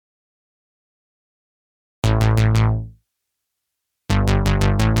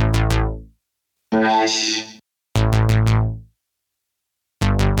Fresh.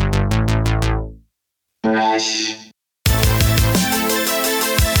 Fresh.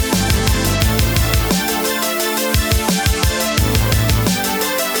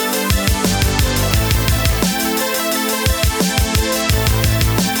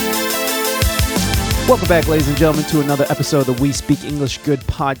 Welcome back, ladies and gentlemen, to another episode of the We Speak English Good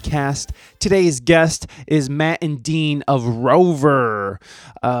podcast. Today's guest is Matt and Dean of Rover.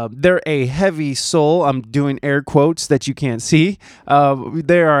 They're a heavy soul. I'm doing air quotes that you can't see.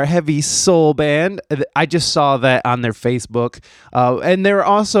 They are a heavy soul band. I just saw that on their Facebook. And they're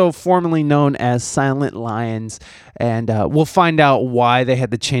also formerly known as Silent Lions. And we'll find out why they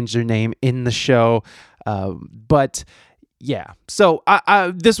had to change their name in the show. But yeah, so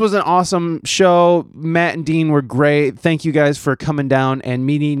this was an awesome show. Matt and Dean were great. Thank you guys for coming down and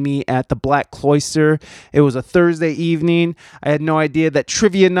meeting me at the Black Cloister. It was a Thursday evening. I had no idea that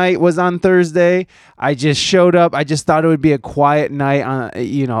trivia night was on Thursday. I just showed up. I just thought it would be a quiet night,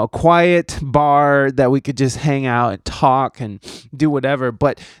 a quiet bar that we could just hang out and talk and do whatever.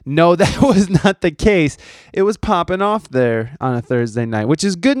 But no, that was not the case. It was popping off there on a Thursday night, which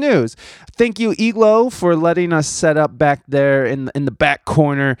is good news. Thank you, Elo, for letting us set up back there in the back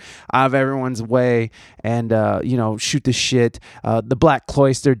corner out of everyone's way and shoot the shit. The Black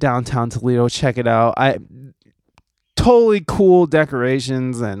Cloister, downtown Toledo, check it out. Totally cool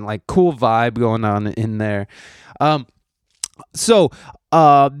decorations and like cool vibe going on in there. So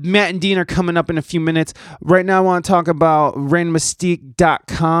Matt and Dean are coming up in a few minutes. Right now I want to talk about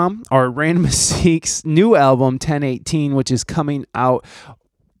randommystique.com, or Random Mystique's new album 1018, which is coming out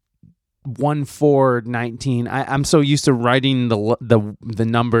 1/4/19. I'm so used to writing the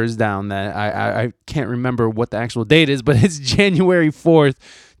numbers down that I can't remember what the actual date is, but it's January 4th,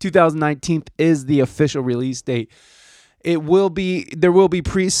 2019 is the official release date. There will be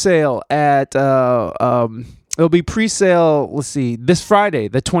pre-sale at it'll be pre-sale, let's see, this Friday,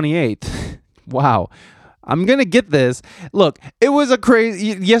 the 28th. Wow. I'm going to get this. Look, it was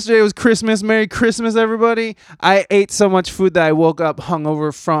yesterday was Christmas. Merry Christmas, everybody. I ate so much food that I woke up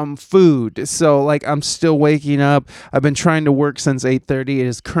hungover from food. So, I'm still waking up. I've been trying to work since 8:30. It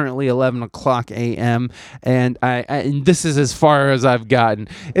is currently 11 o'clock a.m. And and this is as far as I've gotten.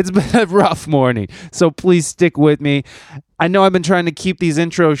 It's been a rough morning. So, please stick with me. I know I've been trying to keep these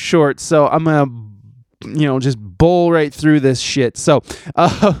intros short, so I'm going to just bowl right through this shit. So,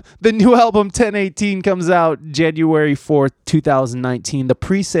 the new album 1018 comes out January 4th, 2019. The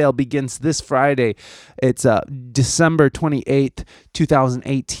pre-sale begins this Friday. It's December 28th,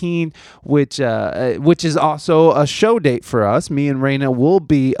 2018, which is also a show date for us. Me and Raina will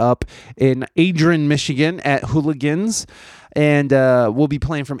be up in Adrian, Michigan at Hooligans. And we'll be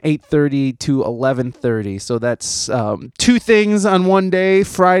playing from 8:30 to 11:30. So that's two things on one day.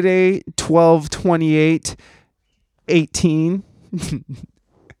 Friday, 12/28/18.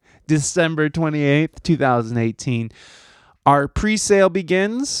 December 28th, 2018. Our pre-sale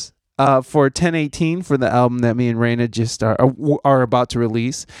begins for 1018 for the album that me and Raina just are about to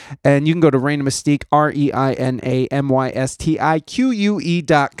release. And you can go to Raina Mystique,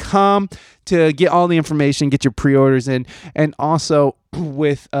 REINAMYSTIQUE.com to get all the information, get your pre-orders in. And also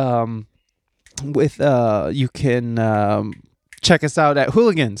you can check us out at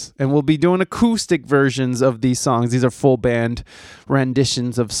Hooligans, and we'll be doing acoustic versions of these songs. These are full band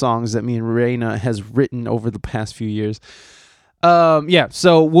renditions of songs that me and Raina has written over the past few years.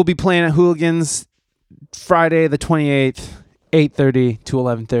 So we'll be playing at Hooligans Friday the 28th, 8:30 to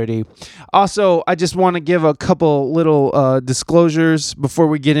 11:30. Also, I just want to give a couple little disclosures before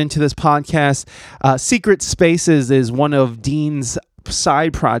we get into this podcast. Secret Spaces is one of Dean's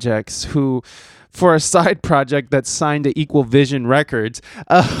side projects, for a side project that's signed to Equal Vision Records.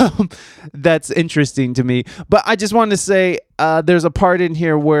 That's interesting to me. But I just wanted to say there's a part in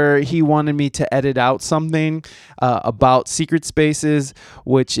here where he wanted me to edit out something about Secret Spaces,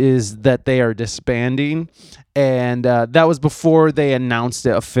 which is that they are disbanding. And that was before they announced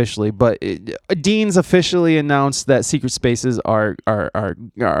it officially. But Dean's officially announced that Secret Spaces are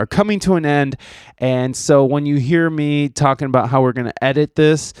coming to an end. And so when you hear me talking about how we're going to edit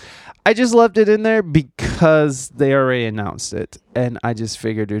this, I just left it in there because they already announced it. And I just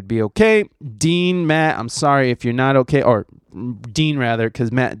figured it would be okay. Dean, Matt, I'm sorry if you're not okay. Or Dean, rather,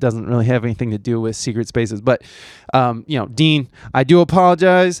 because Matt doesn't really have anything to do with Secret Spaces. But, Dean, I do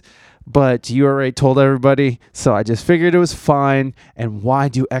apologize. But you already told everybody, so I just figured it was fine. And why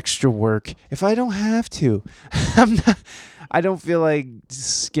do extra work if I don't have to? I don't feel like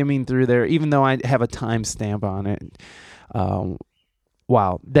skimming through there, even though I have a timestamp on it.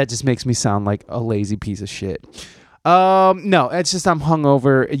 Wow, that just makes me sound like a lazy piece of shit. No, it's just I'm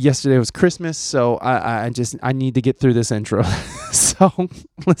hungover. Yesterday was Christmas, so I need to get through this intro. So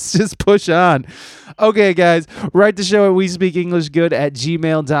let's just push on. Okay, guys, write the show at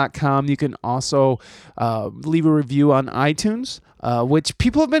WeSpeakEnglishGood@gmail.com. You can also leave a review on iTunes, which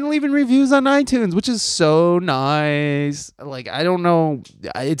people have been leaving reviews on iTunes, which is so nice. Like, I don't know.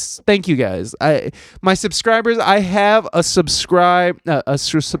 Thank you guys. My subscribers, I have a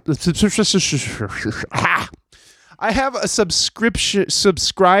I have a subscriber.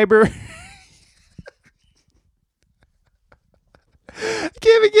 I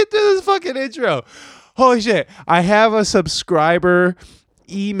can't even get through this fucking intro. Holy shit. I have a subscriber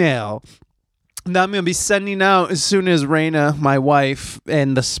email that I'm going to be sending out as soon as Raina, my wife,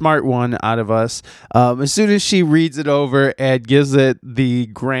 and the smart one out of us, as soon as she reads it over and gives it the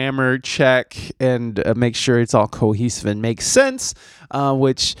grammar check and make sure it's all cohesive and makes sense,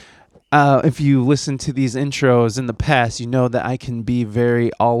 which... if you listen to these intros in the past, you know that I can be very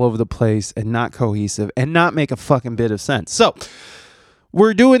all over the place and not cohesive and not make a fucking bit of sense. So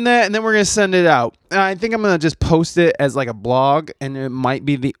we're doing that, and then we're going to send it out. And I think I'm going to just post it as like a blog, and it might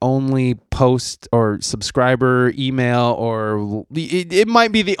be the only post or subscriber email, or it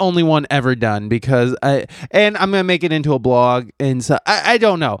might be the only one ever done because I'm going to make it into a blog. And so I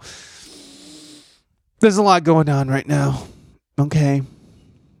don't know. There's a lot going on right now. Okay.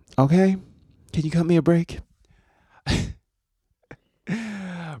 Can you cut me a break?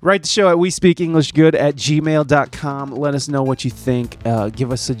 Write the show at WeSpeakEnglishGood@gmail.com. Let us know what you think.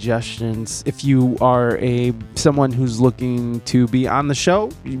 Give us suggestions. If you are someone who's looking to be on the show,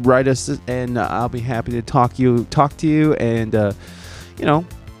 write us, and I'll be happy to talk to you. And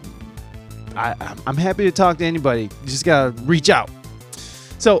I'm happy to talk to anybody. You just gotta reach out.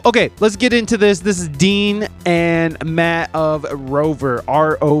 So, okay, let's get into this. This is Dean and Matt of Rover,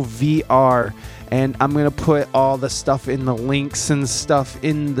 ROVR. And I'm going to put all the stuff in the links and stuff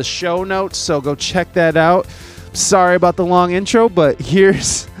in the show notes. So go check that out. Sorry about the long intro, but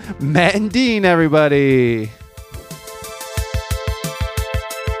here's Matt and Dean, everybody.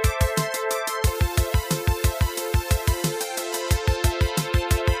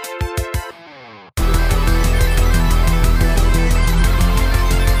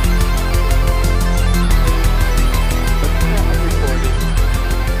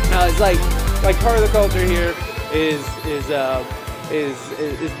 Like part of the culture here is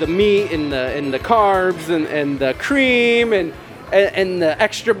the meat and the carbs and the cream and the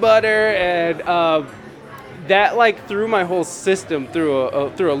extra butter, and that like threw my whole system through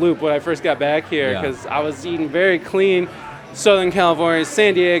a loop when I first got back here, because I was eating very clean. Southern California,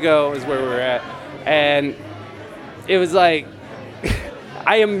 San Diego is where we were at, and it was like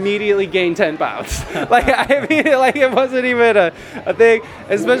I immediately gained 10 pounds. It wasn't even a thing.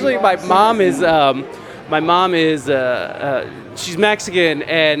 Especially my mom is she's Mexican,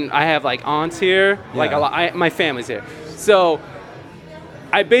 and I have like aunts here. Yeah. My family's here, so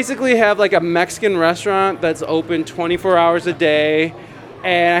I basically have like a Mexican restaurant that's open 24 hours a day,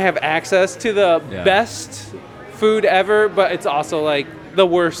 and I have access to the best food ever, but it's also like the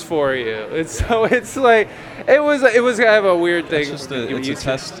worst for you. It's like it was kind of a weird thing. It's a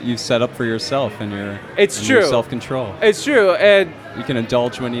test you set up for yourself and your self-control. It's true, and you can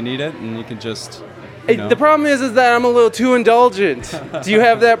indulge when you need it, and you can just. The problem is that I'm a little too indulgent. Do you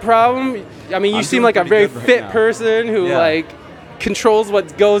have that problem? I mean, you seem like a very fit person who controls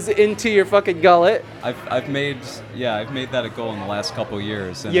what goes into your fucking gullet. I've made that a goal in the last couple of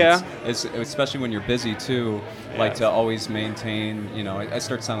years. And it's especially when you're busy too, to always maintain, I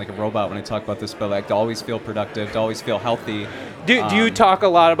start to sound like a robot when I talk about this, but like to always feel productive, to always feel healthy. Do you talk a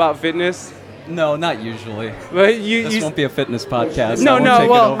lot about fitness? No, not usually. But this won't be a fitness podcast. No.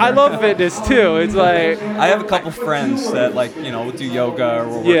 Well, I love fitness too. It's like I have a couple friends that we'll do yoga or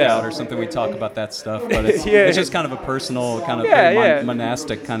we'll work out or something. We talk about that stuff, but it's just kind of a personal, kind of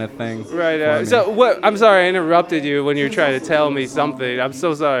monastic kind of thing. Right. So what? I'm sorry, I interrupted you when you were trying to tell me something. I'm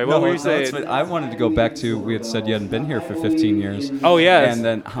so sorry. What were you saying? I wanted to go back to. We had said you hadn't been here for 15 years. Oh yes. And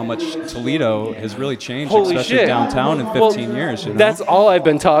then how much Toledo has really changed, especially downtown in 15 years. That's all I've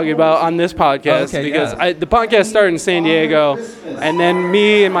been talking about on this podcast. Because the podcast started in San Diego, and then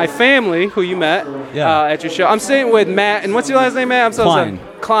me and my family, who you met at your show. I'm staying with Matt, and what's your last name, Matt? I'm so sorry.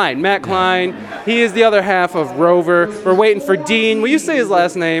 Klein. Matt Klein. He is the other half of Rover. We're waiting for Dean. Will you say his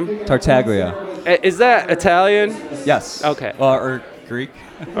last name? Tartaglia. Is that Italian? Yes. Okay. Or Greek.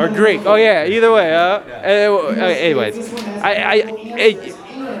 Or Greek. Oh yeah. Either way. Anyways,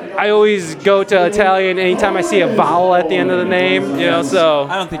 I always go to Italian anytime I see a vowel at the end of the name, so.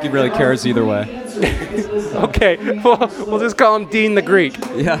 I don't think he really cares either way. Okay, well, we'll just call him Dean the Greek.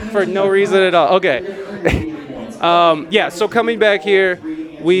 Yeah. For no reason at all. Okay. Yeah, so coming back here,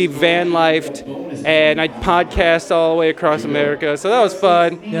 we van lifed, and I podcast all the way across America, so that was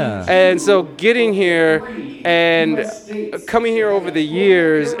fun. Yeah. And so getting here and coming here over the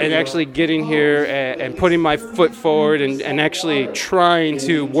years and actually getting here and putting my foot forward and actually trying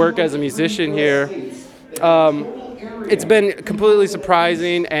to work as a musician here, it's been completely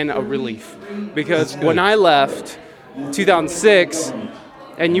surprising and a relief. Because when I left 2006,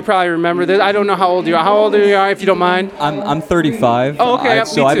 and you probably remember this. I don't know how old you are. How old are you, if you don't mind? I'm 35. Oh, okay.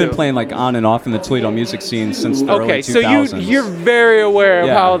 So I've been playing like on and off in the Toledo music scene since the early 2000s. So you're very aware of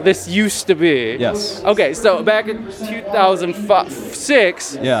how this used to be. Yes. Okay, so back in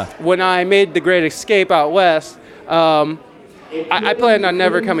 2006, when I made The Great Escape out west, I planned on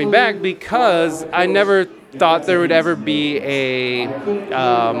never coming back because I never thought there would ever be an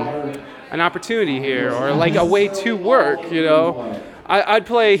opportunity here or like a way to work, you know. I'd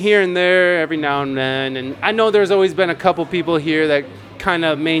play here and there every now and then, and I know there's always been a couple people here that kind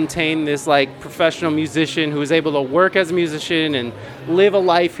of maintain this like professional musician who is able to work as a musician and live a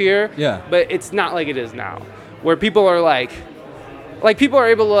life here. Yeah. But it's not like it is now, where people are like people are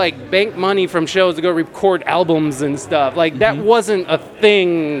able to like bank money from shows to go record albums and stuff. Like that wasn't a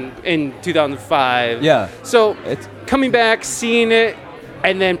thing in 2005. Yeah. So coming back, seeing it,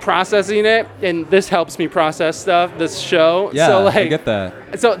 and then processing it, and this helps me process stuff, this show. Yeah, so, like, I get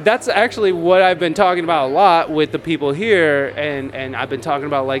that. So that's actually what I've been talking about a lot with the people here, and I've been talking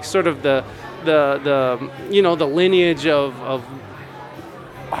about like sort of the you know, the lineage of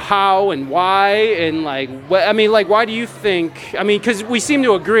how and why and like what I mean, like why do you think? I mean, because we seem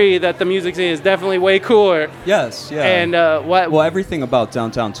to agree that the music scene is definitely way cooler. Yes, yeah. And what? Well, everything about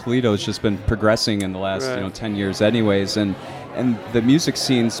downtown Toledo has just been progressing in the last 10 years, anyways, and the music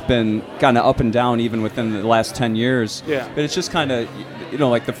scene's been kind of up and down even within the last 10 years. Yeah. But it's just kind of, you know,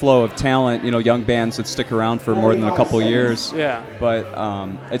 like the flow of talent, you know, young bands that stick around for more than a couple of years. Yeah. But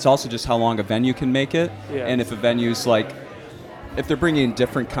it's also just how long a venue can make it. Yeah. And if a venue's like, if they're bringing in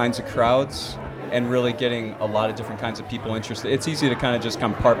different kinds of crowds and really getting a lot of different kinds of people interested, it's easy to kind of just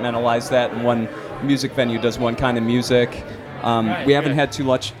compartmentalize that. And one music venue does one kind of music. We haven't had too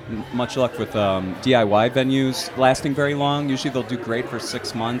much luck with DIY venues lasting very long. Usually they'll do great for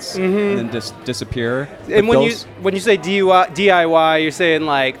 6 months and then just disappear. And when you say DIY, you're saying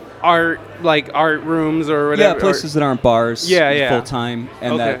like art rooms or whatever. Yeah, places that aren't bars. Yeah. Full time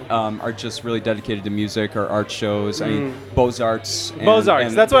and that are just really dedicated to music or art shows. I mean, Beaux-Arts.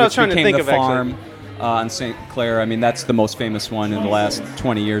 Beaux-Arts. That's what I was trying to think of. The Farm on St. Clair. I mean, that's the most famous one in the last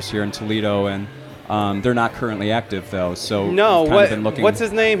 20 years here in Toledo, and they're not currently active though, so no. Been what's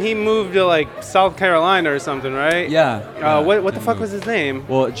his name? He moved to like South Carolina or something, right? Yeah. What the fuck was his name?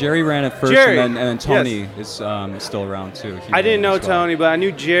 Well, Jerry ran it first, and then Tony is still around too. I didn't know Tony, but I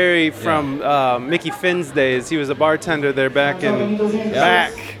knew Jerry from Mickey Finn's days. He was a bartender there back when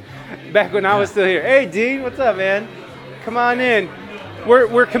I was still here. Hey, Dean, what's up, man? Come on in.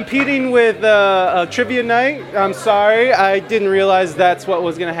 We're competing with a trivia night. I'm sorry, I didn't realize that's what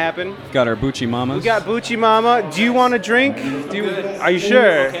was gonna happen. Got our Bucci Mamas. We got Bucci Mama. Do you want a drink? Are you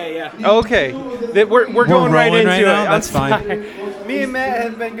sure? Okay, yeah. Okay. We're going right into it. That's fine. Me and Matt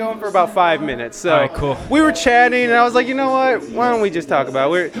have been going for about 5 minutes. So all right, cool. We were chatting, and I was like, you know what? Why don't we just talk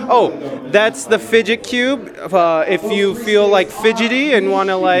about it? That's the fidget cube. If you feel like fidgety and want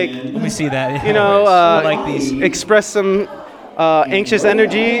to like, Let me see that. you know, I like these. express some anxious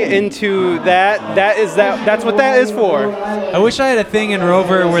energy into that's what that is for. I wish I had a thing in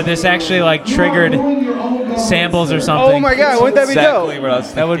Rover where this actually like triggered samples or something. Oh my god, wouldn't that be exactly dope? what I was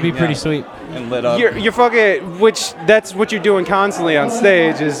thinking, That would be pretty sweet. And lit up. You're fucking, which that's what you're doing constantly on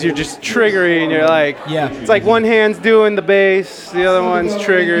stage, is you're just triggering. You're like, Yeah. it's like one hand's doing the bass, the other one's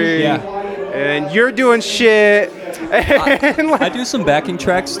triggering, Yeah. and you're doing shit. And I do some backing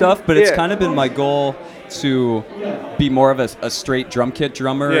track stuff, but it's kind of been my goal to be more of a straight drum kit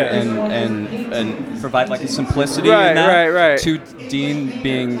drummer and provide like a simplicity in that. Right. To Dean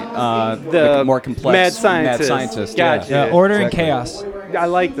being the more complex mad scientist. Gotcha. Yeah, order and Exactly. chaos. I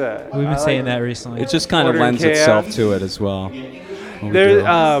like that. We've been saying that recently. It just kind of Order and lends chaos. itself to it as well. when we There, do it.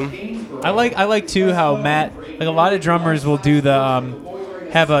 I like too how Matt, like a lot of drummers will do the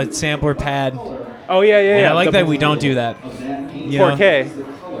have a sampler pad. oh yeah. And I like the that we don't do that. You know? 4K.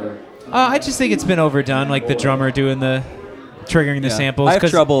 I just think it's been overdone, like the drummer doing the triggering the Yeah. samples. I have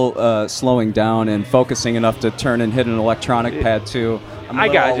 'cause- trouble slowing down and focusing enough to turn and hit an electronic pad too. I'm I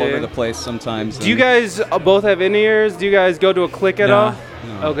got all you. over the place sometimes. Do you guys both have in-ears? Do you guys go to a click at Nah.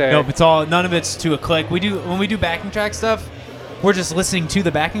 all? Okay. Nope, it's all none of it's to a click. When we do backing track stuff, we're just listening to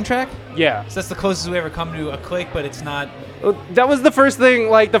the backing track. Yeah. So that's the closest we ever come to a click, but it's not. That was the first thing.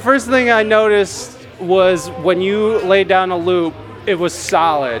 Like the first thing I noticed was when you laid down a loop, it was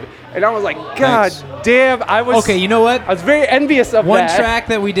solid. And I was like, God damn, Okay, you know what? I was very envious of One that. track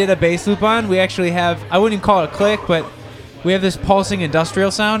that we did a bass loop on, we actually have, I wouldn't even call it a click, but we have this pulsing industrial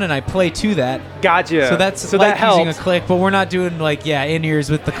sound, and I play to that. Gotcha. So that's so like that using a helps. click, but we're not doing like,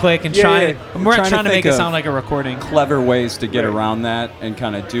 in-ears with the click and Yeah, trying. yeah. We're not Trying to trying to make think it of sound like a recording. Clever ways to get Right. around that and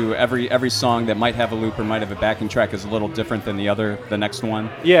kind of do every song that might have a loop or might have a backing track is a little different than the next one.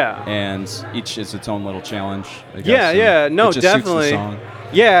 Yeah. And each is its own little challenge. I guess, Yeah, and yeah, no, it just suits the definitely. song.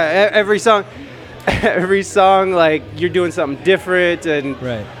 Yeah, every song, like you're doing something different, and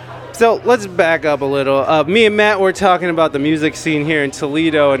Right. so let's back up a little. Me and Matt were talking about the music scene here in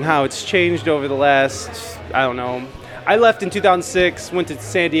Toledo and how it's changed over the last, I don't know. I left in 2006, went to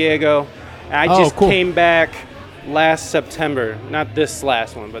San Diego, and I just cool. came back last September. Not this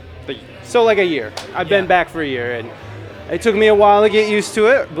last one, but so like a year. I've been back for a year, and it took me a while to get used to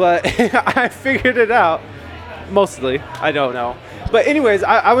it, but I figured it out. Mostly, I don't know. But anyways,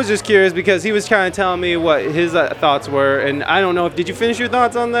 I was just curious because he was kind of telling me what his thoughts were, and I don't know if did you finish your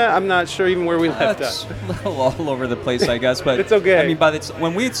thoughts on that? I'm not sure even where we left It's off. a little all over the place, I guess, but It's okay. I mean,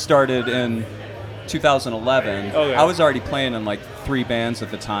 when we had started in 2011, Okay. I was already playing in like 3 bands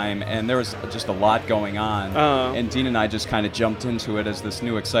at the time, and there was just a lot going on. Uh-huh. And Dean and I just kind of jumped into it as this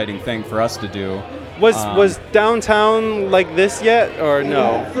new exciting thing for us to do. Was downtown like this yet, or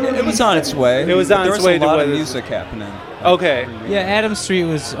no? It was on its way. It was but on there its was way a to lot what of is- music happening. Okay. Yeah, Adams Street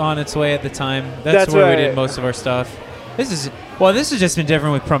was on its way at the time. That's That's where we right. did most of our stuff. This has just been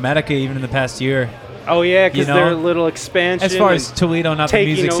different with Promedica even in the past year. Oh yeah, because You know, they're a little expansion. As far as and- Toledo, not the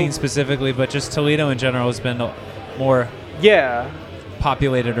taking music scene over- specifically, but just Toledo in general has been more yeah.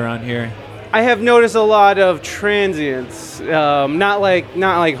 populated around here. I have noticed a lot of transients, not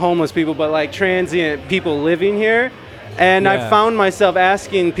like homeless people, but like transient people living here. And I Yeah. found myself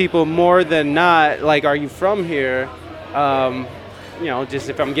asking people more than not, like, "Are you from here?" Just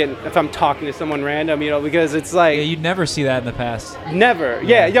if I'm talking to someone random, because it's like Yeah, you'd never see that in the past. never.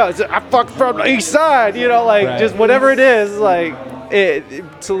 Yeah, I fuck from the east side, Right. just whatever it is, like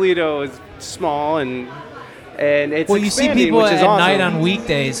Toledo is small and it's Well, you see expanding, people which at is awesome. night on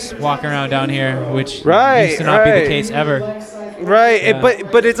weekdays walking around down here, which Right, used to not be right. the case ever. Right, Yeah.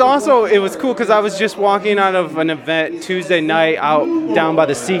 but it was cool because I was just walking out of an event Tuesday night out down by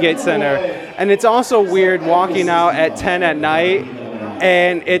the Seagate Center, and it's also weird walking out at 10 at night,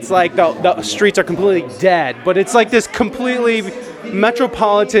 and it's like the streets are completely dead, but it's like this completely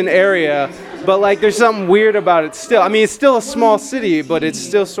metropolitan area, but like there's something weird about it still. I mean, it's still a small city, but it's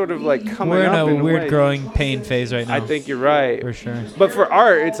still sort of like coming We're in up a in weird way. growing pain phase right now. I think you're right. for sure. But for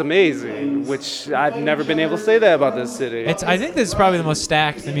art, it's amazing, which I've never been able to say that about this city. I think this is probably the most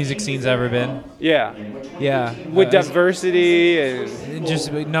stacked the music scene's ever been. Yeah. Yeah, With diversity and just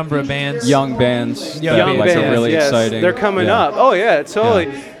a number of bands. Young bands Young that bands, like yeah. are really yes, exciting. they're coming Yeah. up. Oh yeah, totally.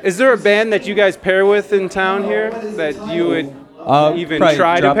 Is there a band that you guys pair with in town here that you would even Probably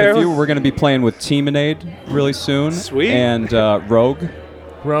try to drop pair a few. with? We're going to be playing with Teaminade really soon. Sweet. And Rogue.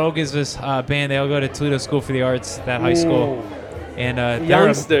 Rogue is this band. They all go to Toledo School for the Arts, that high school, and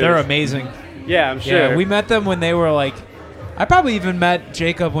Youngsters. they're amazing. Yeah, I'm sure. Yeah, we met them when they were like. I probably even met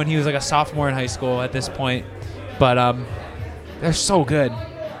Jacob when he was like a sophomore in high school at this point, but they're so good.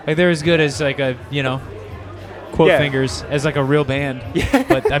 Like they're as good as like a quote Yeah. fingers as like a real band. Yeah.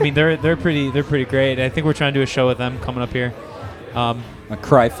 But I mean they're pretty great. I think we're trying to do a show with them coming up here.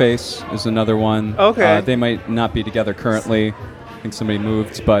 Cryface is another one. Okay. They might not be together currently. I think somebody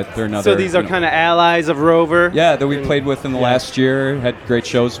moved, but they're another. So these are kind of allies of Rover. Yeah, that we played with in the last year, had great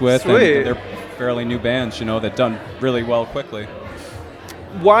shows with, Sweet. and they're fairly new bands, that done really well quickly.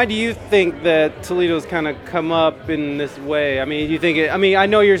 Why do you think that Toledo's kind of come up in this way? I mean, I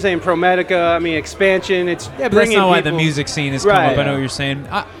know you're saying Promedica. I mean, expansion. It's Yeah, but that's bringing not why the people- music scene has come Right. up. I know what you're saying.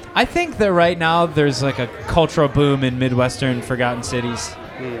 I think that right now there's like a cultural boom in Midwestern forgotten cities.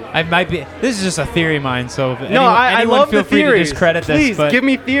 I might be. This is just a theory of mine. So if I anyone love feel the free theories. to discredit Please this. But give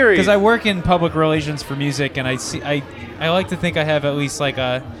me theories. because I work in public relations for music, and I like to think I have at least like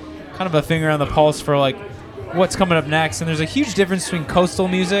a kind of a finger on the pulse for like what's coming up next. And there's a huge difference between coastal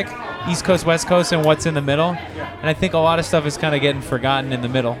music, East Coast, West Coast, and what's in the middle. And I think a lot of stuff is kind of getting forgotten in the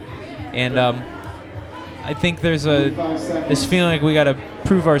middle. And I think there's this feeling like we got to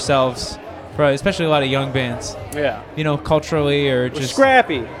prove ourselves for especially a lot of young bands. Yeah. Culturally or We're just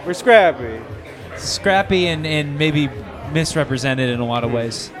scrappy. We're scrappy. scrappy and maybe misrepresented in a lot of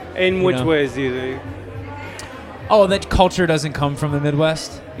ways. In You which know. ways do you think? Oh, that culture doesn't come from the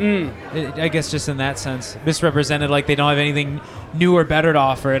Midwest. I guess just in that sense, misrepresented, like they don't have anything new or better to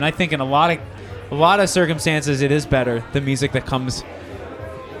offer. And I think in a lot of circumstances, it is better the music that comes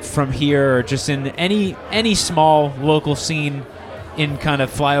from here or just in any small local scene in kind of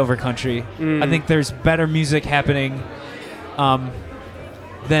flyover country. I think there's better music happening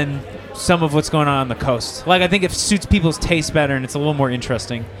than some of what's going on the coast. Like, I think it suits people's taste better and it's a little more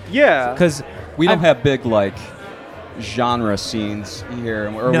interesting. Yeah. Because we don't have big, like, genre scenes here,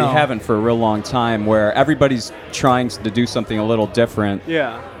 or No. we haven't for a real long time, where everybody's trying to do something a little different.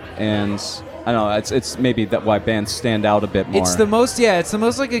 Yeah. And I don't know, it's maybe that why bands stand out a bit more. it's the most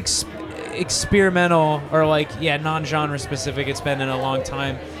like experimental or like non-genre specific it's been in a long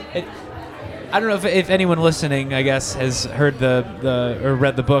time. I don't know if anyone listening, I guess, has heard or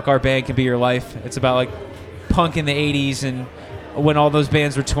read the book Our Band Can Be Your Life. It's about like punk in the 80s and when all those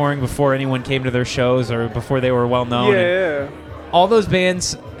bands were touring before anyone came to their shows or before they were well known. Yeah. All those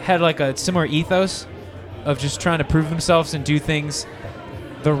bands had like a similar ethos of just trying to prove themselves and do things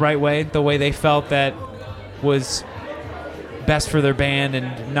the right way, the way they felt that was best for their band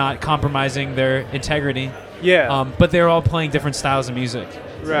and not compromising their integrity. Yeah. But they were all playing different styles of music.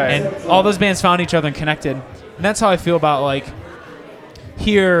 Right. And all those bands found each other and connected. And that's how I feel about like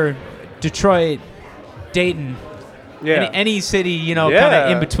here, Detroit, Dayton, any city, kind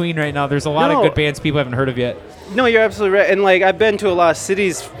of in between right now. There's a lot of good bands people haven't heard of yet. No, you're absolutely right. And like I've been to a lot of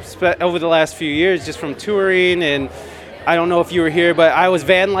cities over the last few years just from touring, and I don't know if you were here, but I was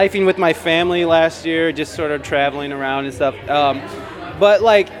van lifing with my family last year, just sort of traveling around and stuff. But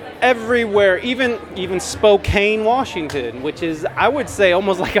like everywhere, even Spokane, Washington, which is, I would say,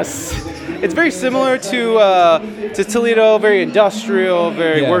 almost like it's very similar to Toledo, very industrial,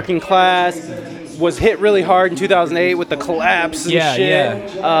 very working class. Was hit really hard in 2008 with the collapse and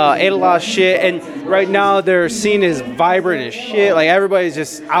shit. Ate a lot of shit, and right now their scene is vibrant as shit. Like everybody's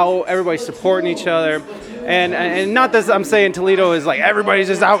just out, everybody's supporting each other, and not that I'm saying Toledo is like everybody's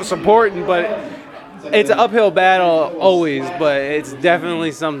just out supporting, but it's an uphill battle always. But it's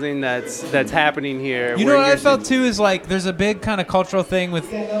definitely something that's happening here. You know what I felt too is like there's a big kind of cultural thing with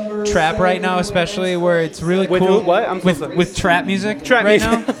trap right now, especially where it's really with cool. Who? What? With trap music Trap right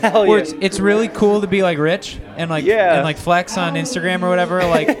music. now. Hell Where yeah. it's really cool to be like rich and like flex on Instagram or whatever,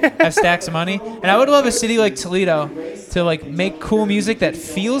 like have stacks of money. And I would love a city like Toledo to like make cool music that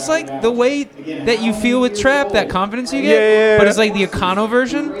feels like the way that you feel with trap, that confidence you get. But it's like the Econo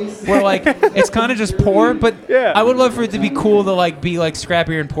version where like it's kind of just poor, but I would love for it to be cool to like be like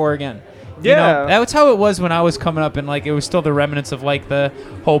scrappier and poor again. You know, that was how it was when I was coming up, and like it was still the remnants of like the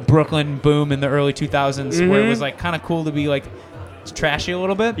whole Brooklyn boom in the early 2000s, where it was like kind of cool to be like trashy a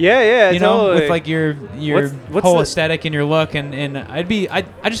little bit. Yeah, you know, totally. with like your What's whole the aesthetic and your look, and I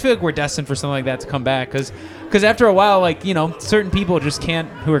just feel like we're destined for something like that to come back, because after a while, like certain people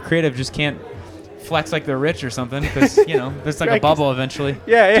who are creative just can't flex like they're rich or something, because there's like a bubble eventually.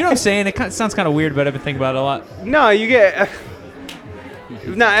 Yeah. You know what I'm saying? It sounds kind of weird, but I've been thinking about it a lot. No, you get.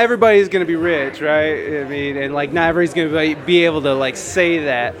 Not everybody's gonna be rich, right? I mean, and like not everybody's gonna be able to like say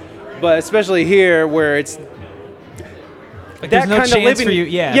that, but especially here where it's Like, that there's no kind of chance living. for you.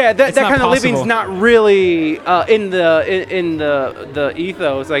 Yeah, that it's not kind of possible. living's not really in the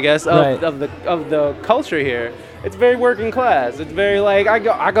ethos, I guess, of the culture here. It's very working class. It's very like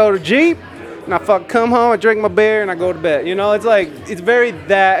I go to Jeep. And I come home, I drink my beer, and I go to bed. It's like it's very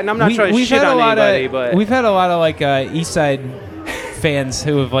that. And I'm not trying to shit on anybody, but we've had a lot of like East Side fans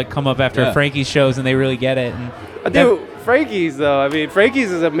who have like come up after Frankie's shows and they really get it. And dude, Frankie's though. I mean,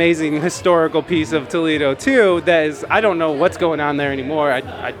 Frankie's is an amazing historical piece of Toledo too. That is, I don't know what's going on there anymore.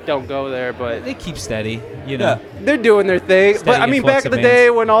 I don't go there, but they keep steady. They're doing their thing. Steady But I mean, influx back in of the bands. day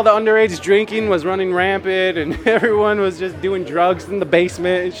when all the underage drinking was running rampant and everyone was just doing drugs in the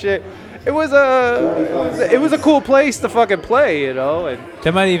basement and shit. It was a cool place to fucking play, And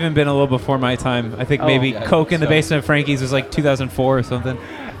that might have even been a little before my time. I think maybe Coke in the basement of Frankie's was like 2004 or something.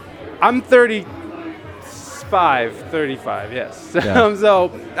 I'm 35, yes. Yeah.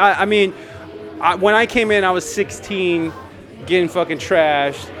 So, I mean, when I came in, I was 16, getting fucking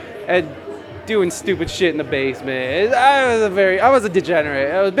trashed, and doing stupid shit in the basement. I was a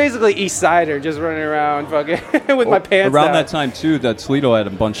degenerate. I was basically East Sider, just running around fucking with my pants Around down. that time, too, that Toledo had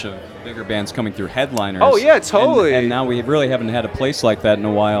a bunch of bigger bands coming through, headliners. Oh, yeah, totally. And now we really haven't had a place like that in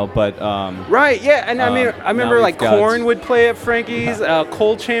a while, but... Right, yeah, and I remember now like we've got- Korn would play at Frankie's,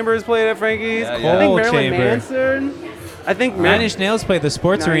 Cold Chambers played at Frankie's, Yeah, I yeah. think Cold Marilyn Chamber. Manson. I think Nine Inch Nails played the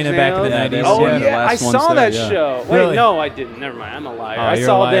sports Nine Inch arena back in the Nails. 90s. Oh Yeah, the yeah, I last ones saw there, that yeah. show. Wait, Really? no, I didn't. Never mind. I'm a liar. Oh, I you're a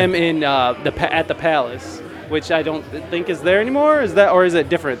saw liar. them in at the Palace, which I don't think is there anymore. Is it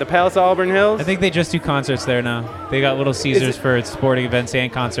different? The Palace at Auburn Hills. I think they just do concerts there now. They got Little Caesars for sporting events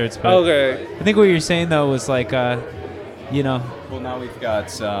and concerts. But Okay. I think what you're saying though was like, Well, now we've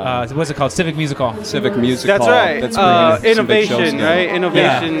got what's it called? Civic Music Hall. Civic Music That's Hall. right. That's bringing some big shows Innovation, together. right?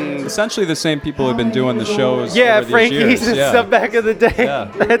 Innovation. Essentially the same people who've been doing the shows. Yeah, over these Frankie's years. and Yeah. stuff back in the day.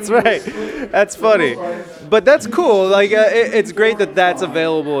 Yeah. That's right. That's funny. But that's cool. Like, it's great that that's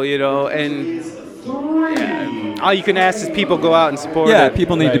available, you know, and all you can ask is people go out and support Yeah, it.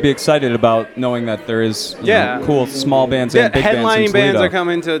 people need to be excited about knowing that there is you know, cool small bands and big bands in headlining bands Toledo. are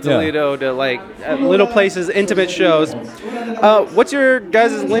coming to Toledo to like little places, intimate shows. What's your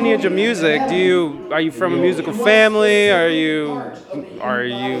guys' lineage of music? Are you from a musical family? Are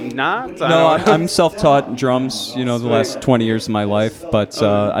you not? No, I'm self-taught drums. You know, the last 20 years of my life, but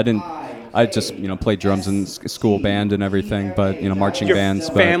I just played drums in school band and everything, but marching Your bands.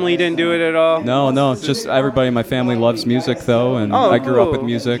 family didn't do it at all? No, it's just everybody in my family loves music though, and I grew up with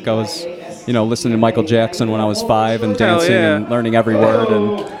music. I was, listening to Michael Jackson when I was 5 and dancing and learning every word,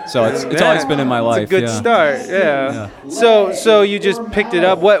 and so it's always been in my life. It's a good start, yeah. So you just picked it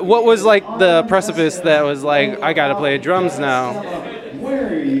up. What was like the precipice that was like, I gotta play drums now?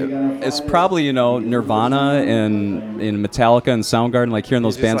 It's probably Nirvana and Metallica and Soundgarden, like hearing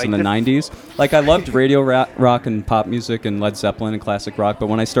those bands in the 90s. Like I loved radio rock and pop music and Led Zeppelin and classic rock, but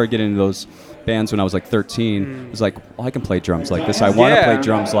when I started getting into those bands when I was like 13, it was like, I can play drums like this. I want to play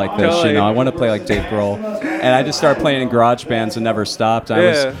drums like this. Totally. I want to play like Dave Grohl, and I just started playing in garage bands and never stopped.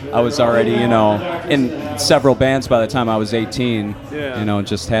 I was already in several bands by the time I was 18.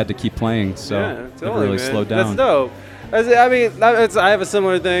 Just had to keep playing. So totally, it really man. slowed down. That's dope. I mean, I have a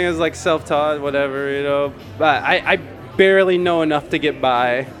similar thing as like self-taught, whatever, but I barely know enough to get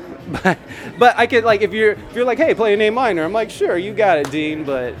by. But I could, like, if you're like, hey, play an A minor, I'm like, sure, you got it, Dean.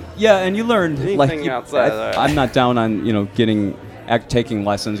 But yeah, and you learned anything outside of that. I'm not down on taking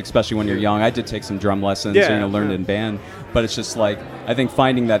lessons, especially when you're young. I did take some drum lessons, learned in band. But it's just like, I think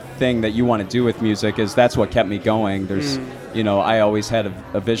finding that thing that you want to do with music that's what kept me going. There's, I always had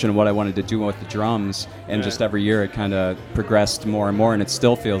a vision of what I wanted to do with the drums, and just every year it kind of progressed more and more, and it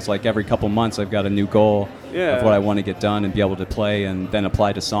still feels like every couple months I've got a new goal of what I want to get done and be able to play and then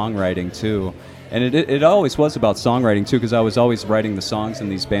apply to songwriting too. And it always was about songwriting too, because I was always writing the songs in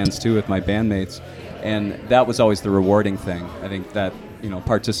these bands too with my bandmates, and that was always the rewarding thing. I think that,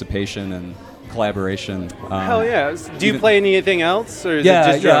 participation and collaboration. Hell yeah. Do you play anything else, or is it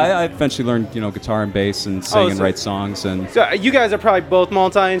just drums? I eventually learned, guitar and bass and sing and write songs. And so you guys are probably both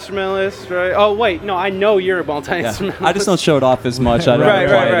multi-instrumentalists, right? Oh, wait, no, I know you're a multi-instrumentalist. I just don't show it off as much. I don't play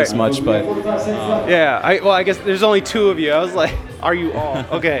it as much, but... I guess there's only two of you. I was like, are you all?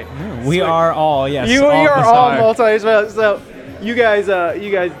 Okay. We are all, yes. You are all multi-instrumentalists. So you guys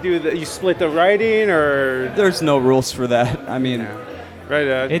you split the writing, or? There's no rules for that. I mean...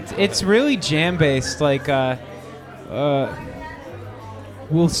 Right. It's really jam based. Like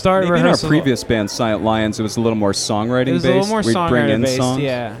we'll start maybe rehearsal. In our previous band, Silent Lions, it was a little more songwriting based. It was a little more We'd bring in songwriting based, songs.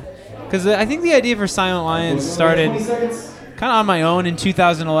 yeah. Because I think the idea for Silent Lions started kind of on my own in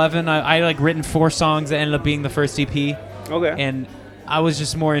 2011. I like written 4 songs that ended up being the first EP. Okay. And I was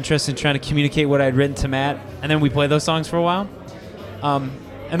just more interested in trying to communicate what I'd written to Matt, and then we played those songs for a while. And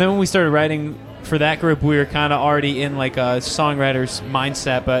then when we started writing for that group, we were kind of already in like a songwriter's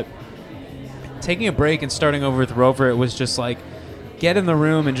mindset, but taking a break and starting over with Rover, it was just like get in the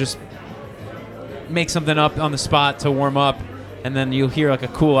room and just make something up on the spot to warm up, and then you'll hear like a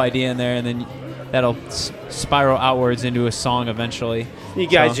cool idea in there, and then that'll spiral outwards into a song eventually. You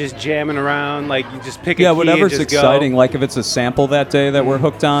guys just jamming around, like you just pick a key whatever's and just exciting. go. Like if it's a sample that day that we're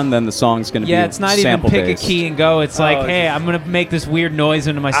hooked on, then the song's going to be it's not even sample-based. pick a key and go. It's like, hey, I'm going to make this weird noise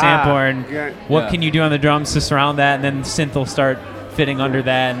into my sampler, and what can you do on the drums to surround that, and then the synth will start fitting under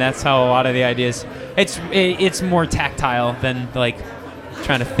that, and that's how a lot of the ideas. It's more tactile than like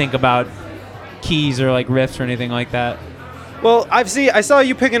trying to think about keys or like riffs or anything like that. Well, I saw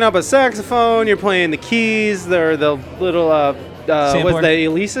you picking up a saxophone. You're playing the keys. They're the little what's that,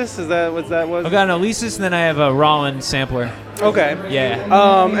 Elysis? Is that what that was? I've got an Elysis, and then I have a Roland sampler. Okay.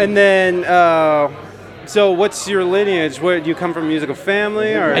 Yeah. And then so what's your lineage? Where do you come from? A musical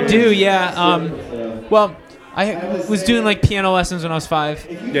family, or? I do, yeah. Well, I was doing like piano lessons when I was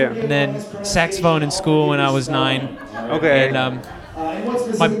 5. Yeah. And then saxophone in school when I was 9. Okay. And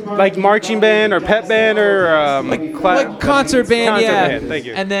like marching band or pep band or like concert band, yeah. Band. Thank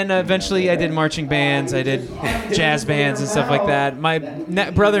you. And then eventually I did marching bands, I did jazz bands and stuff like that. My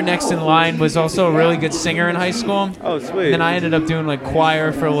brother next in line was also a really good singer in high school. Oh, sweet. And then I ended up doing like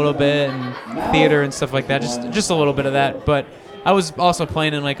choir for a little bit and theater and stuff like that, just a little bit of that. But I was also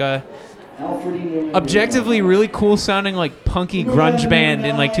playing in like a objectively really cool sounding like punky grunge band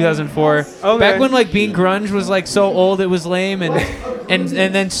in like 2004. Okay. Back when like being grunge was like so old it was lame, and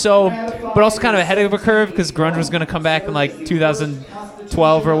then so but also kind of ahead of a curve because grunge was going to come back in like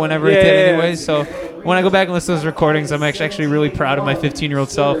 2012 or whenever it did anyway. So when I go back and listen to those recordings, I'm actually really proud of my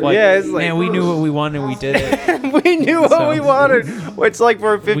 15-year-old self. Like, it's like, man, we knew what we wanted and we did it. we knew what we wanted. It's like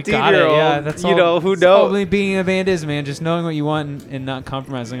for a 15-year-old, that's all, who that's knows? all being a band is, man, just knowing what you want and not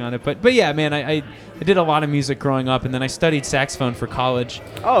compromising on it. But yeah, man, I did a lot of music growing up, and then I studied saxophone for college.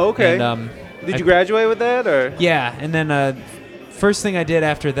 Oh, okay. And, did you graduate with that, or? Yeah, and then first thing I did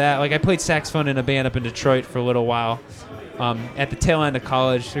after that, like I played saxophone in a band up in Detroit for a little while. At the tail end of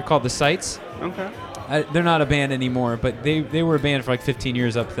college, they're called the Sights. Okay. They're not a band anymore, but they were a band for like 15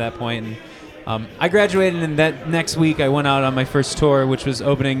 years up to that point. And I graduated, and that next week I went out on my first tour, which was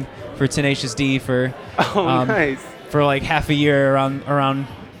opening for Tenacious D for nice. For like half a year around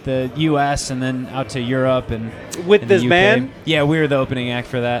the U.S. and then out to Europe and with this the UK. band. Yeah, we were the opening act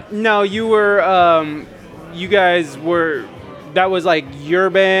for that. No, you were. You guys were. That was like your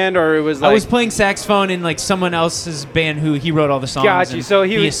band, or it was like. I was playing saxophone in like someone else's band who he wrote all the songs. Got you. So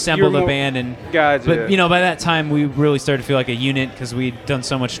he assembled a band and. Got you. But by that time we really started to feel like a unit because we'd done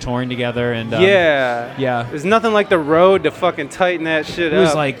so much touring together and. Yeah. There's nothing like the road to fucking tighten that shit up. It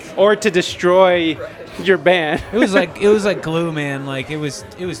was like. Or to destroy your band. it was like glue, man. Like it was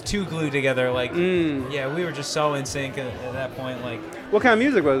too glued together. Like yeah, we were just so in sync at that point. Like. What kind of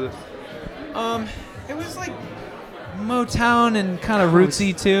music was it? It was like. Motown and kind of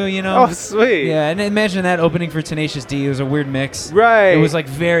rootsy too, you know. Oh, sweet. Yeah, and imagine that opening for Tenacious D. It was a weird mix. Right. It was like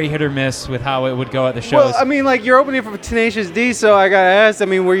very hit or miss with how it would go at the shows. Well, I mean, like you're opening for Tenacious D, so I gotta ask. I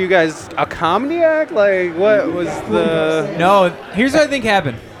mean, were you guys a comedy act? Like, what was the? No. Here's what I think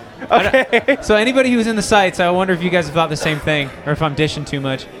happened. Okay. So anybody who's in the Sights, I wonder if you guys have thought the same thing, or if I'm dishing too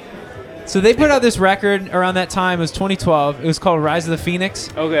much. So they put out this record around that time. It was 2012. It was called Rise of the Phoenix.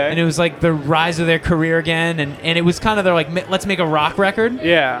 Okay. And it was like the rise of their career again. And it was kind of their like, let's make a rock record.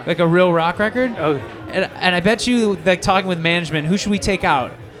 Yeah. Like a real rock record. Oh. And I bet you, like talking with management, who should we take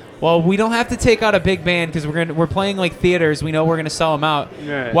out? Well, we don't have to take out a big band because we're playing like theaters. We know we're gonna sell them out.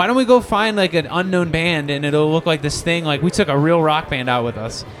 Right. Why don't we go find like an unknown band and it'll look like this thing? Like we took a real rock band out with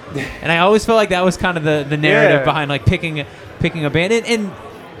us. And I always felt like that was kind of the narrative behind like picking a band. And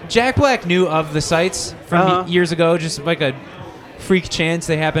Jack Black knew of the Sights from years ago, just like a freak chance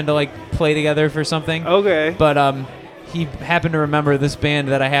they happened to like play together for something. Okay. But he happened to remember this band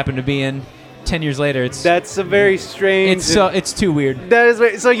that I happened to be in 10 years later. That's a very strange. It's too weird. That is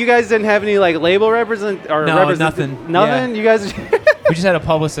weird. So you guys didn't have any like label nothing. Nothing. Nothing. Yeah. You guys. We just had a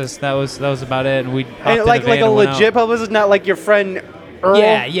publicist. That was about it, and we and like a legit publicist, not like your friend Earl.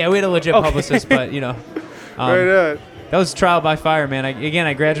 Yeah, we had a legit publicist, but right on. That was trial by fire, man.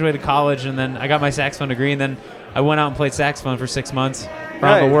 I graduated college, and then I got my saxophone degree, and then I went out and played saxophone for 6 months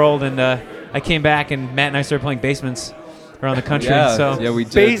around the world, and I came back, and Matt and I started playing basements around the country. Yeah, we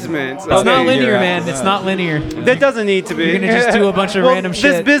did. Basements. It's not linear, man. It's not linear. That doesn't need to be. You're gonna just do a bunch of random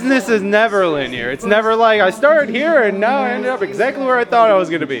shit. This business is never linear. It's never like I started here and now I ended up exactly where I thought I was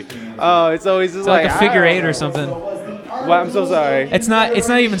gonna be. It's always just like a figure eight or something. Well, I'm so sorry. It's not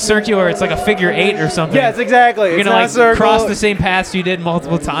even circular. It's like a figure eight or something. Yes, exactly. You're gonna like cross the same paths you did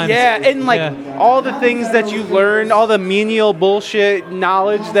multiple times. Yeah, and like all the things that you learned, all the menial bullshit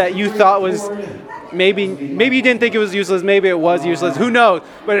knowledge that you thought was maybe you didn't think it was useless. Maybe it was useless. Who knows?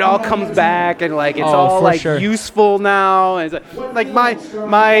 But it all comes back and like it's all like useful now. And it's like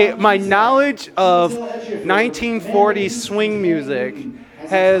my knowledge of 1940s swing music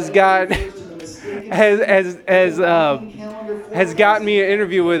has gotten me an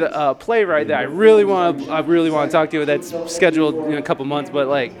interview with a playwright that I really want to talk to. That's scheduled in a couple months, but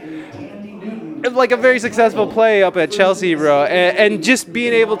like a very successful play up at Chelsea, bro, and just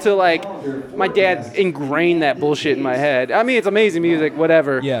being able to like, my dad ingrained that bullshit in my head. I mean, it's amazing music,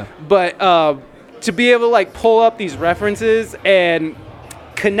 whatever. Yeah. But to be able to like pull up these references and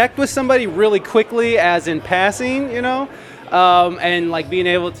connect with somebody really quickly, as in passing, you know. And like being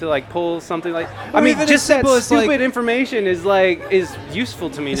able to like pull something like, I mean, just that stupid information is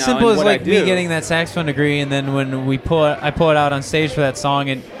useful to me now. As simple as like me getting that saxophone degree, and then when I pull it out on stage for that song,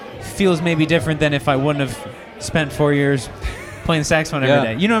 it feels maybe different than if I wouldn't have spent 4 years playing saxophone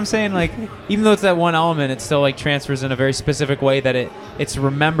every day. You know what I'm saying? Like, even though it's that one element, it still like transfers in a very specific way that it's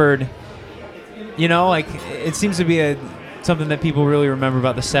remembered. You know, like it seems to be something that people really remember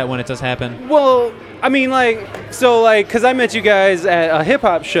about the set when it does happen. Well, I mean, because I met you guys at a hip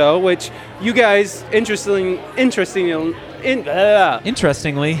hop show, which you guys interestingly,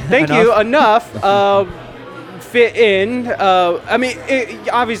 fit in. I mean,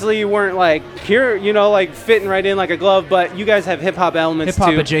 obviously you weren't like here, you know, like fitting right in like a glove, but you guys have hip hop elements too.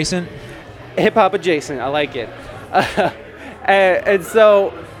 Hip hop adjacent. Hip hop adjacent. I like it. And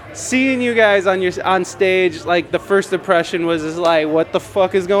so seeing you guys on stage, like the first impression was just like, what the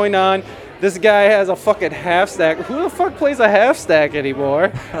fuck is going on? This guy has a fucking half stack. Who the fuck plays a half stack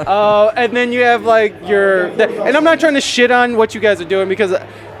anymore? And then you have like and I'm not trying to shit on what you guys are doing, because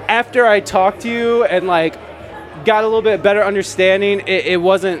after I talked to you and like got a little bit better understanding, it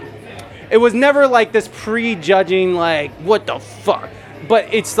was never like this prejudging like what the fuck,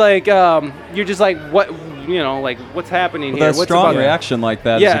 but it's like you're just like, what, you know, like what's happening here? That strong reaction like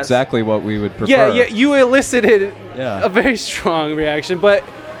that is exactly what we would prefer. Yeah, you elicited a very strong reaction, but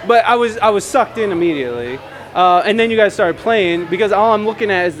I was sucked in immediately. And then you guys started playing, because all I'm looking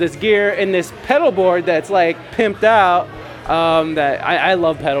at is this gear and this pedal board that's like pimped out. That I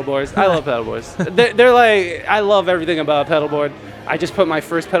love pedal boards. I love pedal boards. They're like, I love everything about a pedal board. I just put my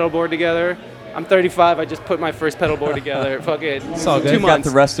first pedal board together. I'm 35. I just put my first pedal board together. Fuck it. It's all good. 2 months. You've got the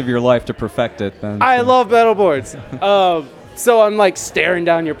rest of your life to perfect it then. I love pedal boards. So I'm like staring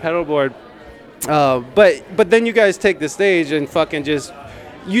down your pedal board. But then you guys take the stage and fucking just,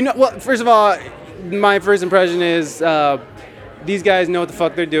 you know, well, first of all, my first impression is these guys know what the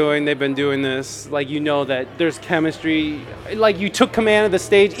fuck they're doing. They've been doing this. Like, you know that there's chemistry. Like, you took command of the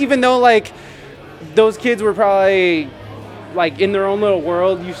stage, even though like those kids were probably like in their own little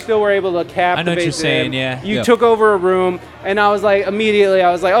world. You still were able to captivate I know what you're them. saying, yeah. You took over a room, and I was like, immediately,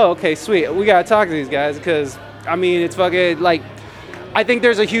 I was like, oh, okay, sweet. We gotta talk to these guys, because I mean, it's fucking like, I think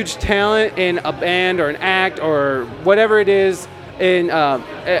there's a huge talent in a band or an act or whatever it is in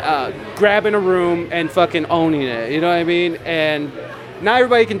grabbing a room and fucking owning it. You know what I mean? And not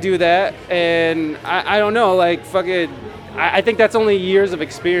everybody can do that. And I don't know, like fucking, I think that's only years of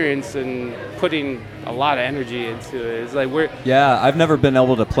experience and putting a lot of energy into it. It's like I've never been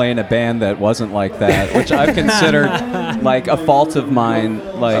able to play in a band that wasn't like that, which I've considered like a fault of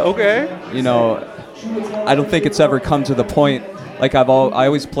mine. Like, you know, I don't think it's ever come to the point. Like I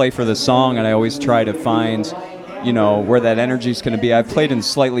always play for the song, and I always try to find, you know, where that energy is going to be. I've played in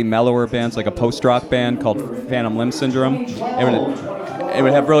slightly mellower bands, like a post-rock band called Phantom Limb Syndrome. It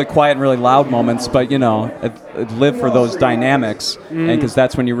would have really quiet and really loud moments, but, you know, it live for those dynamics, and because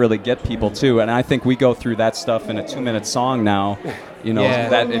that's when you really get people, too. And I think we go through that stuff in a 2-minute song now, you know,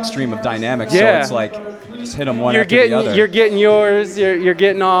 that extreme of dynamics. So it's like, just hit them one after the other. You're getting yours, you're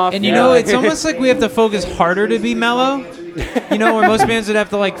getting off. And, you know, it's almost like we have to focus harder to be mellow. You know, where most bands would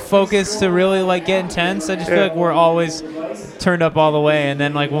have to like focus to really like get intense. I just feel like we're always turned up all the way, and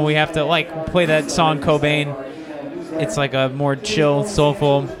then like when we have to like play that song Cobain, it's like a more chill,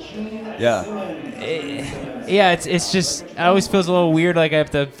 soulful. It's just, it always feels a little weird. Like I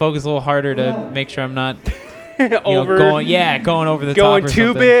have to focus a little harder to make sure I'm not going over the top. Going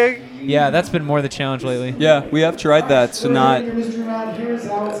too big. Yeah, that's been more the challenge lately. Yeah, we have tried that to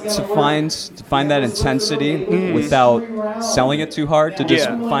find that intensity without selling it too hard, to just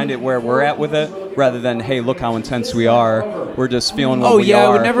find it where we're at with it, rather than, hey, look how intense we are. We're just feeling what we are. I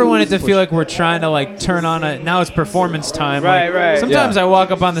would never want it to feel like we're trying to like turn on now it's performance time. Right. Sometimes I walk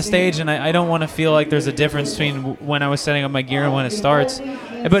up on the stage and I don't want to feel like there's a difference between when I was setting up my gear and when it starts.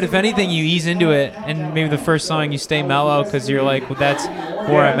 But if anything, you ease into it, and maybe the first song you stay mellow because you're like, well, that's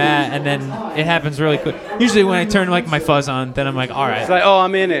where I'm at, and then it happens really quick. Usually when I turn like my fuzz on, then I'm like, all right. It's like, oh,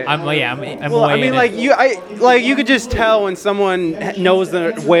 I'm in it. I'm way in like it. you could just tell when someone knows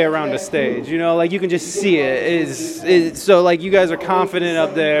their way around a stage. You know, like you can just see it. So like you guys are confident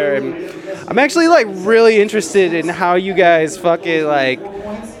up there, and I'm actually like really interested in how you guys fucking like.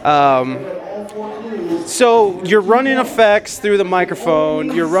 So you're running effects through the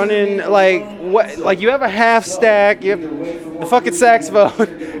microphone. You're running like what? Like you have a half stack. You have the fucking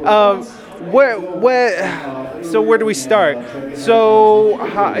saxophone. So where do we start?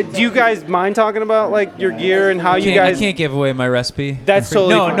 So do you guys mind talking about like your gear and how you guys? I can't give away my recipe. That's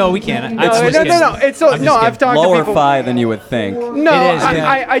totally no, we can't. No. It's so no. I've talked lower to people. Fi than you would think. No, it is,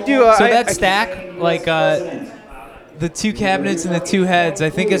 I do. So that stack, like the 2 cabinets and the 2 heads, I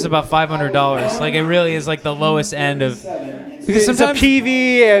think is about $500. Like it really is like the lowest end of. Because sometimes it's a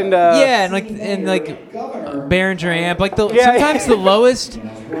PV and and Behringer amp. Like sometimes the lowest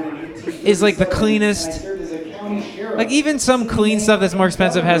is like the cleanest. Like even some clean stuff that's more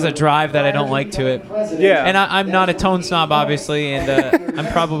expensive has a drive that I don't like to it. Yeah. And I'm not a tone snob, obviously, and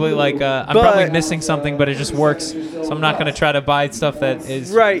I'm probably probably missing something, but it just works. So I'm not going to try to buy stuff that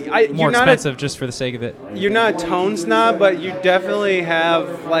is more expensive just for the sake of it. You're not a tone snob, but you definitely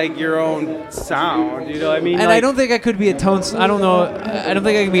have like your own sound. You know what I mean? And I don't think I could be a tone. I don't know. I don't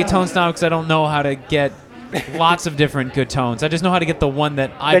think I can be a tone snob because I don't know how to get lots of different good tones. I just know how to get the one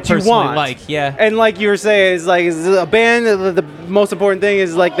that I That you personally want. like. Yeah. And like you were saying, is like is a band. The most important thing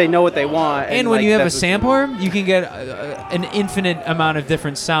is like they know what they want. And when like, you have a that's what- sampler, you can get an infinite amount of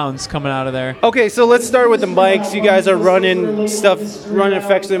different sounds coming out of there. Okay, so let's start with the mics. You guys are running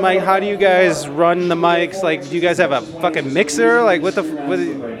effects to the mic. How do you guys run the mics? Like, do you guys have a fucking mixer? Like,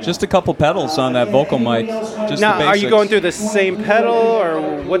 Just a couple pedals on that vocal mic. Just now, the are you basics. going through the same pedal,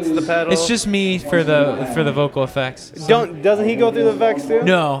 or what's the pedal? It's just me for the vocal effects. Doesn't he go through the effects too?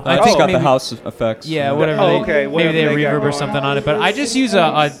 No, I I just think got maybe, the house effects. Yeah, whatever. Oh, they, okay, whatever maybe they they got reverb or going something on. on it. But I just use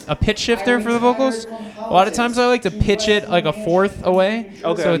a pitch shifter for the vocals. A lot of times I like to pitch it like a fourth away.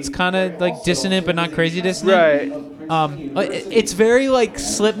 Okay. So it's kind of like dissonant, but not crazy dissonant. Right. It's very like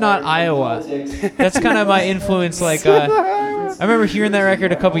Slipknot, Iowa. That's kind of my influence. Like, I remember hearing that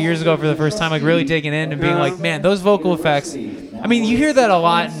record a couple years ago for the first time, like really digging in and being like, man, those vocal effects. I mean, you hear that a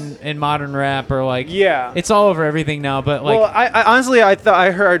lot in modern rap, or like, Yeah. it's all over everything now. But like, Well, I honestly I thought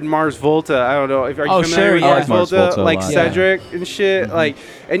I heard Mars Volta. I don't know if are you Oh, familiar sure, with yeah. I like Mars Volta a like lot. Cedric and shit. Like,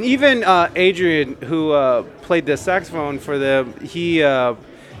 and even Adrian, who played the saxophone for them, he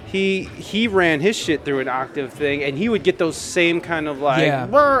ran his shit through an octave thing, and he would get those same kind of like Yeah.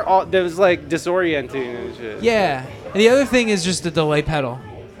 that was like disorienting and shit. yeah. And the other thing is just the delay pedal.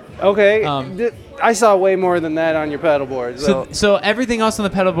 Okay. Um, I saw way more than that on your pedal board. So everything else on the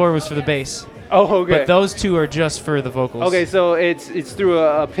pedal board was for the bass. Oh, okay. But those two are just for the vocals. Okay, so it's through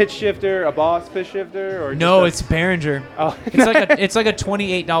a pitch shifter, a Boss pitch shifter, or No, just it's Behringer. Oh. It's like a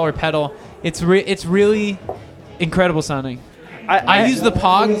 $28 pedal. It's really incredible sounding. I used the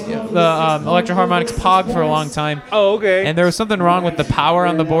POG, the Electro Harmonics POG, for a long time. Oh, okay. And there was something wrong with the power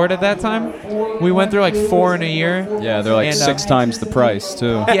on the board at that time. We went through like 4 in a year. Yeah, they're like And, 6 times the price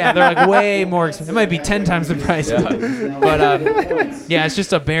too. Yeah, they're like way more expensive. It might be 10 times the price. But yeah, it's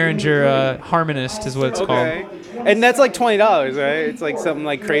just a Behringer harmonist is what it's Okay. called. And that's like $20, right? It's like something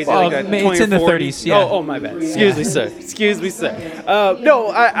like crazy Well, like that. it's 20 or in the 40. 30s, yeah. Oh, my bad. Excuse me, sir. Excuse me, sir. No,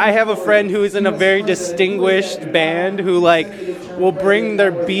 I have a friend who is in a very distinguished band who like will bring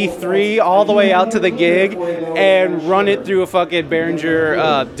their B3 all the way out to the gig and run it through a fucking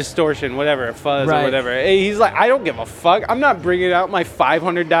Behringer distortion, whatever, fuzz or Right. whatever. And he's like, I don't give a fuck. I'm not bringing out my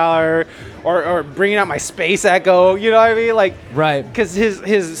 $500 or bringing out my Space Echo. You know what I mean? Like, Right. because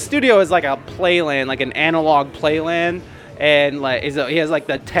his studio is like a playland, like an analog playland, and like he has like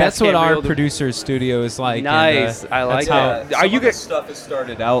the test. That's what cam our reel to- producer's studio is like. Nice. And, I like that's that. how- Are you Some of this guys? stuff has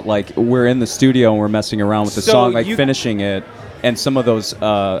started out like we're in the studio and we're messing around with the So song, like you- finishing it. And some of those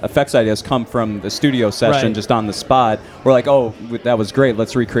effects ideas come from the studio session, Right. just on the spot. We're like, oh, that was great.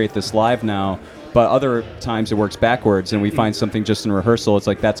 Let's recreate this live now. But other times it works backwards, and we find something just in rehearsal. It's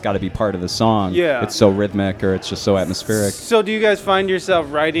like that's got to be part of the song. Yeah. It's so rhythmic, or it's just so atmospheric. So do you guys find yourself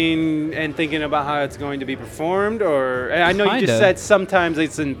writing and thinking about how it's going to be performed, or and I know you just Kinda. said sometimes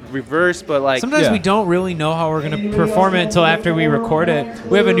it's in reverse, but like Sometimes Yeah. we don't really know how we're gonna perform it until after we record it.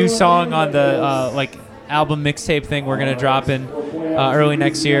 We have a new song on the like album mixtape thing we're gonna drop in early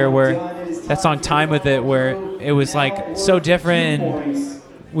next year, where that song "Time with It," where it was like so different, and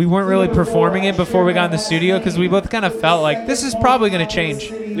we weren't really performing it before we got in the studio because we both kind of felt like this is probably gonna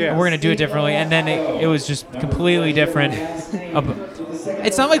change. Yeah. And we're gonna do it differently, and then it was just completely different.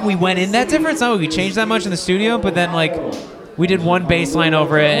 It's not like we went in that different. It's not like we changed that much in the studio, but then like we did one bass line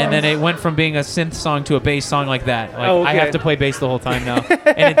over it, and then it went from being a synth song to a bass song like that. Like Oh, I okay. have to play bass the whole time now,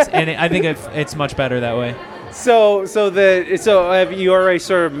 I think it's much better that way. So have you already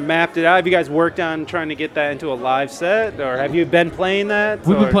sort of mapped it out? Have you guys worked on trying to get that into a live set, or have you been playing that?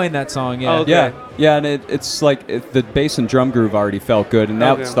 We've or- been playing that song, yeah. Oh, okay. Yeah, and it's like the bass and drum groove already felt good, and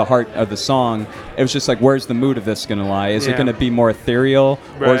that's Okay. the heart of the song. It was just like, where's the mood of this going to lie? Is Yeah. it going to be more ethereal,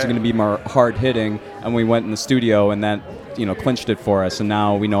 or is Right. it going to be more hard hitting? And we went in the studio, and that clinched it for us, and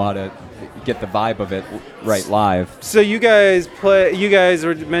now we know how to get the vibe of it right live. So you guys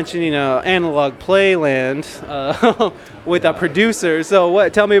were mentioning Analog Playland with a producer. So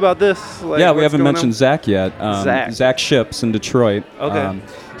what? Tell me about this. Like, Yeah, we what's haven't going mentioned on? Zach yet. Zach. Ships in Detroit. Okay.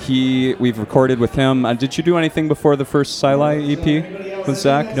 We've recorded with him. Did you do anything before the first Sili EP with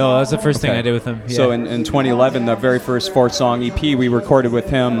Zach? No, that was the first thing Okay. I did with him. Yeah. So in 2011, the very first 4-song EP, we recorded with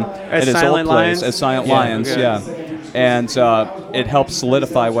him As at his Silent old place Lions? as Silent Yeah. Lions. Okay. Yeah. And it helped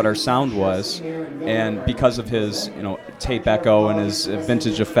solidify what our sound was. And because of his, tape echo and his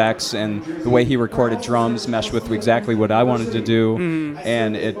vintage effects and the way he recorded drums meshed with exactly what I wanted to do,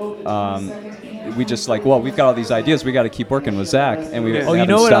 and we just like, well, we've got all these ideas. We got to keep working with Zach, and we. Oh, you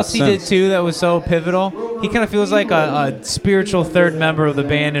know what else he did too that was so pivotal? He kind of feels like a spiritual third member of the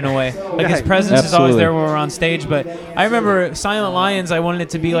band in a way. Like his presence is always there when we're on stage. But I remember Silent Lions, I wanted it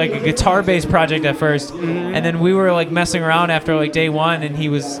to be like a guitar-based project at first, and then we were like messing around after like day one, and he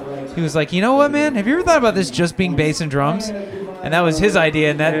was like, you know what, man? Have you ever thought about this just being bass and drums? And that was his idea,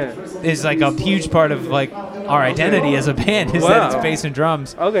 and that is like a huge part of like our identity as a band is that it's bass and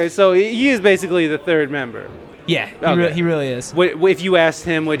drums. Okay, so he is basically the third member. Yeah, he really is. If you asked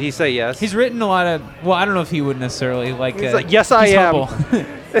him, would he say yes? He's written a lot of. Well, I don't know if he would necessarily like. He's like, yes, I am. Humble.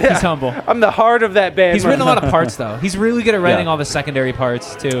 He's humble. I'm the heart of that band. He's written a lot of parts though. He's really good at writing all the secondary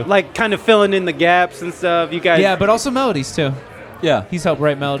parts too. Like kind of filling in the gaps and stuff. You guys. Yeah, but also melodies too. Yeah, he's helped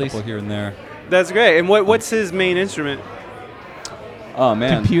write melodies. A couple here and there. That's great. And what's his main instrument? Oh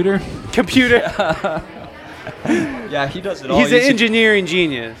man, computer. Yeah, he does it all. He's an engineering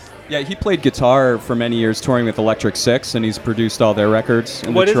genius. Yeah, he played guitar for many years touring with Electric Six, and he's produced all their records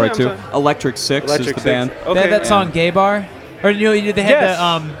in Detroit too. Electric Six is the band. Okay. They had that song Gay Bar? Or they had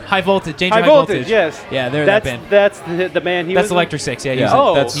the High Voltage, Danger High Voltage. Yes. Yeah, they're that band. That's the band he was That's Electric Six, yeah.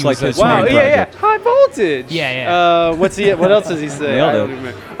 That's like his wow, main project. High Voltage. Yeah. What else does he say? Nailed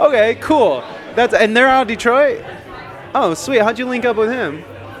it. Okay, cool. And they're out of Detroit? Oh, sweet. How'd you link up with him?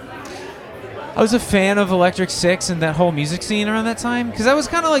 I was a fan of Electric Six and that whole music scene around that time because that was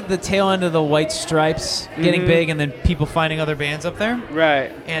kind of like the tail end of the White Stripes getting big and then people finding other bands up there.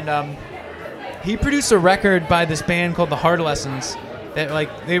 Right. And he produced a record by this band called The Hard Lessons that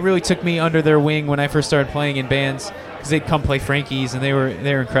like they really took me under their wing when I first started playing in bands because they'd come play Frankie's and they were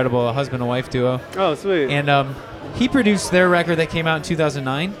incredible, a husband and wife duo. Oh, sweet. And he produced their record that came out in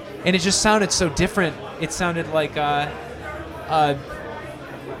 2009 and it just sounded so different. It sounded like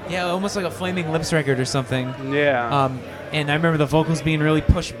almost like a Flaming Lips record or something. Yeah. And I remember the vocals being really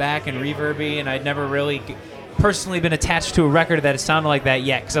pushed back and reverby, and I'd never really personally been attached to a record that sounded like that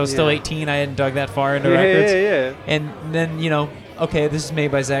yet, because I was still 18. I hadn't dug that far into records. Yeah. And then, okay, this is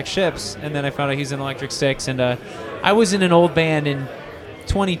made by Zach Ships, and then I found out he's in Electric Six, and I was in an old band in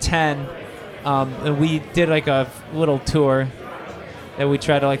 2010, and we did like a little tour that we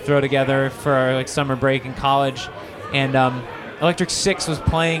tried to like throw together for our like summer break in college, and Electric Six was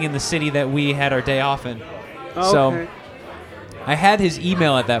playing in the city that we had our day off in. Okay. So I had his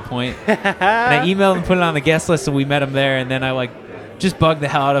email at that point, and I emailed and put it on the guest list, and we met him there, and then I like just bugged the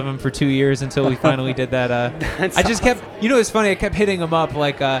hell out of him for 2 years until we finally did that. I just kept, it's funny, I kept hitting him up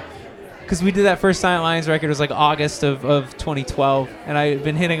like, because we did that first Silent Lions record, it was like August of 2012, and I had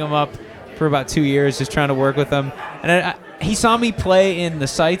been hitting him up for about 2 years just trying to work with him. And he saw me play in the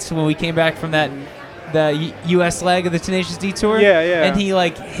Sights when we came back from the U.S. leg of the Tenacious D tour. Yeah. And he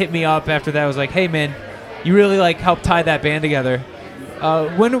like hit me up after that. I was like, hey man, you really like helped tie that band together.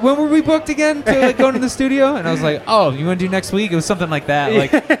 When were we booked again to like go into the studio? And I was like, oh, you want to do next week? It was something like that.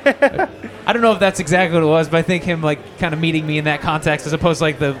 Like, I don't know if that's exactly what it was, but I think him like kind of meeting me in that context as opposed to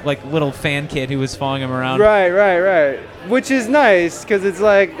like the like little fan kid who was following him around. Right. Which is nice because it's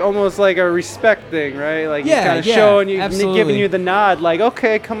like almost like a respect thing, right? Like he's kind of showing you, giving you the nod, like,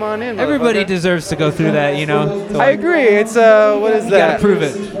 okay, come on in. Everybody deserves to go through that, I agree. It's what is that? You gotta prove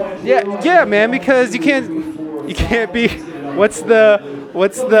it. Yeah, man. Because you can't be. What's the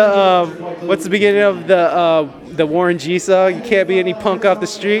beginning of the Warren G song? You can't be any punk off the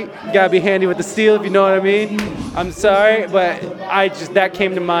street. You gotta be handy with the steel, if you know what I mean. I'm sorry, but that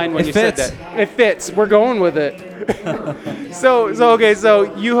came to mind when you said that. It fits. We're going with it. So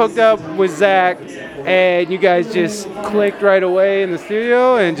you hooked up with Zach, and you guys just clicked right away in the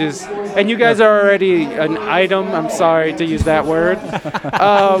studio, and you guys are already an item. I'm sorry to use that word.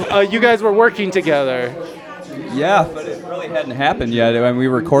 You guys were working together. Yeah, but it really hadn't happened yet. And we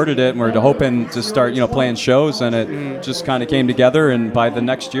recorded it, and we're hoping to start, playing shows, and it just kind of came together. And by the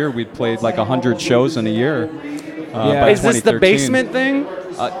next year, we'd played like 100 shows in a year. By Is this the basement thing?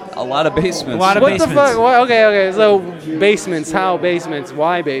 A lot of basements. What the fuck? Okay. So basements. How basements?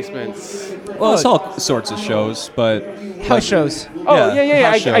 Why basements? Well, it's all sorts of shows, but house shows. Oh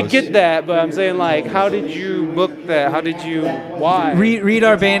yeah. I get that, but I'm saying like, how did you book that? Why? Read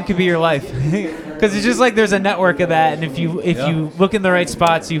Our Band Could Be Your Life, because it's just like there's a network of that, and if you look in the right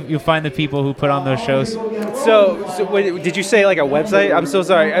spots, you'll find the people who put on those shows. So did you say like a website? I'm so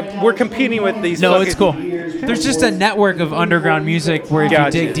sorry. We're competing with these. No, it's cool. There's just a network of underground music where if you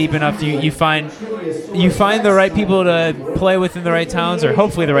dig deep enough, you find the right people to play with in the right towns, or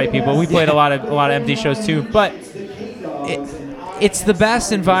hopefully the right people. We played a lot of empty shows too, but it's the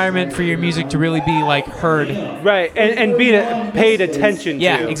best environment for your music to really be like heard. Right, and be paid attention to.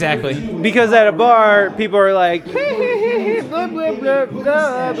 Yeah, exactly. Because at a bar, people are like, blah, blah, blah,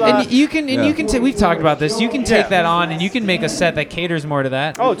 blah, blah. And you can we've talked about this. You can take that on and you can make a set that caters more to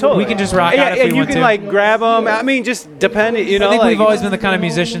that. Oh, totally. We can just rock out if and we you want can to. like grab them. I mean, just depending, you know. I think like, we've always been the kind of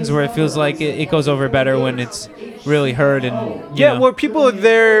musicians where it feels like it goes over better when it's really heard and you know. where people are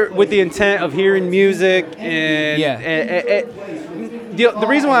there with the intent of hearing music and the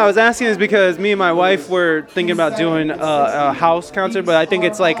reason why I was asking is because me and my wife were thinking about doing a house concert, but I think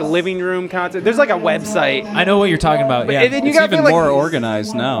it's like a living room concert. There's like a website. I know what you're talking about. Yeah, And then you It's gotta even feel more like,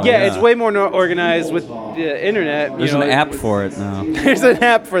 organized now. yeah, it's way more organized with the internet. There's an app for it now. There's an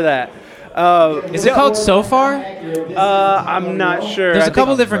app for that. Is it called So Far? I'm not sure. There's I a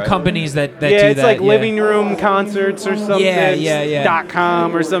couple think- different companies that do Yeah, that. it's like living room concerts or something. Yeah.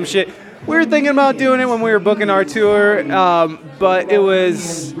 .com or some shit. We were thinking about doing it when we were booking our tour, but we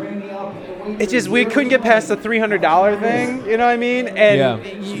couldn't get past the $300 thing. You know what I mean? And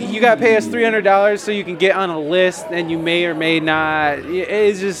you got to pay us $300 so you can get on a list, and you may or may not.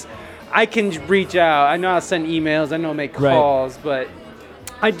 It's just, I can reach out. I know I'll send emails. I know I'll make calls, but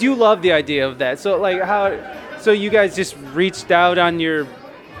I do love the idea of that. So like so you guys just reached out on your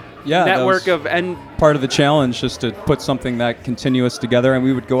network of and part of the challenge, just to put something that continuous together, and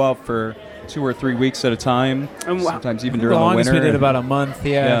we would go out for 2 or 3 weeks at a time, sometimes even during the the longest winter. we did about a month.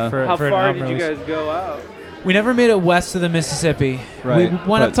 Yeah. For, how for an far album did you release. guys go out? We never made it west of the Mississippi. Right. We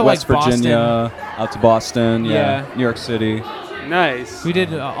went up to West like Virginia, Boston. out to Boston, Yeah. New York City. Nice. We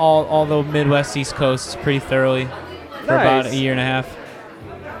did all the Midwest, East Coast pretty thoroughly for about a year and a half.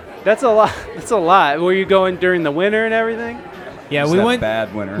 That's a lot. That's a lot. Were you going during the winter and everything? Yeah, It's we that went.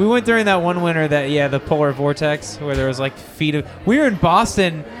 bad winter. We went during that one winter the polar vortex where there was like feet of. We were in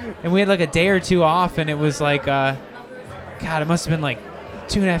Boston and we had like a day or two off and it was like, God, it must have been like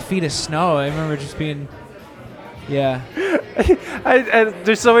 2.5 feet of snow. I remember just being, yeah.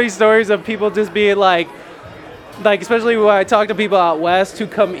 There's so many stories of people just being like, especially when I talk to people out west who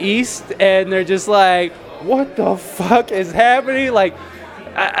come east and they're just like, what the fuck is happening? Like,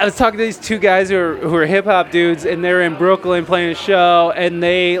 I was talking to these two guys who are hip hop dudes, and they're in Brooklyn playing a show, and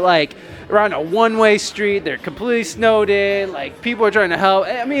they like are on a one-way street. They're completely snowed in. Like, people are trying to help.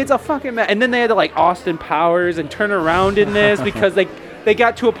 I mean, it's a fucking mess. And then they had to like Austin Powers and turn around in this because they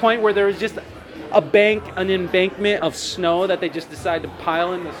got to a point where there was just an embankment of snow that they just decided to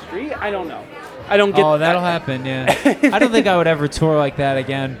pile in the street. I don't know. I don't get. Oh, that'll happen. Yeah. I don't think I would ever tour like that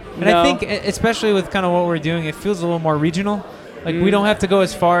again. And No. I think, especially with kind of what we're doing, it feels a little more regional. Like, we don't have to go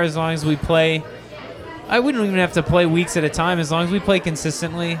as far as long as we play. I wouldn't even have to play weeks at a time as long as we play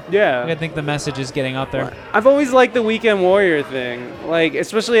consistently. Yeah. I think the message is getting out there. I've always liked the weekend warrior thing. Like,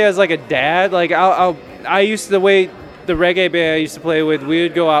 especially as like a dad. Like, I used to, the way the reggae band I used to play with, we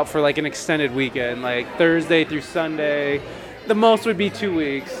would go out for like an extended weekend, like Thursday through Sunday. The most would be 2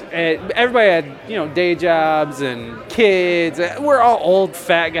 weeks. And everybody had, day jobs and kids. We're all old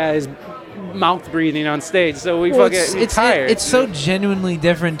fat guys mouth breathing on stage, so we fucking tired. It's so genuinely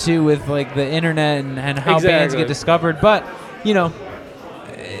different too with like the internet and how bands Exactly. get discovered. But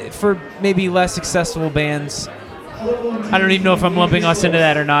for maybe less successful bands, I don't even know if I'm lumping us into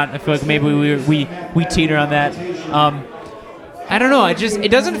that or not. I feel like maybe we teeter on that. I don't know.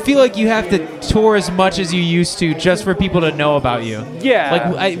 It doesn't feel like you have to tour as much as you used to just for people to know about you.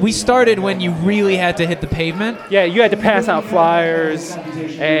 Yeah. Like we started when you really had to hit the pavement. Yeah, you had to pass out flyers.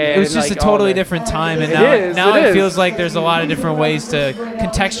 And It was just like, a totally all that. different time, and It now is. it feels like there's a lot of different ways to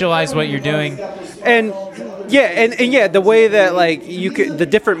contextualize what you're doing. And yeah, the way that like you could, the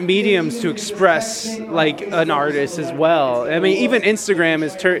different mediums to express like an artist as well. I mean, even Instagram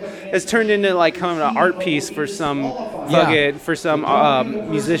has turned into like kind of an art piece for some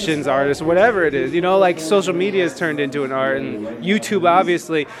musicians, artists, whatever it is. Like social media has turned into an art, and YouTube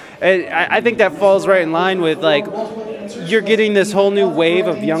obviously. And I think that falls right in line with like you're getting this whole new wave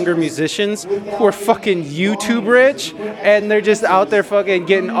of younger musicians who are fucking YouTube rich, and they're just out there fucking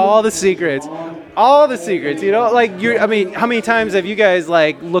getting all the secrets. All the secrets, like how many times have you guys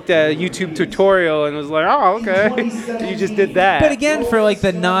like looked at a YouTube tutorial and was like, oh, okay, you just did that. But again, for like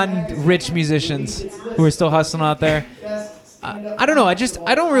the non-rich musicians who are still hustling out there, I don't know. I'm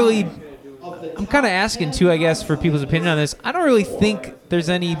kind of asking too, I guess, for people's opinion on this. I don't really think there's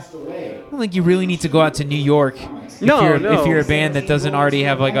any. I don't think you really need to go out to New York if you're a band that doesn't already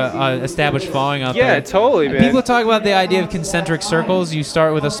have like a established following out there. Yeah, totally, man. People talk about the idea of concentric circles. You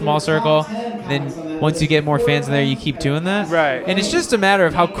start with a small circle, then once you get more fans in there, you keep doing that. Right. And it's just a matter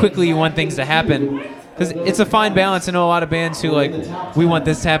of how quickly you want things to happen. Because it's a fine balance. I know a lot of bands who like, we want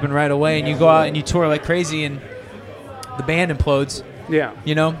this to happen right away, and you go out and you tour like crazy, and the band implodes. Yeah.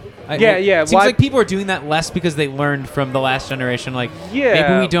 It seems like people are doing that less because they learned from the last generation. Like,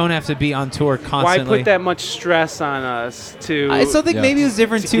 maybe we don't have to be on tour constantly. Why put that much stress on us to... I still think maybe it was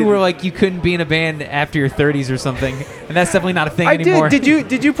different too, where like you couldn't be in a band after your 30s or something, and that's definitely not a thing anymore.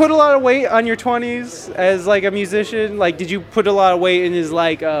 Did you put a lot of weight on your 20s as like a musician? Like, did you put a lot of weight in his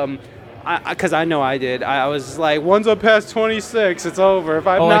like... Because I know I did. I was like, once I'm past 26, it's over. If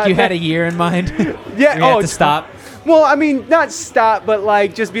I'm not like you had a year in mind? Yeah. You had to stop? Well, I mean, not stop, but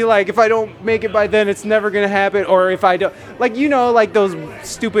like just be like, if I don't make it by then, it's never going to happen. Or if I don't, like, like those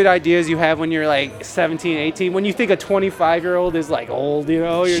stupid ideas you have when you're like 17, 18. When you think a 25-year-old is like old,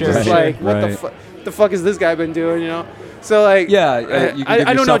 you're just like, what the fuck has this guy been doing, So like, you can give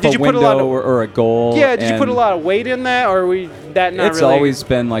I don't know. Did you put a lot of or a goal? Yeah, did you put a lot of weight in that, or not it's really? always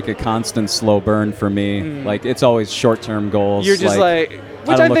been like a constant slow burn for me. Like it's always short-term goals. You're just like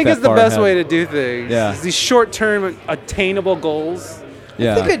which I think is the best way to do things. Yeah, these short-term attainable goals.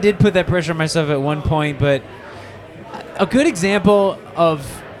 Yeah, I think I did put that pressure on myself at one point, but a good example of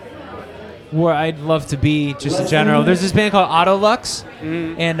where I'd love to be, just in general. There's this band called Autolux,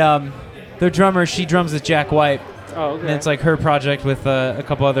 and their drummer, she drums with Jack White. Oh, okay. And it's like her project with a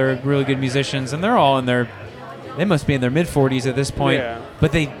couple other really good musicians, and they're all they must be in their mid-40s at this point. Yeah.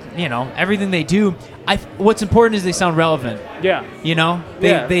 But they, everything they do, what's important is they sound relevant. Yeah.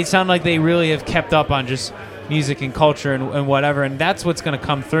 They sound like they really have kept up on just music and culture and whatever, and that's what's going to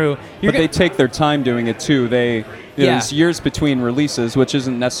come through. But they take their time doing it too. There's years between releases, which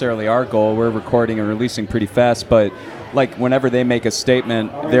isn't necessarily our goal. We're recording and releasing pretty fast, but like whenever they make a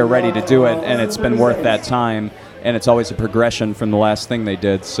statement, they're ready to do it, and it's been worth that time. And it's always a progression from the last thing they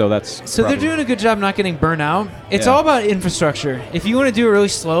did, so that's... So they're doing a good job not getting burnt out. It's all about infrastructure. If you want to do it really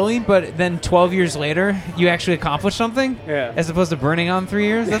slowly, but then 12 years later, you actually accomplish something, as opposed to burning on 3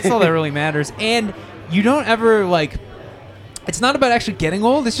 years, that's all that really matters. And you don't ever, it's not about actually getting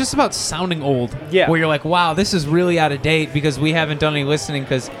old, it's just about sounding old. Yeah. Where you're like, wow, this is really out of date because we haven't done any listening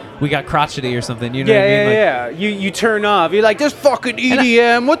because we got crotchety or something. You know what I mean? You turn off. You're like, this fucking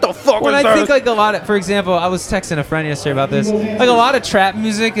EDM. What the fuck? When I think like a lot of, for example, I was texting a friend yesterday about this. Like a lot of trap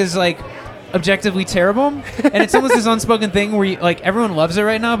music is like objectively terrible, and it's almost this unspoken thing where everyone loves it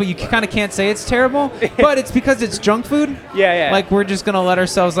right now, but you kind of can't say it's terrible. But it's because it's junk food. Yeah. Like we're just gonna let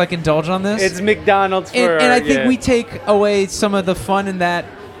ourselves indulge on this. It's McDonald's for. And I think we take away some of the fun in that.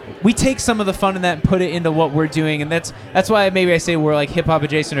 We take some of the fun in that and put it into what we're doing, and that's why maybe I say we're like hip hop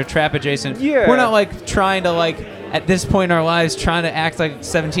adjacent or trap adjacent. Yeah. We're not trying to at this point in our lives trying to act like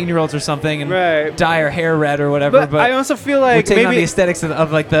 17-year-olds or something and dye our hair red or whatever. But I also feel like we're taking on the aesthetics of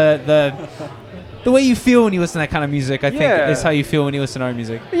the way you feel when you listen to that kind of music. I think is how you feel when you listen to our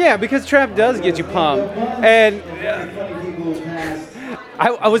music. Yeah, because trap does get you pumped, and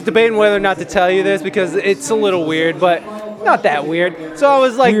I was debating whether or not to tell you this because it's a little weird, but. Not that weird. So I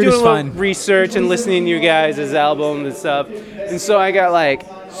was doing a little research and listening to you guys' albums and stuff. And so I got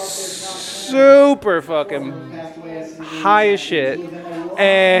super fucking high as shit.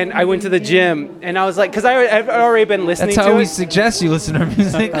 And I went to the gym and I was because I've already been listening to it. That's how we suggest you listen to our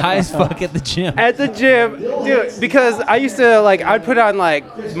music high as fuck at the gym. At the gym, dude, because I used to I'd put on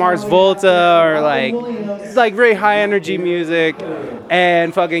Mars Volta or very high energy music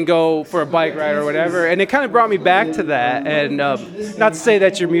and fucking go for a bike ride or whatever. And it kind of brought me back to that. And not to say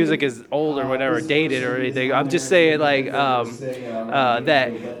that your music is old or whatever, dated or anything. I'm just saying that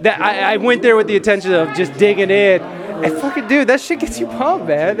I went there with the intention of just digging in. And fucking dude, that shit gets you pumped,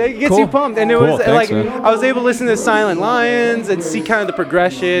 man. It gets you pumped. And it was Thanks, I was able to listen to Silent Lions and see kind of the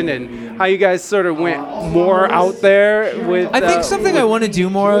progression and how you guys sort of went more out there with. I think something I want to do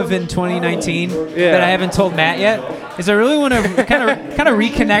more of in 2019 that I haven't told Matt yet is I really want to kind of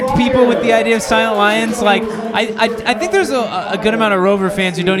reconnect people with the idea of Silent Lions. I think there's a good amount of Rover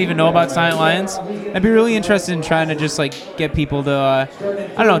fans who don't even know about Silent Lions. I'd be really interested in trying to just get people to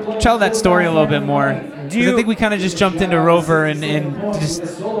I don't know, tell that story a little bit more. I think we kind of just jumped into Rover and just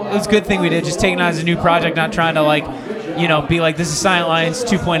it was a good thing we did, just taking it as a new project, not trying to be like this is Silent Lions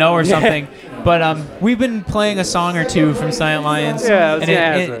 2.0 or something. But we've been playing a song or two from Silent Lions, and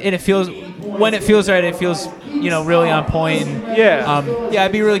it feels when it feels right, it feels really on point. And,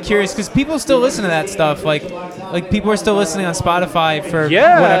 I'd be really curious because people still listen to that stuff. Like people are still listening on Spotify for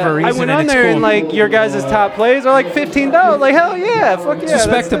whatever reason. I went on there cool. and your guys' top plays are $15. Like hell yeah, fuck yeah. It's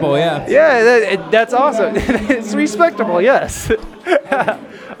respectable, yeah. Yeah, that's awesome. It's respectable, yes.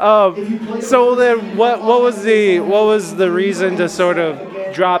 So then, what was the reason to sort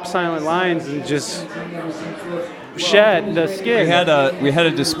of drop Silent Lions and just shed the skin? We had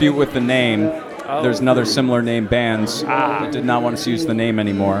a dispute with the name there's another similar name bands that did not want us to use the name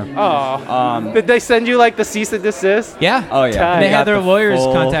anymore. Oh. Did they send you like the cease and desist? Yeah. Oh yeah. They We had got their the lawyers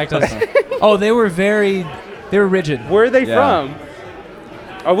full- contact us. Oh, they were rigid. Where are they Yeah. from?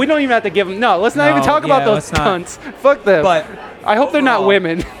 Oh, we don't even have to give them. No, let's not No, even talk about yeah, those let's not. cunts. Fuck them. But I hope they're not overall-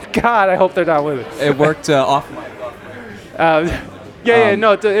 women. God, I hope they're not women. it worked off my.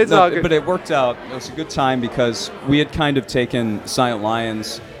 No, it's all good. But it worked out. It was a good time because we had kind of taken Silent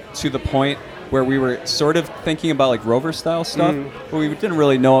Lions to the point where we were sort of thinking about like Rover style stuff, but we didn't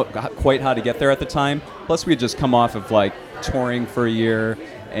really know quite how to get there at the time. Plus, we had just come off of like touring for a year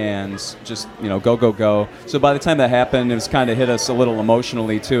and just go. So by the time that happened, it was kind of hit us a little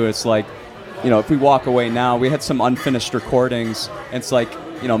emotionally too. It's like, if we walk away now, we had some unfinished recordings. And it's like,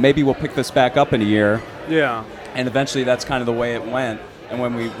 maybe we'll pick this back up in a year. Yeah. And eventually that's kind of the way it went. And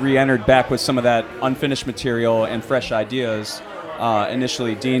when we re-entered back with some of that unfinished material and fresh ideas,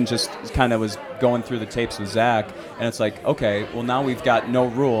 initially Dean just kind of was going through the tapes with Zach. And it's like, okay, well now we've got no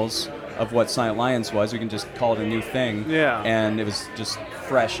rules of what Silent Lions was. We can just call it a new thing. Yeah. And it was just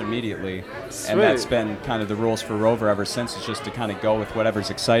fresh immediately. Sweet. And that's been kind of the rules for Rover ever since. It's just to kind of go with whatever's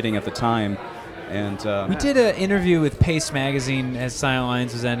exciting at the time. And We did an interview with Pace Magazine as Silent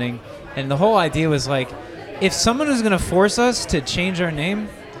Lions was ending, and the whole idea was like, if someone is going to force us to change our name,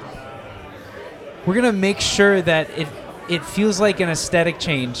 we're going to make sure that it feels like an aesthetic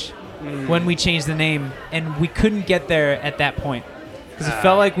change when we change the name, and we couldn't get there at that point because it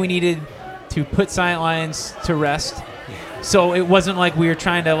felt like we needed to put Silent Lions to rest. So it wasn't like we were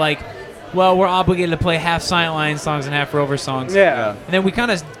trying to we're obligated to play half Silent Lions songs and half Rover songs. Yeah. And then we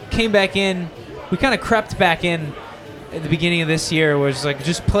kind of came back in. We kind of crept back in at the beginning of this year, where it's like,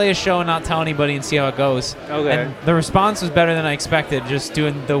 just play a show and not tell anybody and see how it goes. Okay. And the response was better than I expected, just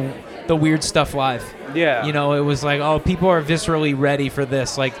doing the weird stuff live. Yeah. It was like, oh, people are viscerally ready for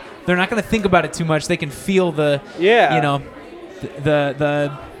this. Like, they're not going to think about it too much. They can feel the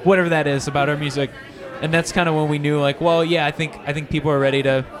whatever that is about our music. And that's kind of when we knew, like, well, yeah, I think people are ready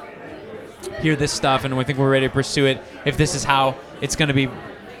to hear this stuff, and I think we're ready to pursue it if this is how it's going to be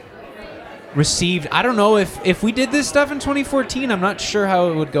received. I don't know if we did this stuff in 2014, I'm not sure how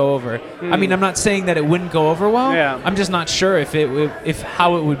it would go over. I mean, I'm not saying that it wouldn't go over well. Yeah. I'm just not sure if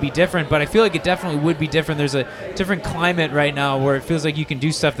how it would be different, but I feel like it definitely would be different. There's a different climate right now where it feels like you can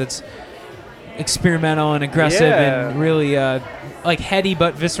do stuff that's experimental and aggressive and really heady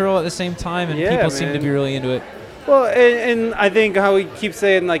but visceral at the same time, and people seem to be really into it. Well, and I think how we keep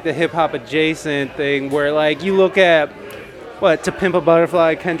saying like the hip hop adjacent thing, where like you look at To Pimp a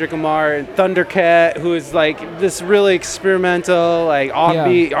Butterfly, Kendrick Lamar, and Thundercat, who is like this really experimental, like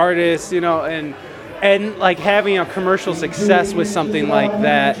offbeat artist, and like having a commercial success with something like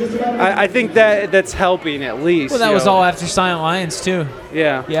that. I think that's helping at least. Well, that was all after Silent Lions too.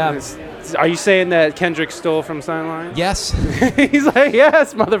 Yeah. Yeah. Are you saying that Kendrick stole from Silent Lions? Yes. He's like,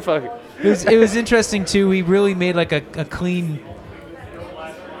 yes, motherfucker. It was interesting too. We really made like a clean,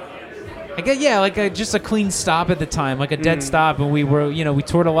 I guess, just a clean stop at the time, like a dead stop, and we were, we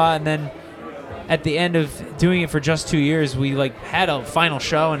toured a lot, and then at the end of doing it for just 2 years, we had a final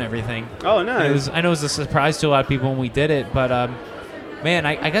show and everything. Oh, nice. I know it was a surprise to a lot of people when we did it, but man,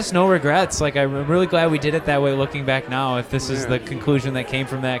 I guess no regrets. Like, I'm really glad we did it that way. Looking back now, if this is the conclusion that came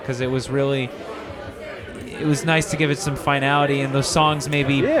from that, because it was nice to give it some finality, and those songs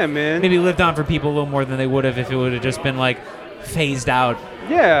maybe lived on for people a little more than they would have if it would have just been phased out.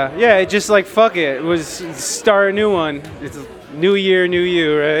 Yeah, it just fuck it. It was start a new one. It's new year, new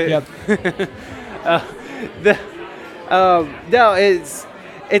you, right? Yep. No,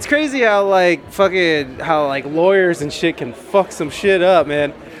 it's crazy how lawyers and shit can fuck some shit up,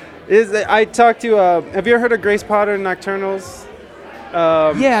 man. I talked to have you ever heard of Grace Potter and Nocturnals?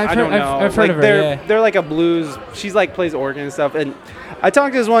 Yeah, I've heard of her. They're like a blues. She's plays organ and stuff. And I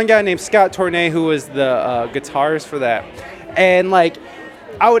talked to this one guy named Scott Tournay, who was the guitarist for that. And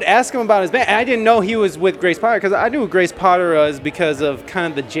I would ask him about his band. And I didn't know he was with Grace Potter, because I knew who Grace Potter was because of kind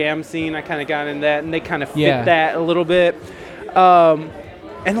of the jam scene. I kind of got in that, and they kind of fit that a little bit. And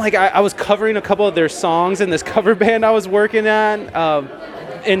I was covering a couple of their songs in this cover band I was working on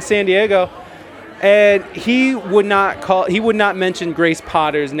in San Diego. And he would not mention Grace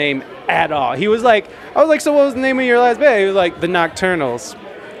Potter's name at all. He was I was like, so what was the name of your last band? He was like, the Nocturnals.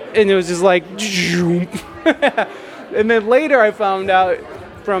 And it was just and then later I found out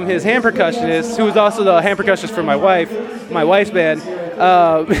from his hand percussionist, who was also the hand percussionist for my wife's band,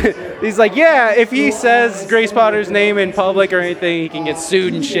 He's like, yeah, if he says Grace Potter's name in public or anything, he can get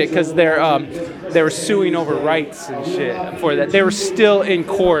sued and shit because they were suing over rights and shit for that. They were still in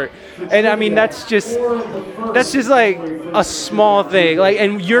court. And I mean, that's just like a small thing. Like,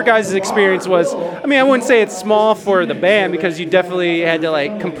 and your guys' experience was, I mean, I wouldn't say it's small for the band because you definitely had to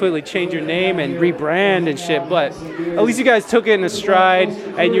like completely change your name and rebrand and shit. But at least you guys took it in a stride,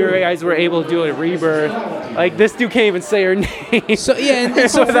 and you guys were able to do a rebirth. Like, this dude can't even say her name. So yeah, and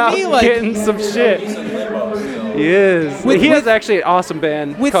so without for me, like, getting some shit. He is. He has actually an awesome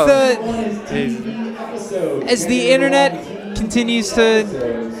band. with called- as the internet continues to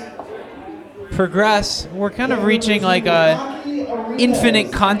progress, we're kind of reaching like a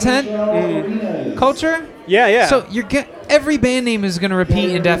infinite content culture. Yeah. So every band name is going to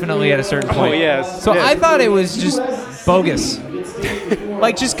repeat indefinitely at a certain point. Oh, yes. So yes. I thought it was just bogus.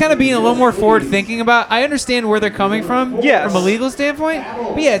 Like, just kind of being a little more forward thinking about. I understand where they're coming from, Yes. from a legal standpoint.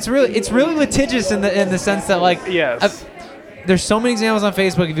 But yeah, it's really litigious in the sense that, like, Yes. there's so many examples on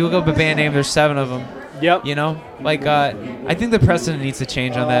Facebook. If you look up a band name, there's 7 of them. Yep. You know, like, I think the precedent needs to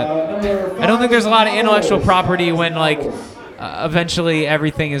change on that. I don't think there's a lot of intellectual property when, like, eventually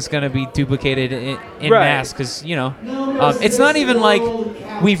everything is going to be duplicated in Right. mass, because, you know, it's not even like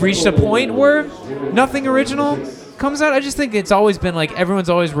we've reached a point where nothing original comes out. I just think it's always been like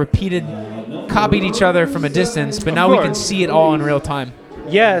everyone's always copied each other from a distance, but now we can see it all in real time.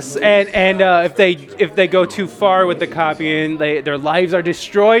 Yes, and if they go too far with the copying, their lives are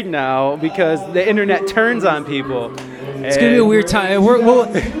destroyed now because the internet turns on people. It's gonna be a weird time.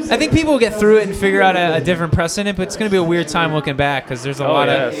 I think people will get through it and figure out a different precedent, but it's gonna be a weird time looking back because there's a lot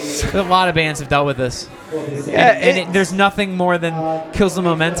of bands have dealt with this. And there's nothing more than kills the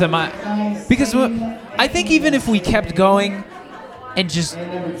momentum. Because I think even if we kept going and just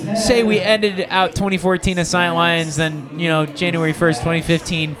say we ended out 2014 as Silent Lions, then, you know, January 1st,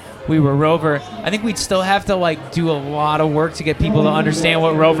 2015, we were Rover, I think we'd still have to, like, do a lot of work to get people to understand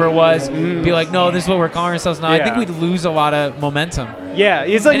what Rover was. Be like, no, this is what we're calling ourselves now. I think we'd lose a lot of momentum. Yeah,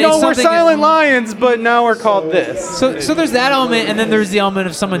 it's like, no, we're Silent Lions, but now we're called this. So there's that element, and then there's the element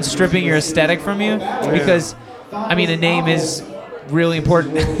of someone stripping your aesthetic from you, because, I mean, a name is really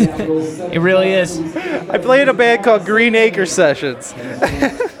important. It really is. I played a band called Green Acre Sessions,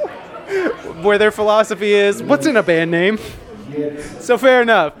 where their philosophy is, what's in a band name? So fair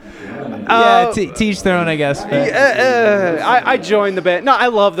enough. Yeah, to each their own, I guess. I joined the band. No, I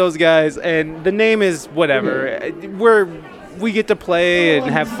love those guys, and the name is whatever. We get to play and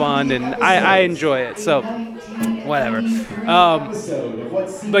have fun, and I enjoy it. So, whatever.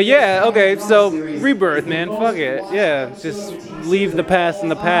 But yeah, okay. So rebirth, man. Fuck it. Yeah, just leave the past in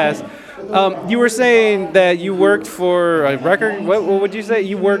the past. You were saying that you worked for a record. What would you say?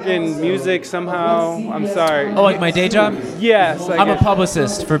 You work in music somehow? I'm sorry. Oh, like my day job? Yes. I'm a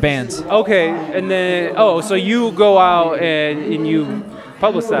publicist for bands. Okay, and then so you go out and you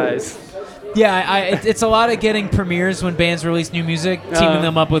publicize. Yeah, it's a lot of getting premieres when bands release new music, teaming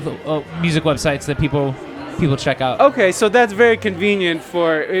them up with music websites that people check out. Okay, so that's very convenient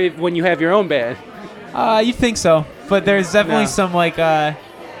for when you have your own band. You think so, but there's definitely some, like, I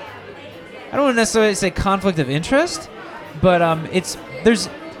don't want to necessarily say conflict of interest, but there's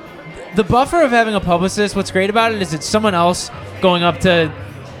the buffer of having a publicist. What's great about it is it's someone else going up to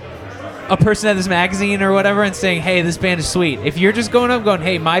a person at this magazine or whatever and saying, hey, this band is sweet. If you're just going up going,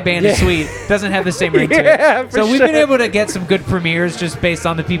 hey, my band is sweet, doesn't have the same ring to it. So we've been able to get some good premieres just based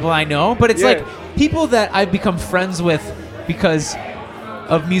on the people I know, but it's like people that I've become friends with because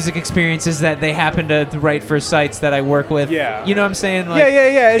of music experiences that they happen to write for sites that I work with. Yeah. You know what I'm saying? Like,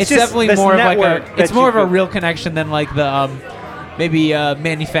 yeah. It's just definitely this more of like network it's more of a real connection than like the maybe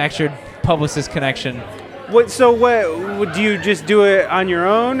manufactured publicist connection. What do you just do it on your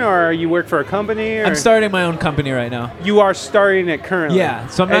own, or you work for a company? Or? I'm starting my own company right now. You are starting it currently. Yeah,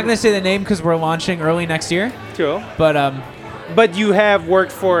 so I'm not going to say the name because we're launching early next year. Cool. But you have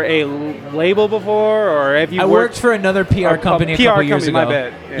worked for a label before, or have you? I worked for another PR company a couple years ago. My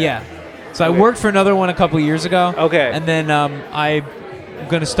bad. Yeah. So I worked for another one a couple years ago. Okay. And then I'm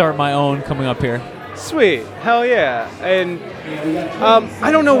going to start my own coming up here. Sweet. Hell yeah. And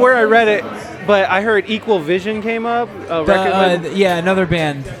I don't know where I read it, but I heard Equal Vision came up. Yeah, another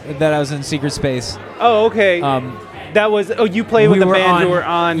band that I was in Secret Space. Oh, okay. That was. Oh, you played with a band who were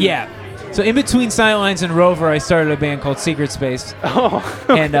on. Yeah. So in between Silent Lions and Rover, I started a band called Secret Space. Oh.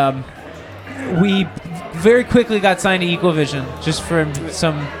 Okay. And we very quickly got signed to Equal Vision just from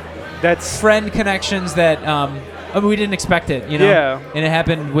some friend connections that we didn't expect it, you know. Yeah. And it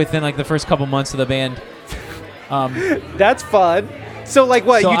happened within like the first couple months of the band. That's fun. So like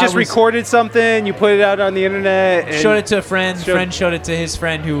what? So You just I was- recorded something, you put it out on the internet, and Showed it to a friend. Showed- Friend showed it to his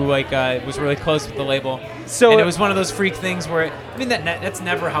friend who was really close with the label. So and it- it was one of those freak things where that's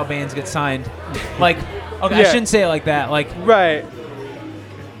never how bands get signed. Like, okay, I Yeah. shouldn't say it like that. Like, Right.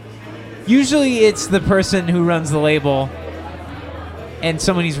 usually it's the person who runs the label and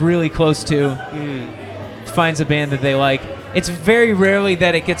someone he's really close to finds a band that they like. It's very rarely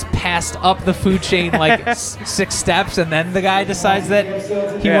that it gets passed up the food chain like 6 steps and then the guy decides that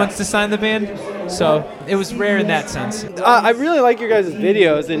he Yeah. wants to sign the band. So it was rare in that sense. I really like your guys'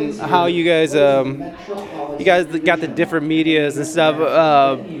 videos and how you guys got the different medias and stuff.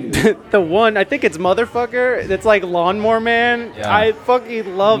 The one, I think it's Motherfucker. That's like Lawnmower Man. Yeah. I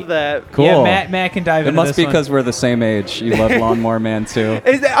fucking love that. Cool. Yeah, Matt can dive It into must this be one. because we're the same age. You love Lawnmower Man too.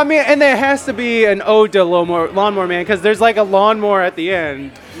 And there has to be an ode to Lawnmower Man because there's like a lawnmower at the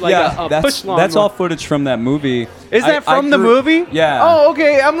end, like a push lawnmower. that's all footage from that movie. Is that I from the grew- movie? Yeah. Oh,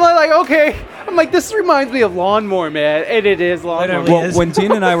 okay. I'm like, this reminds me of Lawnmower Man, and it is Lawnmower Literally. Man. Well, is. when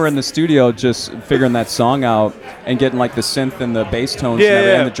Dean and I were in the studio just figuring that song out and getting like the synth and the bass tones Yeah, and,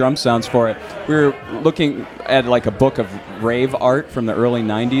 everything, yeah. and the drum sounds for it, we were looking at like a book of rave art from the early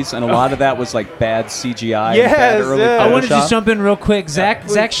 90s, and a lot of that was like bad CGI and bad Yes, early yeah. I want to Photoshop. just jump in real quick.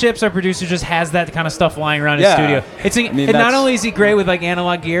 Zach Ships, our producer, just has that kind of stuff lying around Yeah. his studio. I mean, and not that's- only is he great with like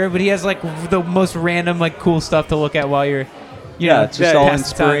analog gear, but he has like the most random like cool stuff to look at while you're, It's just Yeah, all pass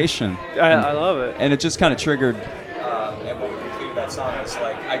the time. inspiration. I love it. And it just kind of triggered. And when we completed that song, it's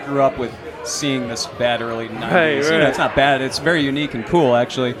like I grew up with seeing this bad early 90s. Right, You know, right. it's not bad. It's very unique and cool,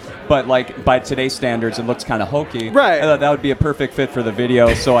 actually. But like by today's standards, it looks kind of hokey. Right. I thought that would be a perfect fit for the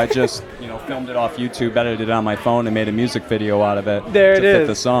video, so I just filmed it off YouTube, edited it on my phone, and made a music video out of it There to it fit is.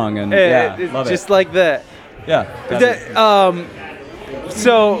 the song. And It's love just it. like that. Yeah.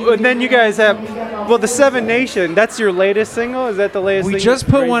 So and then you guys have, the Seven Nation. That's your latest single. Is that the latest? We thing just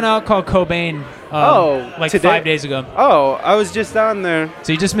you- put one out called Cobain. Like today? 5 days ago. Oh, I was just on there.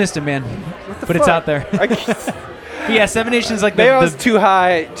 So you just missed it, man. But it's fuck? out there. I can't- But yeah, Seven Nations like Maybe I was the too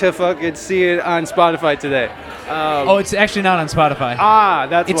high to fucking see it on Spotify today. oh, it's actually not on Spotify.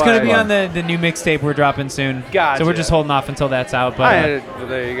 That's It's why. going to be on the new mixtape we're dropping soon. Gotcha. So we're just holding off until that's out. But, I had it,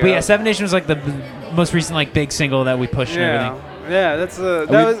 there you go. but yeah, Seven Nation was like the most recent like big single that we pushed and yeah, everything. yeah. That's that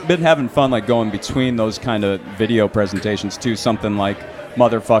We've was. been having fun like going between those kind of video presentations to something like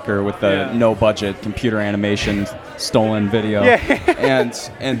Motherfucker with the Yeah. no budget computer animation stolen video, Yeah. and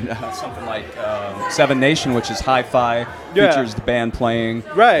something like Seven Nation, which is hi-fi, Yeah. features the band playing,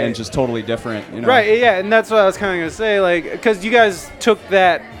 Right. and just totally different. Right, yeah, and that's what I was kind of gonna say, like, because you guys took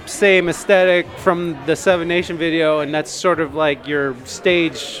that same aesthetic from the Seven Nation video, and that's sort of like your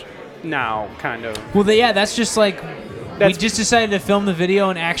stage now, kind of. Well, that's just like we That's- just decided to film the video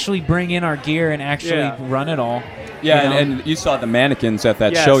and actually bring in our gear and actually Yeah. run it all. Yeah, you know? and you saw the mannequins at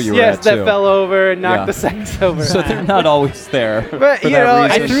that Yes, show you were yes, at that too. fell over and knocked Yeah. the sex over. So they're not always there. But, for you that know, I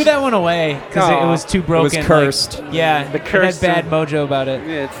reason. threw that one away because it Aw. was too broken. like- cursed. yeah, The it curse had bad mojo about it.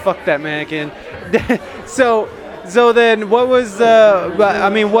 Yeah, fuck that mannequin. so then, what was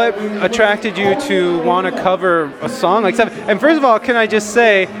what attracted you to want to cover a song like Seven? And first of all, can I just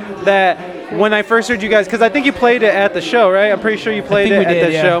say that when I first heard you guys, because I think you played it at the show, right? I'm pretty sure you played think it we at did,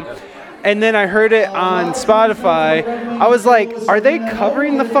 the yeah. show. And then I heard it on Spotify. I was like, are they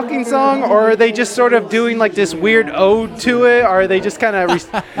covering the fucking song, or are they just sort of doing like this weird ode to it? Or are they just kind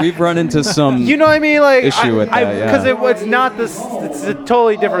of We've run into some. You know what I mean? Like Issue with that, yeah. because it's not this. It's a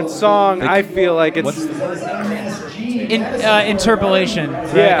totally different song. I feel like it's Interpolation.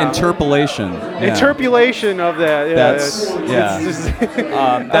 Right? yeah. interpolation. Yeah. Interpolation of that. Yeah, That's- it's just-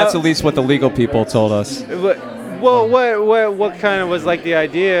 That's at least what the legal people told us. well, what kind of was like the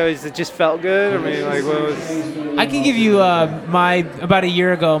idea? Is it just felt good? I mean, like what was? I can give you about a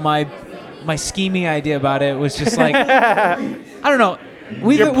year ago my scheming idea about it was just like I don't know.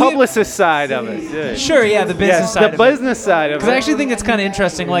 Your publicist side of it. Yeah. Sure, yeah, the business Yes, side. the of it. business side of it. Because I actually think it's kind of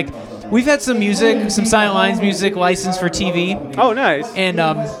interesting. Like, we've had some Silent Lines music licensed for TV, Oh, nice. and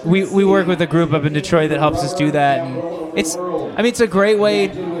we work with a group up in Detroit that helps us do that. And it's a great way.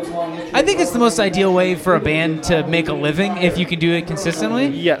 I think it's the most ideal way for a band to make a living if you can do it consistently.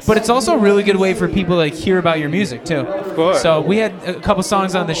 Yes. But it's also a really good way for people to hear about your music too. Of course. So we had a couple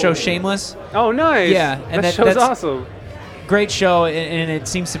songs on the show, Shameless. Oh, nice. Yeah, and that show's that's- awesome. Great show, and it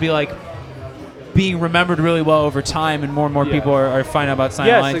seems to be like being remembered really well over time, and more Yeah. people are finding out about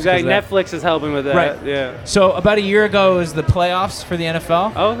Silent Yes, Lines. exactly. 'cause of that. Netflix is helping with that. Right. Yeah. So about a year ago was the playoffs for the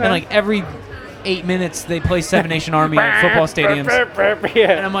NFL. Okay. And like every 8 minutes they play Seven Nation Army at football stadiums. And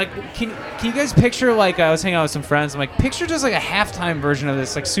Yeah. I'm like, can you guys picture, like, I was hanging out with some friends. I'm like, picture just like a halftime version of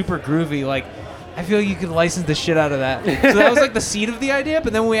this, like super groovy, like I feel you could license the shit out of that. So that was like the seed of the idea.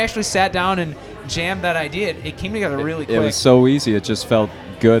 But then when we actually sat down and jammed that idea, it came together really quick. It was so easy. It just felt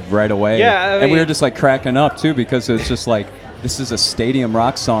good right away. Yeah, and we were just like cracking up too because it's just like this is a stadium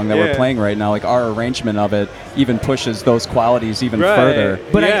rock song that we're playing right now. Like our arrangement of it even pushes those qualities even further.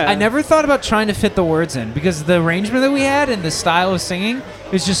 But I never thought about trying to fit the words in because the arrangement that we had and the style of singing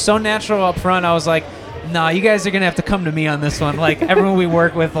was just so natural up front. I was like, nah, you guys are gonna have to come to me on this one. Like everyone we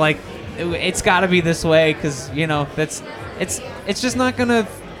work with, like it's got to be this way because it's just not gonna.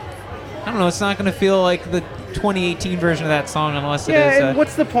 I don't know. It's not gonna feel like the 2018 version of that song unless it is. Yeah, and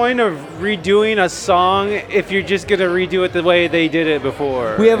what's the point of redoing a song if you're just gonna redo it the way they did it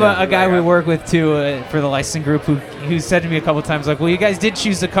before? We have a guy we work with too for the licensing group who said to me a couple times like, well, you guys did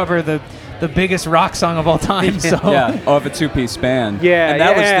choose to cover the biggest rock song of all time. So of a two-piece band. Yeah, and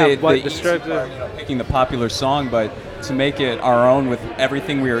that was the Strokes picking the popular song, but to make it our own with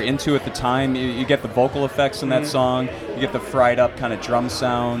everything we were into at the time, you get the vocal effects in that song, you get the fried up kind of drum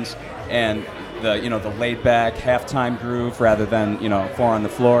sounds, and the laid back halftime groove rather than 4 on the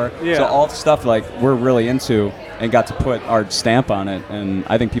floor. Yeah. So all the stuff like we're really into and got to put our stamp on it, and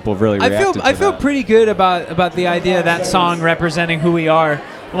I think people really reacted to that. I feel pretty good about the idea of that song representing who we are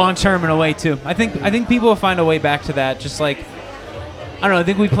long term in a way too. I think people will find a way back to that. Just like I don't know. I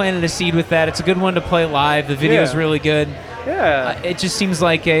think we planted a seed with that. It's a good one to play live. The video is really good. Yeah. It just seems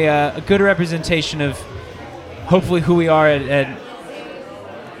like a good representation of hopefully who we are at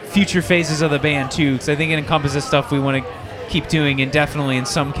future phases of the band too, because I think it encompasses stuff we want to keep doing, and definitely in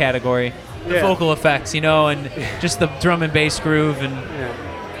some category, the vocal effects, and just the drum and bass groove,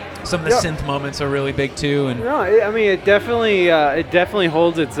 and some of the synth moments are really big too. And no, I mean it definitely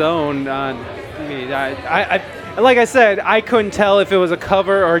holds its own. I mean, I like I said, I couldn't tell if it was a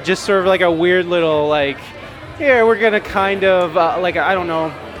cover or just sort of like a weird little like, here we're gonna kind of like I don't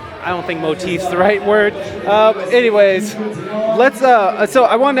know. I don't think motif's the right word. Anyways, let's. So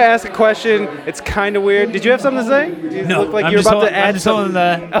I wanted to ask a question. It's kind of weird. Did you have something to say? You no, look like I'm you're just about to add something.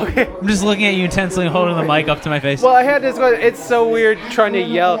 Okay. I'm just looking at you intensely and holding the mic up to my face. Well, I had this question. It's so weird trying to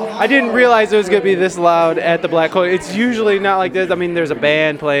yell. I didn't realize it was going to be this loud at the Black Hole. It's usually not like this. I mean, there's a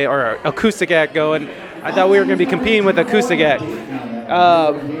band play or an acoustic act going. I thought we were going to be competing with acoustic act.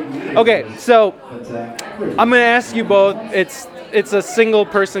 Okay, so I'm going to ask you both. It's a single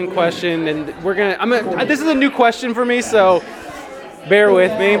person question, and this is a new question for me, so bear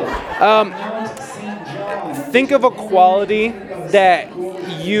with me. Think of a quality that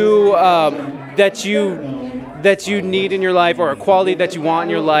you need in your life, or a quality that you want in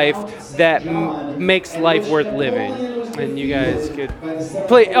your life that makes life worth living. And you guys could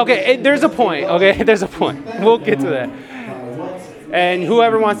play. Okay, there's a point. Okay, there's a point. We'll get to that. And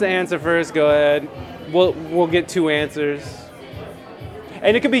whoever wants to answer first, go ahead. We'll get 2 answers.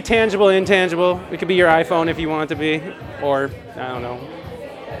 And it could be tangible, intangible. It could be your iPhone if you want it to be, or I don't know.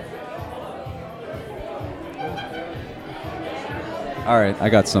 All right, I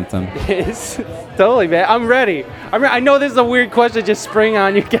got something. Totally, man. I'm ready. I know this is a weird question to just spring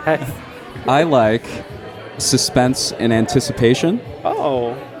on you guys. I like suspense and anticipation.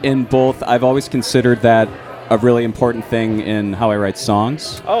 Oh. In both, I've always considered that a really important thing in how I write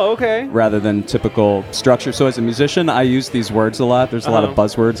songs. Oh, okay. Rather than typical structure. So as a musician, I use these words a lot. There's a lot of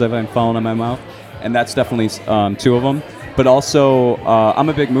buzzwords I've been falling in my mouth, and that's definitely 2 of them. But also, I'm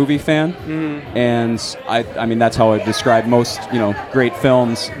a big movie fan, and I mean that's how I describe most great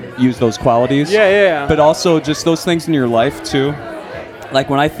films use those qualities. Yeah. But also just those things in your life too. Like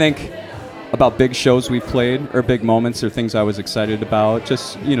when I think about big shows we've played or big moments or things I was excited about,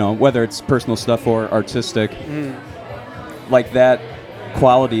 just whether it's personal stuff or artistic, like that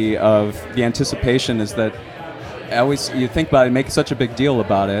quality of the anticipation is that you think about it, make such a big deal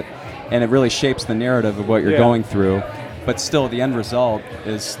about it, and it really shapes the narrative of what you're going through. But still, the end result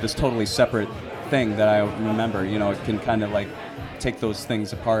is this totally separate thing that I remember. It can kind of like take those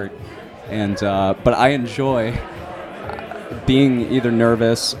things apart, and but I enjoy being either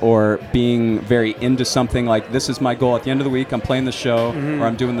nervous or being very into something. Like, this is my goal at the end of the week. I'm playing the show, or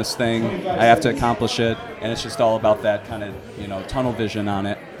I'm doing this thing. I have to accomplish it, and it's just all about that kind of tunnel vision on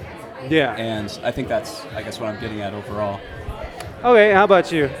it. Yeah. And I think that's, I guess, what I'm getting at overall. Okay, how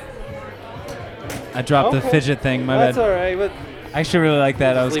about you? I dropped the fidget thing. My bad. That's all right. But I actually really like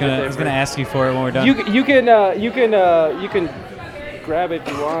that. I was gonna ask you for it when we're done. You can grab it if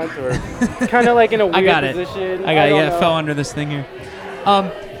you want, or kind of like in a weird position. I got it. Yeah, it fell under this thing here.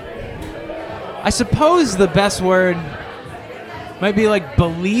 I suppose the best word might be like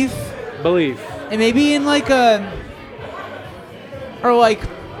belief. Belief. And maybe in like I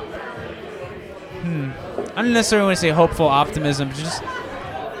don't necessarily want to say hopeful optimism, just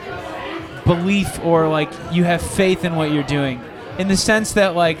belief or like you have faith in what you're doing, in the sense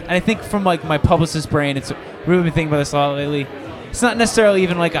that like, and I think from like my publicist brain, it's really been thinking about this a lot lately. It's not necessarily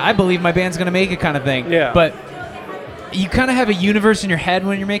even like I believe my band's gonna make it kind of thing. Yeah. But you kind of have a universe in your head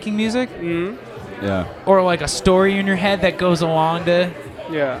when you're making music. Mm-hmm. Yeah. Or like a story in your head that goes along to.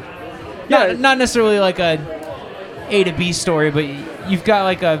 Yeah. Not necessarily like a A to B story, but you've got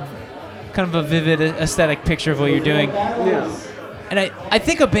like a kind of a vivid aesthetic picture of what you're doing. Yeah. And I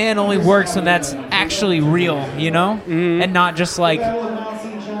think a band only works when that's actually real, you know? Mm-hmm. And not just like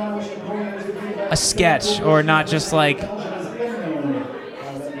a sketch or not just like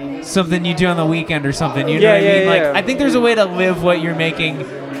something you do on the weekend or something. You know what I mean? Like, I think there's a way to live what you're making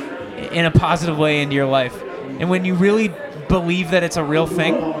in a positive way into your life. And when you really believe that it's a real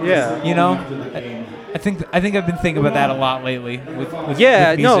thing, you know? I think I've been thinking about that a lot lately with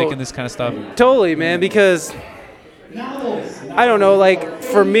music and this kind of stuff. Totally, man, because I don't know, like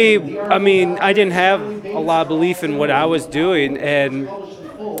for me, I mean, I didn't have a lot of belief in what I was doing, and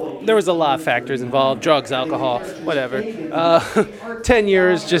there was a lot of factors involved, drugs, alcohol, whatever. 10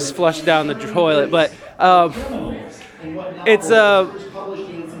 years just flushed down the toilet, but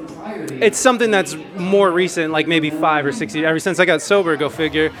it's something that's more recent, like maybe 5 or 6 years, ever since I got sober, go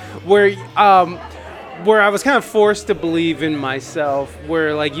figure, where I was kind of forced to believe in myself,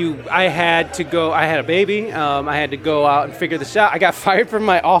 where like I had a baby, I had to go out and figure this out. I got fired from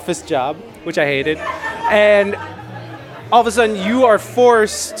my office job, which I hated, and all of a sudden you are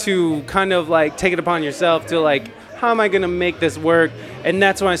forced to kind of like take it upon yourself to like, how am I going to make this work? And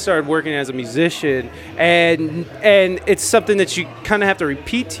that's when I started working as a musician, and it's something that you kind of have to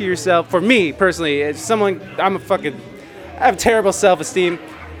repeat to yourself. For me personally, I have terrible self-esteem.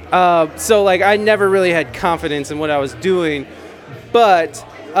 So like I never really had confidence in what I was doing, but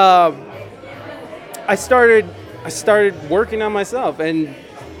I started working on myself. And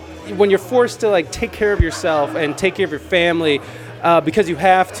when you're forced to like take care of yourself and take care of your family, because you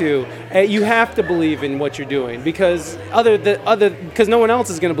have to believe in what you're doing, because because no one else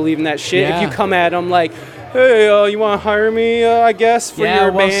is gonna believe in that shit. Yeah. If you come at them like, hey, you want to hire me? I guess for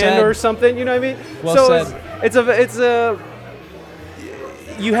your band said. or something. You know what I mean? Well so said.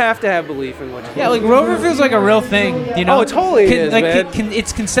 You have to have belief in what you're doing. Yeah, like Rover feels like a real thing, you know? Oh, it totally is, like, man.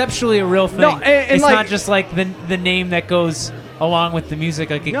 It's conceptually a real thing. No, and it's like, not just like the name that goes along with the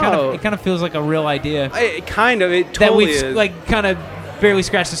music. Like it kind of feels like a real idea. It totally that we've is. like kind of barely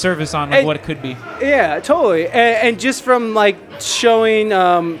scratched the surface on like what it could be. Yeah, totally. And just from like showing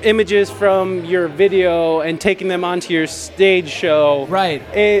images from your video and taking them onto your stage show, right?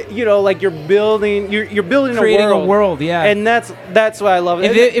 Like you're building creating a world, yeah. And that's what I love.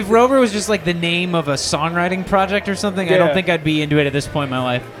 If Rover was just like the name of a songwriting project or something, I don't think I'd be into it at this point in my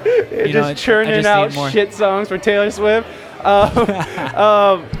life. Churning out shit songs for Taylor Swift.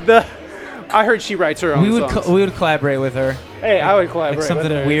 I heard she writes her own songs. We would collaborate with her. Hey, I would collaborate like something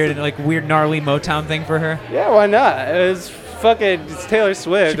with her. weird gnarly Motown thing for her. Yeah, why not? It's Taylor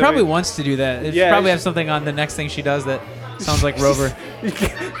Swift. She probably wants to do that. She probably have something on the next thing she does that sounds like Rover.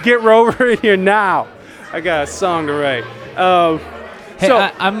 Get Rover in here now. I got a song to write. Hey, go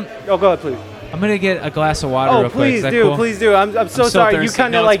ahead, please. I'm gonna get a glass of water real quick. Please do. I'm so sorry. Thirsty. You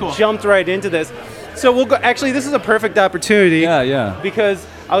kind of cool. jumped right into this. So we'll go. Actually, this is a perfect opportunity. Yeah. Because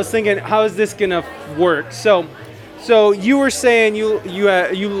I was thinking, how is this gonna work? So you were saying you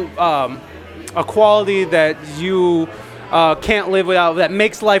a quality that you can't live without, that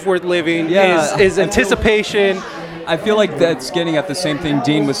makes life worth living, is anticipation. I feel like that's getting at the same thing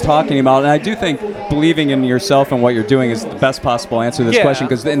Dean was talking about, and I do think believing in yourself and what you're doing is the best possible answer to this question,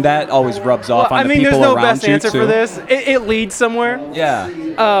 because then that always rubs off on the people around you too. there's no best answer for this. It leads somewhere. Yeah.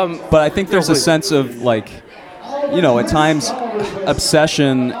 But I think there's a sense of like, at times,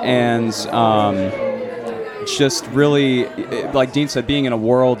 obsession and just really, like Dean said, being in a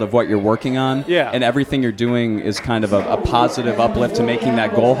world of what you're working on, and everything you're doing is kind of a positive uplift to making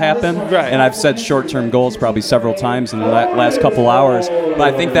that goal happen. Right. And I've said short-term goals probably several times in the last couple hours, but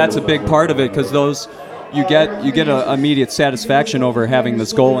I think that's a big part of it, because those you get a immediate satisfaction over having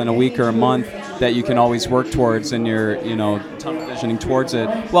this goal in a week or a month that you can always work towards, and you're tunnel visioning towards it,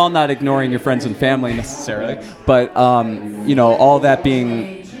 while not ignoring your friends and family necessarily, but all that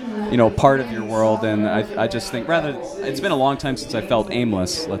being part of your world. And I just think it's been a long time since I felt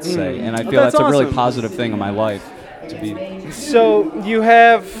aimless, let's say, and I feel that's a really positive thing in my life to be. So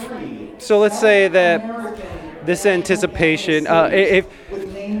let's say that this anticipation,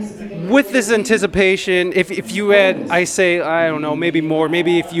 with this anticipation, if you had, I don't know, maybe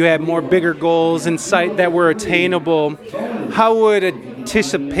if you had more bigger goals in sight that were attainable, how would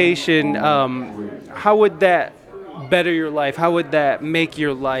anticipation, how would that better your life? How would that make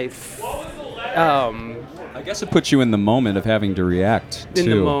your life I guess it puts you in the moment of having to react. In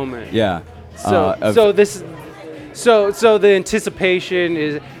the too. moment. Yeah. So the anticipation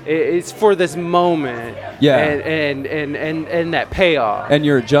is for this moment. Yeah. And that payoff. And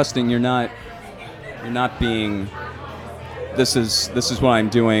you're adjusting. You're not being. This is what I'm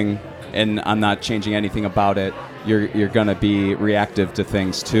doing, and I'm not changing anything about it. You're gonna be reactive to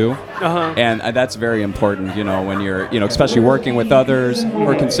things too, and that's very important. When you're especially working with others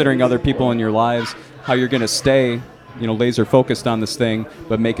or considering other people in your lives, how you're gonna stay laser focused on this thing,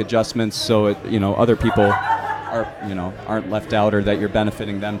 but make adjustments so it other people aren't left out, or that you're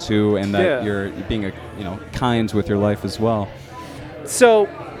benefiting them too, and that you're being kind with your life as well. So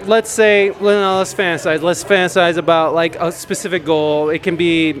let's say, let's fantasize. Let's fantasize about like a specific goal. It can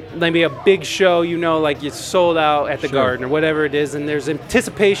be maybe a big show, like it's sold out at the Garden or whatever it is, and there's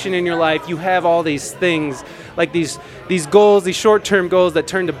anticipation in your life. You have all these things, like these goals, these short-term goals that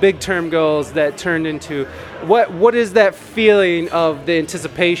turn to big-term goals that turned into what is that feeling of the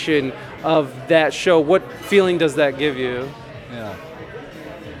anticipation of that show? What feeling does that give you? Yeah.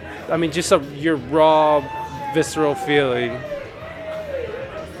 I mean, just your raw, visceral feeling.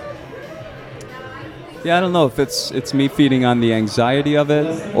 Yeah, I don't know if it's me feeding on the anxiety of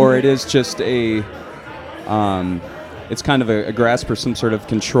it, or it is just it's kind of a grasp for some sort of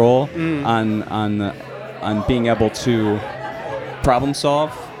control on being able to problem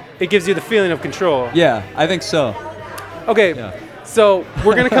solve. It gives you the feeling of control. Yeah, I think so. Okay, Yeah. So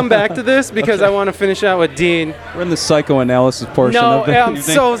we're going to come back to this because I want to finish out with Dean. We're in the psychoanalysis portion of the I'm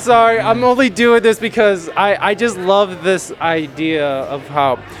so sorry. I'm only doing this because I just love this idea of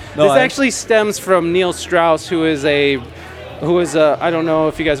how this actually stems from Neil Strauss, who is a I don't know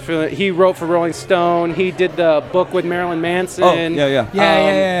if you guys are familiar. He wrote for Rolling Stone. He did the book with Marilyn Manson. Oh,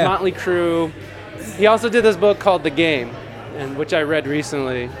 yeah. Motley Crue. He also did this book called The Game, and which I read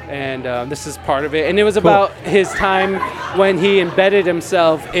recently, and this is part of it. And it was about his time when he embedded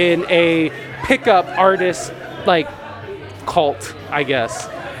himself in a pickup artist like cult, I guess.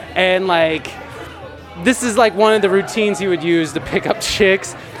 And like this is like one of the routines he would use to pick up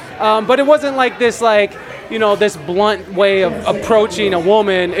chicks. But it wasn't like this this blunt way of approaching a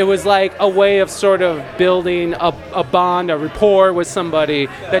woman. It was like a way of sort of building a bond, a rapport with somebody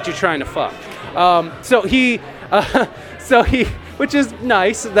that you're trying to fuck. So he, which is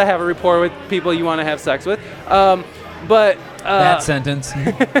nice to have a rapport with people you want to have sex with. But that sentence.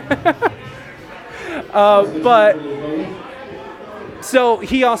 So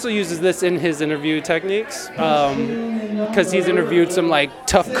he also uses this in his interview techniques, because he's interviewed some like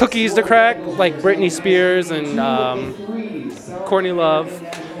tough cookies to crack, like Britney Spears and Courtney Love.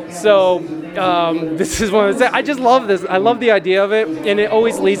 So this is one of the, I just love this. I love the idea of it, and it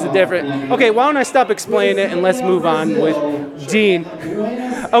always leads to different. Okay, why don't I stop explaining it and let's move on with Dean.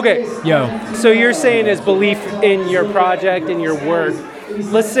 Okay. Yo. So you're saying is belief in your project and your work.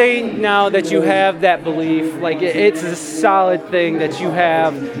 Let's say now that you have that belief, like it's a solid thing that you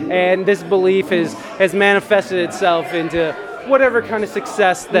have, and this belief has manifested itself into whatever kind of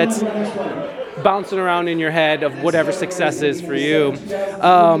success that's bouncing around in your head of whatever success is for you.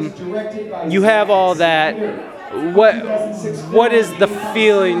 You have all that. What is the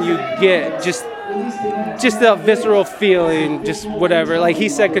feeling you get? Just a visceral feeling, just whatever. Like he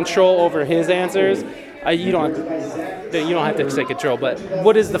said, control over his answers. You don't have to say control, but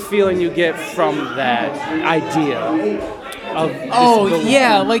what is the feeling you get from that idea of this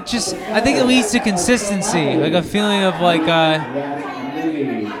yeah, like just I think it leads to consistency, like a feeling of like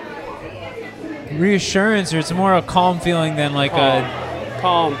reassurance, or it's more a calm feeling than like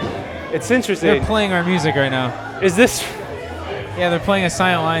calm. It's interesting. They're playing our music right now. Is this? Yeah, they're playing a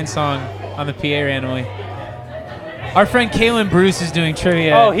Silent Line song on the PA randomly. Our friend Kalen Bruce is doing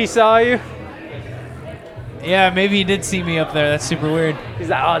trivia. Oh, he saw you? Yeah, maybe he did see me up there. That's super weird. He's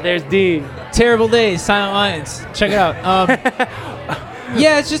like, oh, there's Dean. Terrible Days, Silent Lions. Check it out.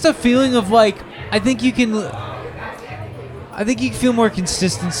 Yeah, it's just a feeling of like, I think you can feel more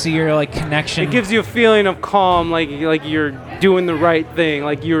consistency or like connection. It gives you a feeling of calm, like you're doing the right thing,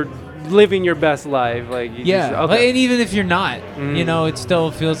 like you're living your best life. Like okay. And even if you're not, it still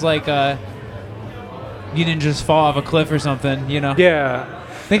feels like you didn't just fall off a cliff or something. Yeah.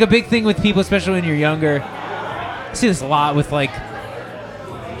 I think a big thing with people, especially when you're younger, I see this a lot with like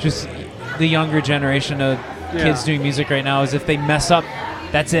just the younger generation of kids doing music right now, is if they mess up,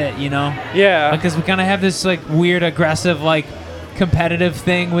 that's it, Yeah. Because we kind of have this like weird, aggressive, like competitive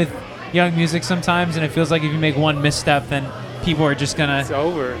thing with young music sometimes, and it feels like if you make one misstep, then people are just gonna. It's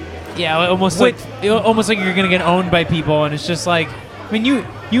over. Yeah, almost like you're gonna get owned by people, and it's just like, I mean,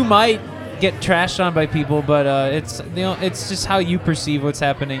 you might get trashed on by people, but it's it's just how you perceive what's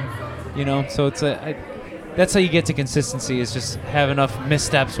happening. you know. So it's that's how you get to consistency, is just have enough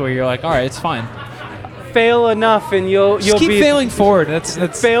missteps where you're like, all right, it's fine. Fail enough and you'll keep be failing forward. That's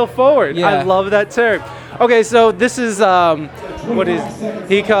fail forward. Yeah. I love that term. Okay, so this is what is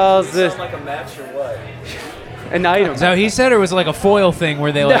he calls this? Like a match or what? An item. Is that what he said, or was it like a foil thing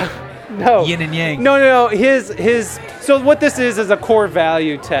where they like No. yin and yang? No. His. So what this is a core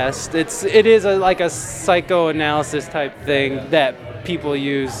value test. It is like a psychoanalysis type thing that people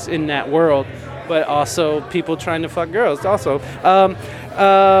use in that world, but also people trying to fuck girls also.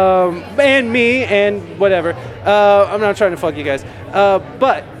 And me and whatever. I'm not trying to fuck you guys.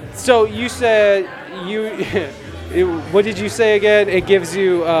 But so you said what did you say again? It gives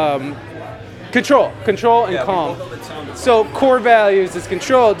you control and calm. So core values is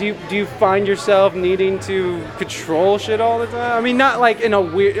control. Do you find yourself needing to control shit all the time? I mean, not like in a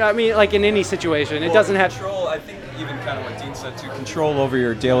weird. I mean, like in any situation. It doesn't have control. I think even kind of what Dean said too, control over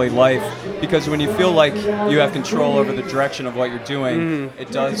your daily life. Because when you feel like you have control over the direction of what you're doing, it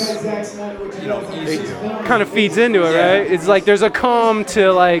does, ease you. Kind of feeds into it, right? It's like there's a calm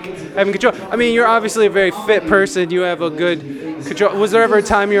to like having control. I mean, you're obviously a very fit person. You have a good control. Was there ever a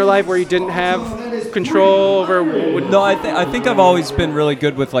time in your life where you didn't have control over? No, I think I've always been really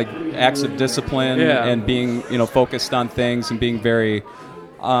good with like acts of discipline and being focused on things and being very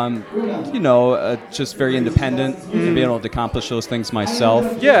just very independent and being able to accomplish those things myself.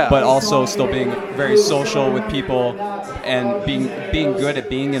 Yeah. But also still being very social with people and being good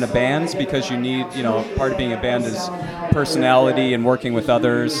at being in a band, because you need, part of being a band is personality and working with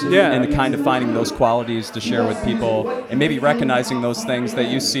others and kind of finding those qualities to share with people and maybe recognizing those things that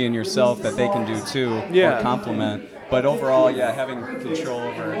you see in yourself that they can do too or complement. But overall, having control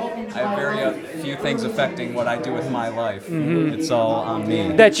over, I have very few things affecting what I do with my life. It's all on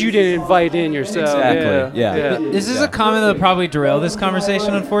me. That you didn't invite in yourself. Exactly. Yeah. This is a comment that'll probably derail this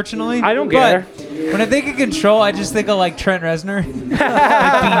conversation, unfortunately. I don't care. When I think of control, I just think of like Trent Reznor, like being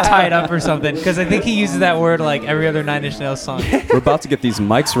tied up or something, because I think he uses that word like every other Nine Inch Nails song. We're about to get these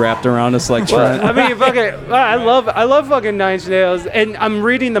mics wrapped around us like Trent. I mean, I love fucking Nine Inch Nails, and I'm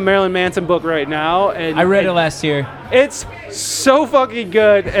reading the Marilyn Manson book right now. And I read it last year. It's so fucking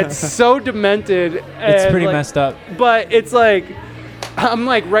good. It's so demented. It's pretty messed up. But it's like, I'm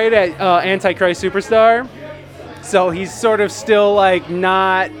like right at Antichrist Superstar, so he's sort of still like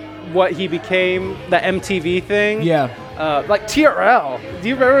not what he became, the MTV thing. Yeah. Like TRL. Do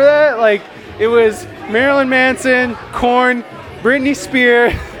you remember that? Like, it was Marilyn Manson, Korn, Britney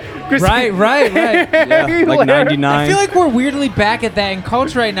Spears. Right. Yeah, like 99. I feel like we're weirdly back at that in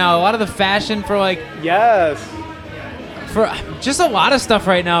culture right now. A lot of the fashion for like... Yes. For just a lot of stuff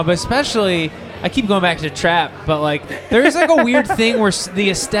right now, but especially... I keep going back to trap, but like there is like a weird thing where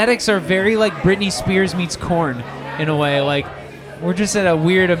the aesthetics are very like Britney Spears meets Korn in a way. Like, we're just at a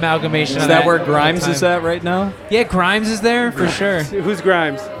weird amalgamation. Is that where Grimes is at right now? Yeah, Grimes is there for sure. Who's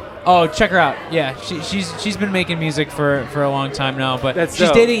Grimes? Oh, check her out. Yeah, she's been making music for a long time now, but That's she's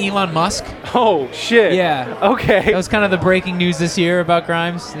dope. dating Elon Musk. Oh shit. Yeah. Okay. That was kind of the breaking news this year about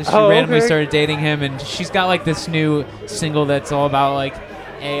Grimes. She randomly started dating him, and she's got like this new single that's all about like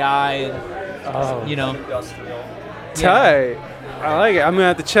AI and Tight. I like it. I'm gonna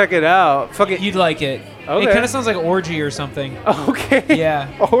have to check it out. Fuck it. You'd like it. Okay. It kind of sounds like Orgy or something. Okay. Yeah.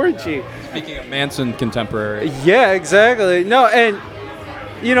 Orgy. Speaking of Manson contemporary. Yeah, exactly. No, and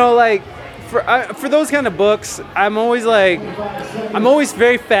like for those kind of books, I'm always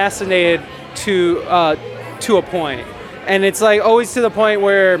very fascinated to a point, and it's like always to the point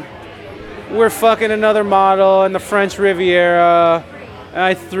where we're fucking another model in the French Riviera. And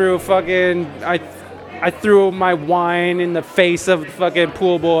I threw my wine in the face of the fucking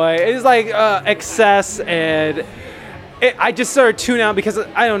pool boy. It's like excess, and I just started tuning out because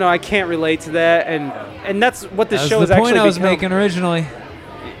I don't know, I can't relate to that, and that's what this show is actually. That was the point I was become. making originally.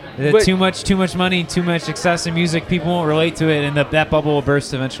 That too much money, too much excess in music, people won't relate to it, and that bubble will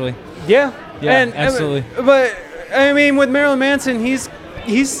burst eventually. Yeah, absolutely. But I mean, with Marilyn Manson,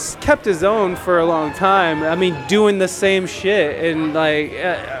 he's kept his own for a long time. I mean, doing the same shit, and like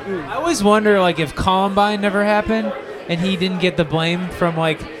I always wonder like if Columbine never happened and he didn't get the blame from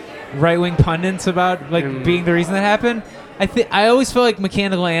like right-wing pundits about like being the reason that happened. I always feel like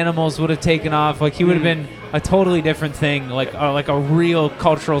Mechanical Animals would have taken off. Like he would have been a totally different thing, like a real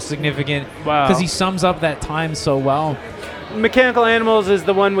cultural significant. Wow. Because he sums up that time so well. Mechanical Animals is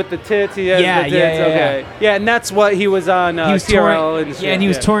the one with the tits. He has the tits. Okay. Yeah, and that's what he was on He was TRL and shit. and he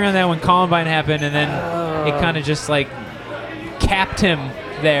was touring on that when Columbine happened, and then it kind of just like capped him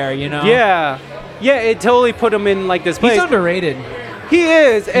there, Yeah, it totally put him in like this place. He's underrated. He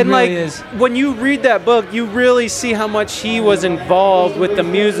is, and really like is. when you read that book, you really see how much he was involved with the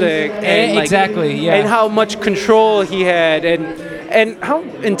music, and like, Exactly, yeah. and how much control he had, and how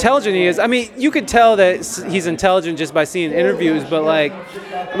intelligent he is. I mean, you could tell that he's intelligent just by seeing interviews, but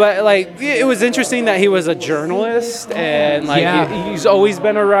it was interesting that he was a journalist, and like Yeah. he's always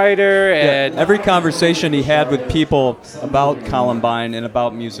been a writer, and Every conversation he had with people about Columbine and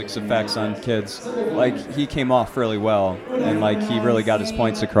about music's effects on kids, like he came off really well, and like he really got his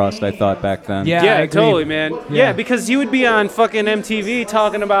points across. I thought back then. Yeah, I yeah, agree. totally, man. Yeah. Yeah, because you would be on fucking MTV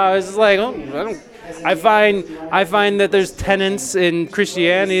talking about it's like, oh, I find that there's tenets in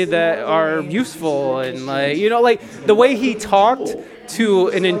Christianity that are useful, and like like the way he talked to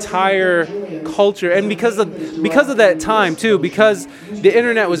an entire culture, and because of that time too, because the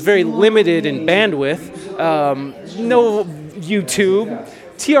internet was very limited in bandwidth, no YouTube.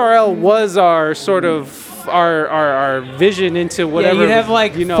 TRL was our sort of our vision into whatever. Yeah, you'd have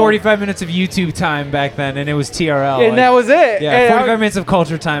like 45 45 minutes of YouTube time back then, and it was TRL. and like, that was it. yeah, And 45 minutes of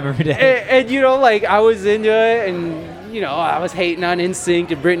culture time every day. and like I was into it, and I was hating on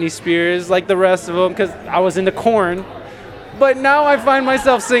NSYNC and Britney Spears like the rest of them because I was into Korn. But now I find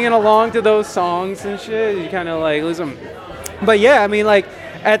myself singing along to those songs and shit. You kind of like listen. But yeah, I mean, like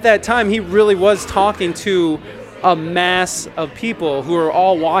at that time, he really was talking to a mass of people who are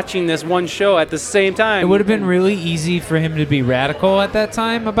all watching this one show at the same time. It would have been really easy for him to be radical at that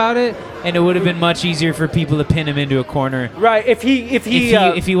time about it, and it would have been much easier for people to pin him into a corner. Right. If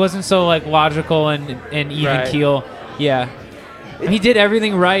he wasn't so like logical and even Right. keel, yeah. He did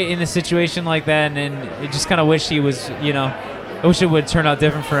everything right in a situation like that, and I just kind of wish he was, I wish it would turn out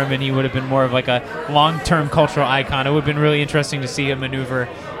different for him, and he would have been more of like a long-term cultural icon. It would have been really interesting to see him maneuver,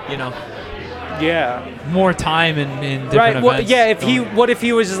 yeah. more time in different Right. events. Well, yeah. What if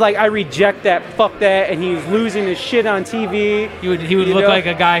he was just like, I reject that, fuck that, and he's losing his shit on TV? He would look like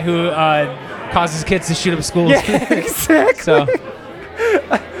a guy who causes kids to shoot up schools. Yeah, exactly. So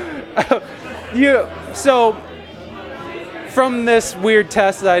So from this weird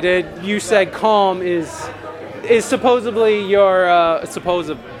test that I did, you said calm is supposedly your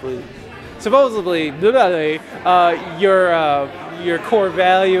supposedly your core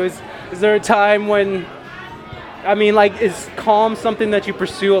value. Is there a time when, I mean, like, is calm something that you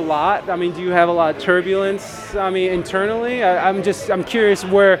pursue a lot? I mean, do you have a lot of turbulence? I mean, internally, I'm curious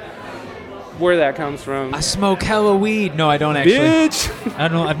where that comes from. I smoke hella weed. No, I don't actually. Bitch.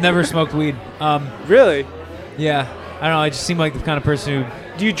 I've never smoked weed. Really? Yeah. I don't know. I just seem like the kind of person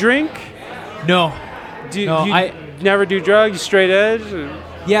who. Do you drink? No. Do No, you I- never do drugs? You straight edge?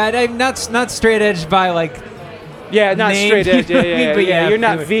 Yeah, I'm not straight edge by like. Yeah, not Name, straight edge. you know Yeah, what I mean? yeah, But yeah. yeah, You're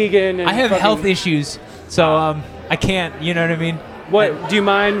not do it. vegan. And I have fucking- health issues, so I can't. You know what I mean? What? Do you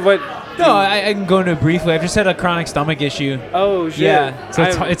mind what? No, I can go into it briefly. I've just had a chronic stomach issue. Oh shit. Yeah, so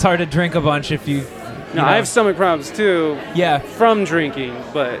I've- it's hard to drink a bunch if you. No, I have stomach problems too Yeah. from drinking,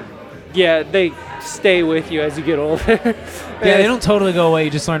 but yeah, they stay with you as you get older. Yeah, they don't totally go away. You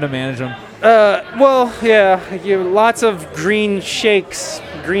just learn to manage them. Well, yeah, lots of green shakes,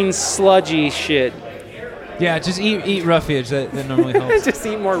 green sludgy shit. Yeah, just eat roughage. That normally helps. Just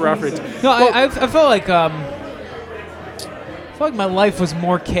eat more roughage. No, Well- I felt like my life was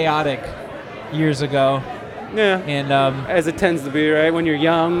more chaotic years ago, Yeah. and As it tends to be, right? When you're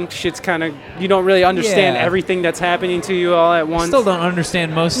young, shit's kind of, you don't really understand Yeah. everything that's happening to you all at once. still don't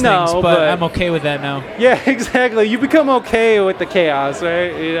understand most No, things, but but- I'm okay with that now. Yeah, exactly. You become okay with the chaos,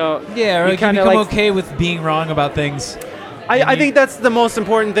 right? Yeah, or you like you kinda become like- okay with being wrong about things. I think that's the most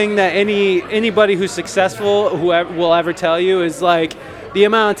important thing that anybody who's successful will ever tell you is like the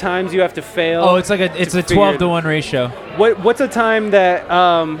amount of times you have to fail. Oh, it's like it's a figure it- 12-to-1 ratio. What's a time that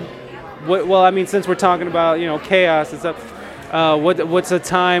well, I mean, since we're talking about chaos and stuff, what's a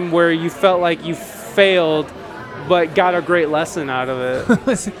time where you felt like you failed but got a great lesson out of it?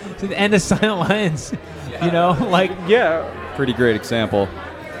 It's the end of Silent Lions. Like Yeah, Pretty great example.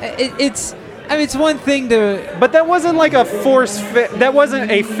 it's. I mean, it's one thing to. but that wasn't like a that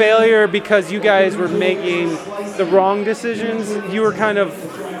wasn't a failure because you guys were making the wrong decisions. You were kind of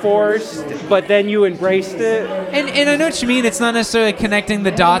forced, but then you embraced it. And I know what you mean. It's not necessarily a connecting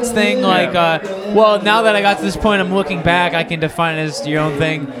the dots thing. Like, well, now that I got to this point, I'm looking back. I can define it as your own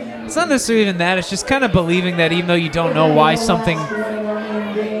thing. It's not necessarily even that. It's just kind of believing that even though you don't know why something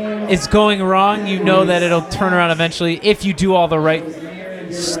is going wrong, you know that it'll turn around eventually if you do all the right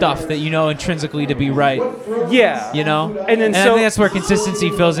stuff that you know intrinsically to be right. Yeah. And I think that's where consistency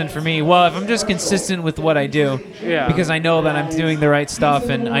fills in for me. Well, if I'm just consistent with what I do, Yeah. because I know that I'm doing the right stuff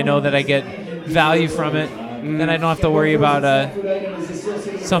and I know that I get value from it, then I don't have to worry about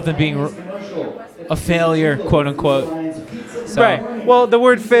something being a failure, quote unquote. So, Right. Well, the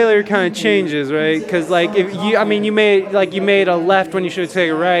word failure kind of changes, right? Because like if you made a left when you should have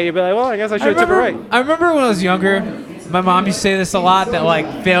taken a right. You'd be like, well, I guess I should have took a right. I remember when I was younger, my mom used to say this a lot, that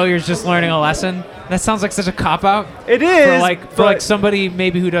like failure is just learning a lesson. That sounds like such a cop out. It is For like somebody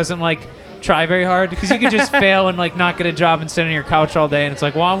maybe who doesn't like try very hard, because you could just fail and like not get a job and sit on your couch all day, and it's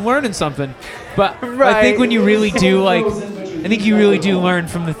like, well, I'm learning something. But Right. I think when you really do you really do learn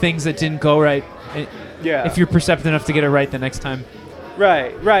from the things that didn't go right. Yeah. If you're perceptive enough to get it right the next time.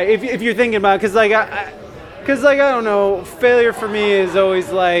 Right. If you're thinking about it, because I don't know, failure for me is always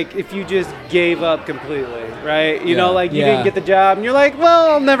like if you just gave up completely, right? You know, like you didn't get the job, and you're like,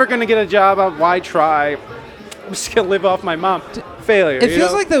 well, I'm never gonna get a job. Why try? I'm just gonna live off my mom. Failure. It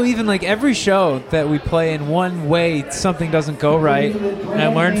feels like though, even like every show that we play, in one way something doesn't go right, and I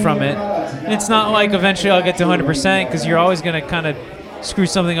learn from it. And it's not like eventually I'll get to 100%, because you're always gonna kind of screw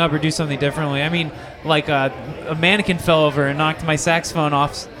something up or do something differently. I mean, like a mannequin fell over and knocked my saxophone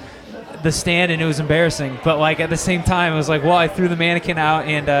off the stand, and it was embarrassing. But like at the same time, it was like, well, I threw the mannequin out,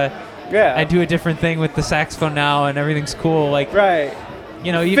 and I do a different thing with the saxophone now, and everything's cool. Like, right.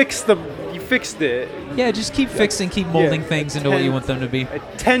 You know, you fixed it. Yeah, just keep fixing, keep molding things into what you want them to be.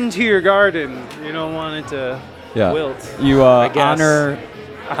 Tend to your garden. You don't want it to wilt. You honor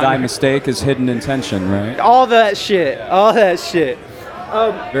thy mistake as hidden intention, right? All that shit. All that shit.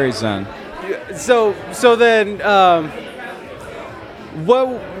 Very zen. So then,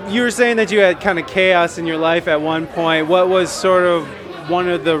 what you were saying that you had kind of chaos in your life at one point. What was sort of one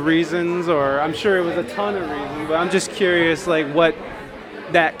of the reasons, or I'm sure it was a ton of reasons, but I'm just curious, like what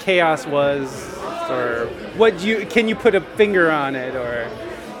that chaos was, or can you put a finger on it, or?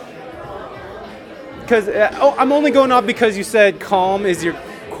 Because I'm only going off because you said calm is your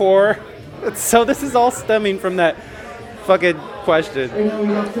core, so this is all stemming from that fucking question.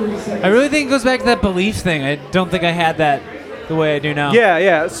 I really think it goes back to that belief thing. I don't think I had that the way I do now.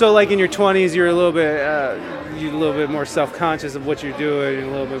 Yeah. So like in your 20s, you're a little bit more self-conscious of what you're doing, and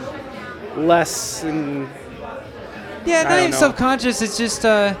a little bit less. Yeah, not even self-conscious. It's just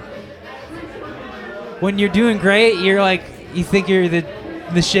when you're doing great, you're like, you think you're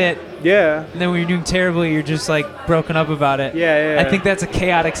the shit. Yeah. And then when you're doing terribly, you're just like broken up about it. Yeah. I think that's a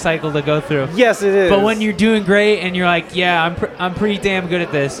chaotic cycle to go through. Yes, it is. But when you're doing great and you're like, yeah, I'm pretty damn good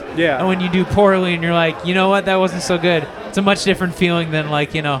at this. Yeah. And when you do poorly and you're like, you know what, that wasn't so good. It's a much different feeling than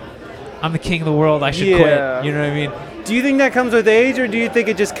like, you know, I'm the king of the world, I should quit. You know what I mean? Do you think that comes with age, or do you think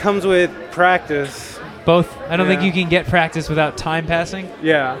it just comes with practice? Both. I don't think you can get practice without time passing.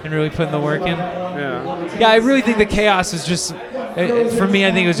 Yeah. And really putting the work in. Yeah, I really think the chaos is just, for me,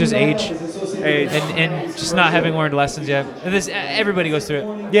 I think it was just age. And just not having learned lessons yet. And everybody goes through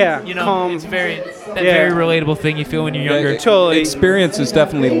it. Yeah. You know, calm. it's very relatable thing you feel when you're younger. Totally. Experience has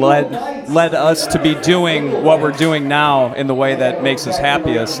definitely led us to be doing what we're doing now in the way that makes us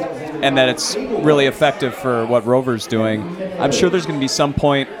happiest, and that it's really effective for what Rover's doing. I'm sure there's going to be some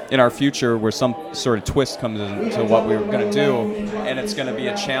point in our future where some sort of twist comes into what we were going to do, and it's going to be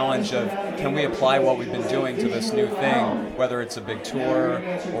a challenge of, can we apply what we've been doing to this new thing, whether it's a big tour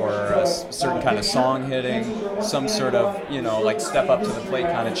or a certain kind of song hitting, some sort of, you know, like step up to the plate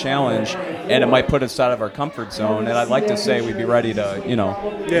kind of challenge, and it might put us out of our comfort zone. And I'd like to say we'd be ready to, you know,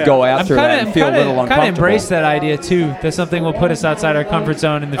 go after that and feel a little uncomfortable. Kind of embrace that idea too, that something will put us outside our comfort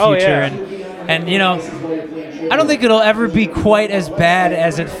zone in the future. And you know, I don't think it'll ever be quite as bad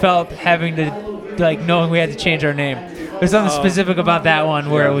as it felt having to, like, knowing we had to change our name. There's something specific about that one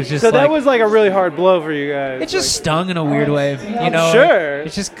where it was just so that was like a really hard blow for you guys. It just stung in a weird way, you know. Sure.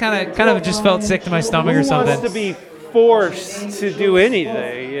 It just kind of just felt sick to my stomach or something. Who wants to be forced to do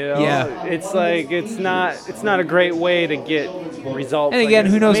anything? You know? Yeah. It's like it's not a great way to get results. And again,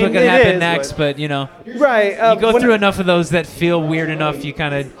 who knows what could happen next? But you know, right? You go through enough of those that feel weird enough, you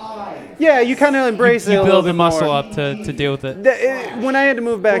kind of. Yeah, you kind of embrace it. You build build the muscle up to deal with it. When I had to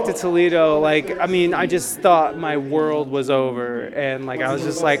move back to Toledo, like, I mean, I just thought my world was over, and like I was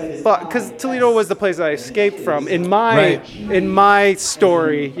just like, fuck, because Toledo was the place I escaped from in my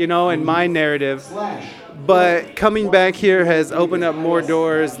story, you know, in my narrative. But coming back here has opened up more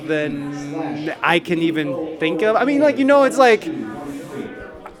doors than I can even think of. I mean, like, you know, it's like,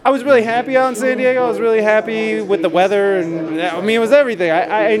 I was really happy out in San Diego. I was really happy with the weather, and I mean, it was everything.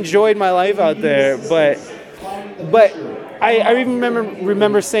 I enjoyed my life out there, but I even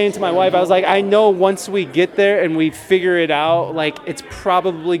remember saying to my wife, I was like, I know once we get there and we figure it out, like, it's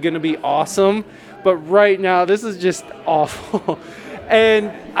probably going to be awesome, but right now this is just awful.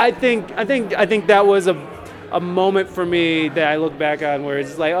 And I think that was a moment for me that I look back on where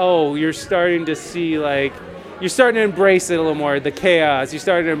it's like, oh, you're starting to see, like, you're starting to embrace it a little more, the chaos. You're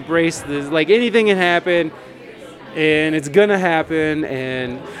starting to embrace this. Like, anything can happen. and it's gonna happen.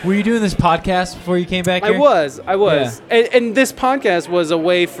 And Were you doing this podcast before you came back here? I was. And this podcast was a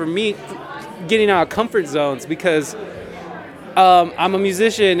way for me getting out of comfort zones, because I'm a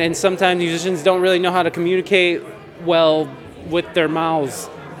musician, and sometimes musicians don't really know how to communicate well with their mouths.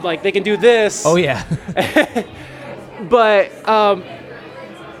 Like, they can do this. Oh yeah. But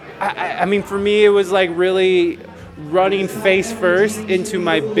I mean, for me, it was like really running face first into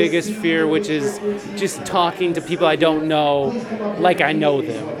my biggest fear, which is just talking to people I don't know, like I know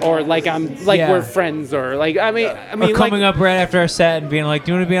them, or like we're friends, or like I mean, or coming up right after our set and being like,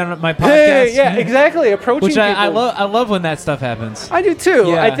 "Do you want to be on my podcast?" Hey, yeah, exactly. Approaching Which people. I love when that stuff happens. I do too.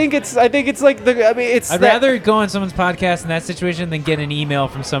 Yeah. I think it's like it's. I'd rather go on someone's podcast in that situation than get an email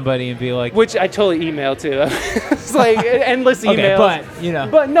from somebody and be like, which I totally email too. It's like endless emails. Okay, but you know.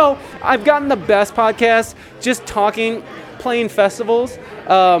 But no, I've gotten the best podcasts just talking, playing festivals,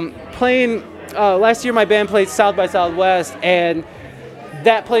 playing. Last year, my band played South by Southwest, and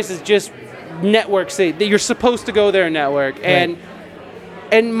that place is just network city. You're supposed to go there and network, Right.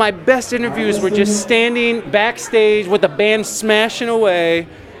 and my best interviews were just standing backstage with the band smashing away,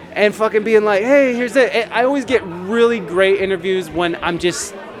 and fucking being like, "Hey, here's it." And I always get really great interviews when I'm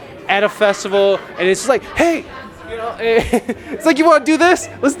just at a festival, and it's just like, "Hey, you know, it's like, you want to do this?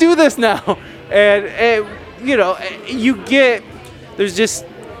 Let's do this now." And you know,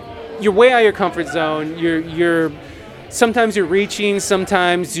 you're way out of your comfort zone. You're sometimes you're reaching,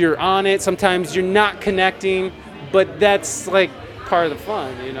 sometimes you're on it, sometimes you're not connecting, but that's like part of the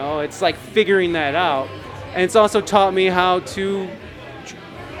fun, you know? It's like figuring that out. And it's also taught me how to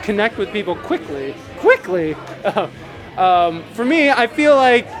connect with people quickly. For me, I feel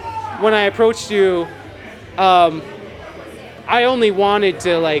like when I approached you, I only wanted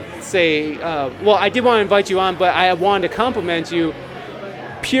to like say, I did want to invite you on, but I wanted to compliment you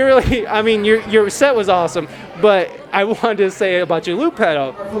purely. I mean, your set was awesome, but I wanted to say about your loop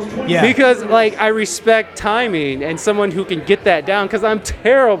pedal. Yeah. Because like I respect timing and someone who can get that down, because I'm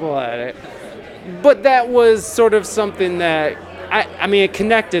terrible at it. But that was sort of something that I mean, it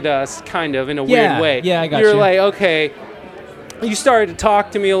connected us kind of in a weird way. Yeah, I got You're you. like, okay. You started to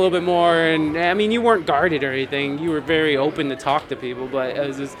talk to me a little bit more, and I mean, you weren't guarded or anything. You were very open to talk to people, but it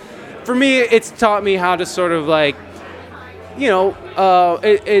was just, for me, it's taught me how to sort of like, you know,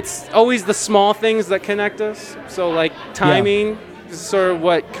 it's always the small things that connect us. So like timing is sort of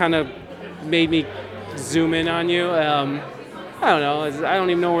what kind of made me zoom in on you. I don't know. I don't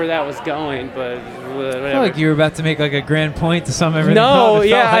even know where that was going, but whatever. I feel like you were about to make like a grand point to sum everything No, up. It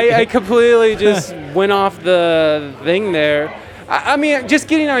yeah, felt like I it. completely just went off the thing there. I mean, just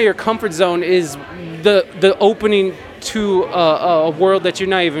getting out of your comfort zone is the opening to a world that you're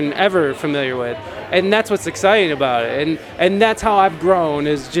not even ever familiar with, and that's what's exciting about it. And that's how I've grown,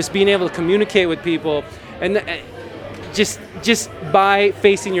 is just being able to communicate with people, and just by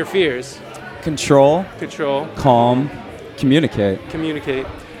facing your fears. Control, calm, communicate.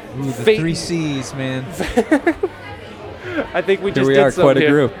 Ooh, the 3 C's, man. I think we Here just we did are, some quite a here.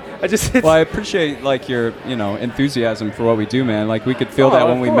 group. Well, I appreciate like your, enthusiasm for what we do, man. Like we could feel that of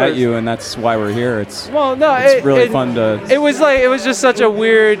when we met course. you, and that's why we're here. It's It's fun to. It was just such a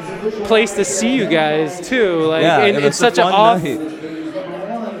weird place to see you guys too. Like, Yeah, and it it's was a such an fun off.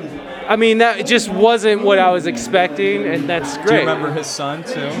 night. I mean, that just wasn't what I was expecting, and that's great. Do you remember his son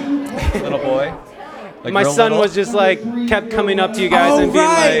too, little boy? Like My real son little? was just like kept coming up to you guys Oh, and being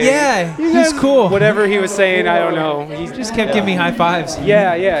right, like, yeah. "You He's guys-" cool. Whatever he was saying, I don't know. He Just kept giving me high fives.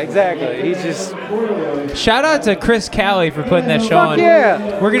 Yeah, exactly. He's just Shout out to Chris Calley for putting that show fuck on.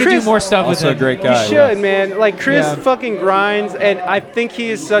 yeah. We're gonna Chris- do more stuff with Also him. a great You guy. should, man. Like Chris Yeah. fucking grinds, and I think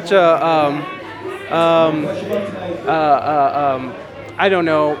he is such a I don't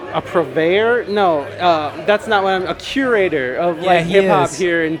know, a purveyor? No, that's not what a curator of like he hip hop is.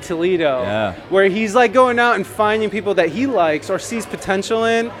 here in Toledo. Yeah. Where he's like going out and finding people that he likes or sees potential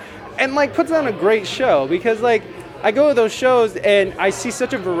in, and like puts on a great show. Because like I go to those shows and I see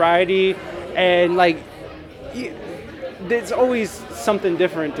such a variety, and like there's always something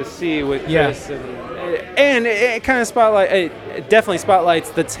different to see with Chris. And it kind of it definitely spotlights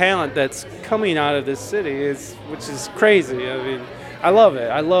the talent that's coming out of this city, which is crazy. I mean, I love it.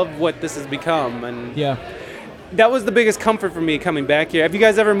 I love what this has become, and Yeah. that was the biggest comfort for me coming back here. Have you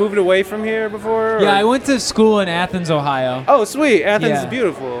guys ever moved away from here before? Yeah, or- I went to school in Athens, Ohio. Oh, sweet! Athens Yeah. is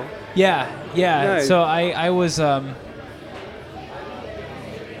beautiful. Yeah. Nice. So I was I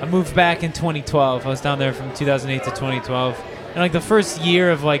moved back in 2012. I was down there from 2008 to 2012. And like the first year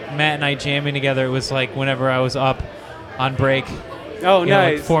of like Matt and I jamming together, it was like whenever I was up on break. Oh, You know,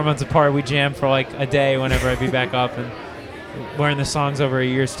 nice. like 4 months apart, we jammed for like a day whenever I'd be back up and learn the songs over a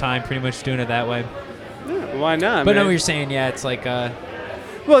year's time, pretty much doing it that way. Well, why not? But man? no, what you're saying, yeah, it's like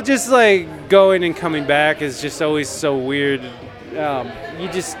Well, just like going and coming back is just always so weird.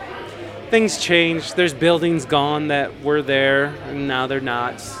 Things change. There's buildings gone that were there, and now they're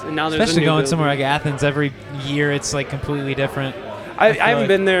not. And now there's especially a new going somewhere building. like Athens, every year it's like completely different. I feel haven't like-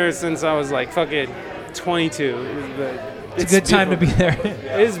 been there since I was like fucking 22. It's a good time to be there.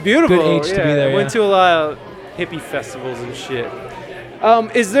 It's beautiful. Good age to be there, Went yeah. to a lot of hippie festivals and shit.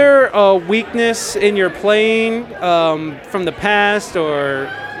 Is there a weakness in your playing from the past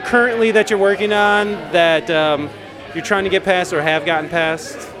or currently that you're working on that you're trying to get past or have gotten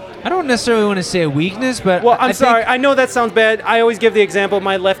past? I don't necessarily want to say a weakness, but Well, I I'm think- sorry. I know that sounds bad. I always give the example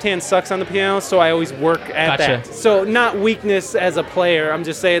my left hand sucks on the piano, so I always work at Gotcha. that. So not weakness as a player. I'm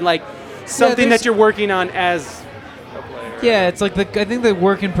just saying like something there's- that you're working on as a player. Yeah, it's like I think the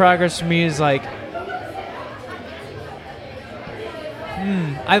work in progress for me is like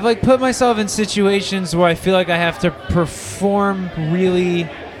I've like put myself in situations where I feel like I have to perform really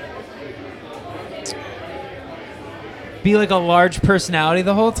be like a large personality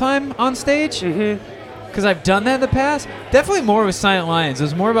the whole time on stage. Mm-hmm. Because I've done that in the past. Definitely more with Silent Lions. It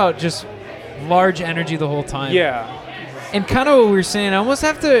was more about just large energy the whole time. Yeah. And kind of what we were saying, I almost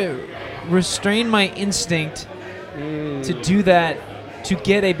have to restrain my instinct to do that to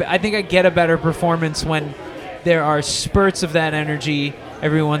get I think I get a better performance when there are spurts of that energy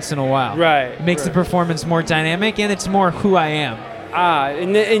every once in a while. Right. It makes the right. performance more dynamic and it's more who I am.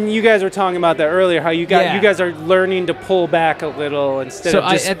 And you guys were talking about that earlier. How you Yeah. guys are learning to pull back a little instead So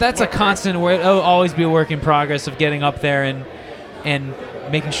of just. that's a constant where it'll always be a work in progress of getting up there and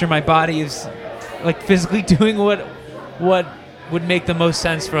making sure my body is like physically doing what would make the most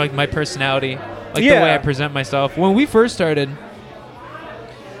sense for like my personality, like the Yeah. way I present myself. When we first started,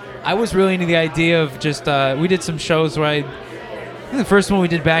 I was really into the idea of just we did some shows where I think the first one we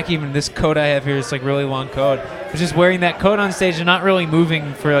did back, even this coat I have here is like really long coat. I was just wearing that coat on stage and not really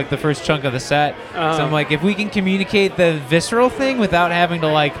moving for like the first chunk of the set. So I'm like, if we can communicate the visceral thing without having to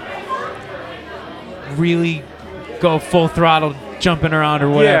like really go full throttle jumping around or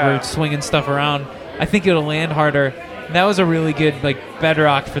whatever, Yeah. swinging stuff around, I think it'll land harder. And that was a really good like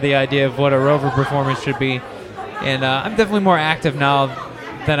bedrock for the idea of what a Rover performance should be. And I'm definitely more active now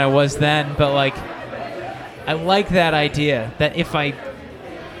than I was then, but like I like that idea that if I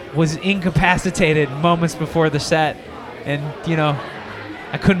was incapacitated moments before the set and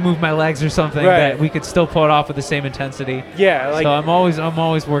I couldn't move my legs or something, Right. that we could still pull it off with the same intensity. Yeah, like So I'm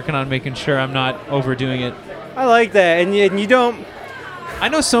always working on making sure I'm not overdoing it. I like that, and you don't. I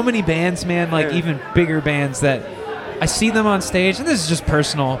know so many bands, man, like Yeah. even bigger bands that I see them on stage, and this is just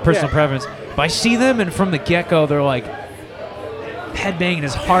personal Yeah. preference, but I see them and from the get-go they're like headbanging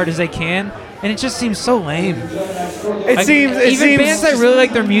as hard as they can, and it just seems so lame. It seems even bands that really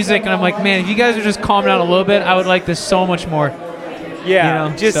like their music, and I'm like, man, if you guys would just calm down a little bit, I would like this so much more. Yeah,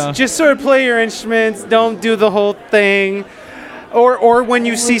 you know, just so. just sort of play your instruments. Don't do the whole thing. Or when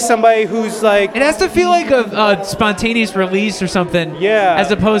you see somebody who's like, It has to feel like a spontaneous release or something. Yeah. As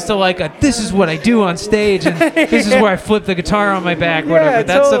opposed to like this is what I do on stage and this is where I flip the guitar on my back, whatever.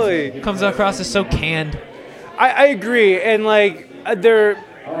 That totally. stuff comes across as so canned. I agree, and like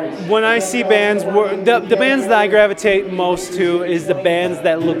when I see bands, the bands that I gravitate most to is the bands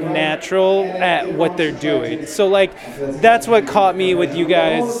that look natural at what they're doing. So like that's what caught me with you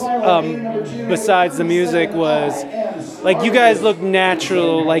guys. Besides the music was like you guys look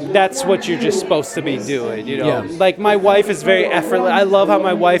natural. Like that's what you're just supposed to be doing. Yeah. Like my wife is very effortless. I love how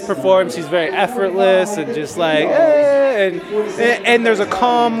my wife performs. She's very effortless and just like, and there's a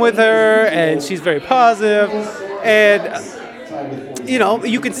calm with her, and she's very positive, and.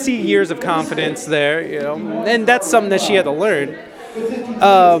 You can see years of confidence there, and that's something that she had to learn.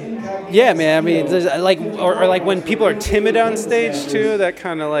 Yeah, man. I mean, there's like, or like when people are timid on stage too, that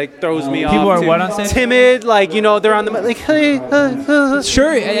kind of like throws me off. People are too. what on stage? Timid, like they're on the like, hey,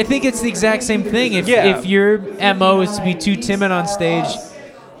 Sure, I think it's the exact same thing. Yeah. If your MO is to be too timid on stage,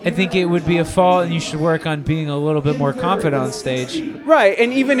 I think it would be a fault, and you should work on being a little bit more confident on stage. right.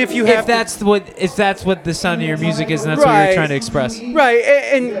 And even if you have If that's what the sound of your music is, and that's what Right. you're trying to express. Right,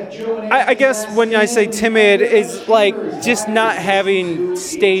 and I guess when I say timid, is like just not having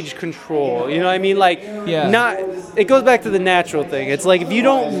stage control. You know what I mean? Like, Yeah. It goes back to the natural thing. It's like if you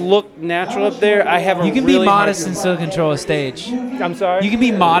don't look natural up there, I have a You can really be modest hard and still control a stage. I'm sorry. You can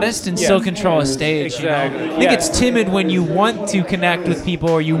be modest and Yeah. still control a stage. Exactly. I think Yeah. it's timid when you want to connect with people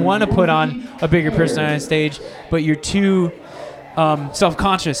or you want to put on a bigger personality on stage, but you're too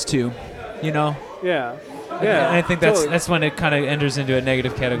self-conscious to, Yeah. Yeah. And I think totally. that's when it kind of enters into a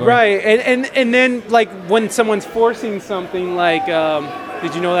negative category. Right, and then like when someone's forcing something like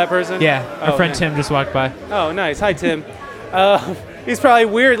Did you know that person? Yeah, our friend nice. Tim just walked by. Oh, nice. Hi, Tim. He's probably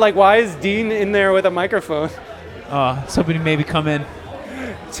weird. Like, why is Dean in there with a microphone? I was hoping to maybe come in.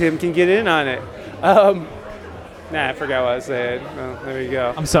 Tim can get in on it. I forgot what I said. Well, there you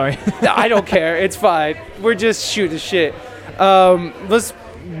go. I'm sorry. I don't care. It's fine. We're just shooting shit. What is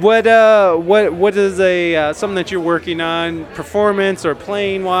something that you're working on, performance or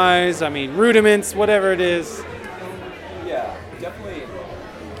playing wise? I mean, rudiments, whatever it is. Yeah, definitely.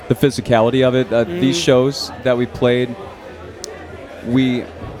 The physicality of it. These shows that we played,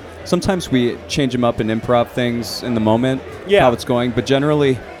 sometimes we change them up and improv things in the moment, how it's going. But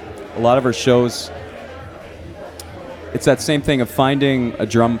generally, a lot of our shows, it's that same thing of finding a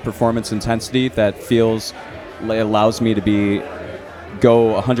drum performance intensity that allows me to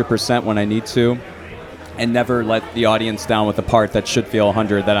go 100% when I need to, and never let the audience down with a part that should feel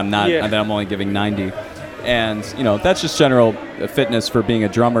 100 that I'm not, that I'm only giving 90. And that's just general fitness for being a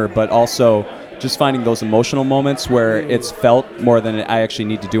drummer, but also just finding those emotional moments where it's felt more than I actually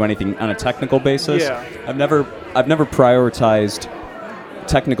need to do anything on a technical basis. Yeah. I've never prioritized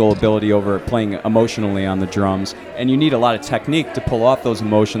technical ability over playing emotionally on the drums, and you need a lot of technique to pull off those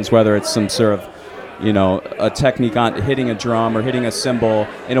emotions, whether it's some sort of a technique on hitting a drum or hitting a cymbal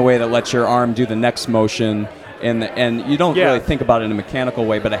in a way that lets your arm do the next motion, and you don't really think about it in a mechanical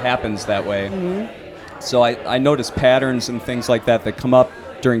way, but it happens that way. So I notice patterns and things like that come up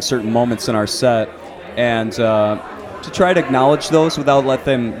during certain moments in our set, and to try to acknowledge those without let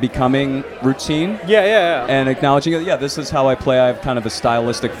them becoming routine. And acknowledging this is how I play. I have kind of a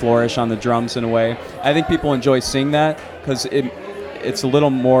stylistic flourish on the drums in a way. I think people enjoy seeing that because it's a little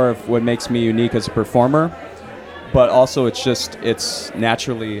more of what makes me unique as a performer, but also it's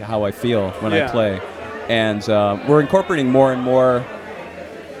naturally how I feel when I play. And we're incorporating more and more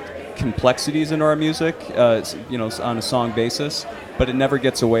complexities into our music, on a song basis, but it never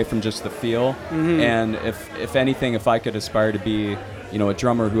gets away from just the feel. And if anything, if I could aspire to be, a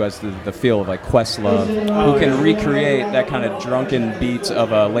drummer who has the feel of like Questlove, who can recreate that kind of drunken beat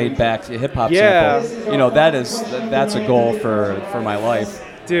of a laid-back hip-hop sample, that's a goal for my life.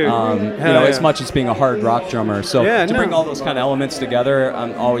 Dude, as much as being a hard rock drummer. So to bring all those kind of elements together,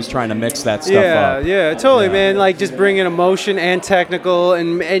 I'm always trying to mix that stuff up. Yeah, totally, man. Like just bringing emotion and technical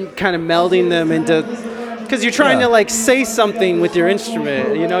and kind of melding them into, because you're trying to like say something with your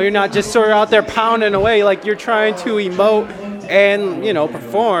instrument. You're not just sort of out there pounding away. Like you're trying to emote and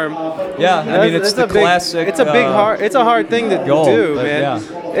perform. Yeah, I mean it's the classic. It's a hard thing to do, man.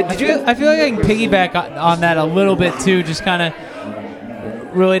 Yeah. I feel like I can piggyback on that a little bit too, just kind of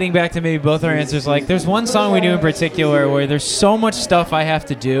relating back to maybe both our answers. Like there's one song we do in particular where there's so much stuff I have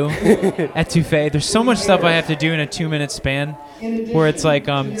to do at Touffet. There's so much stuff I have to do in a 2-minute span where it's like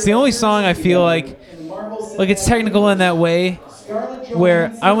it's the only song I feel like it's technical in that way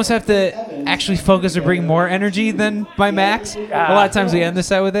where I almost have to actually focus or bring more energy than my max. A lot of times we end the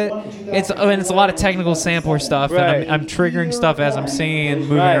set with it. It's a lot of technical sampler stuff, and I'm triggering stuff as I'm singing and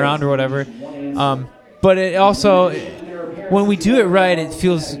moving around or whatever. But it also, when we do it right, it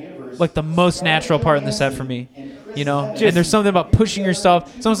feels like the most natural part in the set for me. And there's something about pushing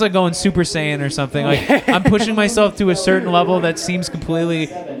yourself. It's almost like going Super Saiyan or something. Like I'm pushing myself to a certain level that seems completely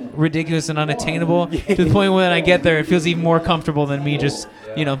ridiculous and unattainable to the point when I get there, it feels even more comfortable than me just,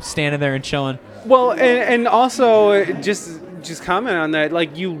 standing there and chilling. Well, and also just comment on that.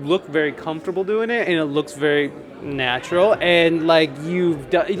 Like you look very comfortable doing it, and it looks very natural, and like you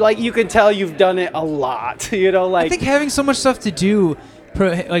can tell you've done it a lot. I think having so much stuff to do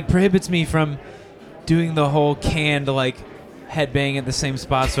prohibits me from doing the whole canned headbang at the same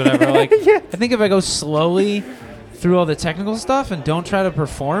spots, whatever. I think if I go slowly through all the technical stuff and don't try to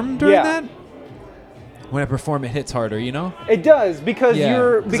perform during that, when I perform, it hits harder. It does because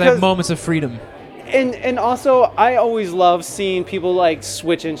I have moments of freedom. And also, I always love seeing people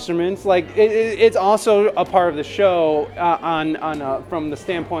switch instruments. It's also a part of the show from the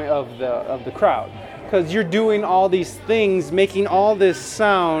standpoint of the crowd, because you're doing all these things, making all this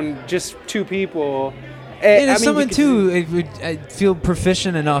sound, just two people. And as someone too, I feel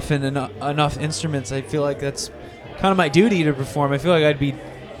proficient enough in enough instruments. I feel like that's kind of my duty to perform. I feel like I'd be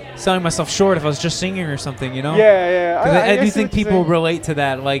selling myself short if I was just singing or something. Yeah. I do think people relate to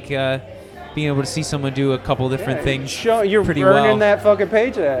that, being able to see someone do a couple different things. You're pretty earning well. that fucking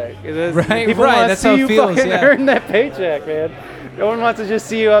paycheck. Right. People That's how it feels. Earn that paycheck, man. No one wants to just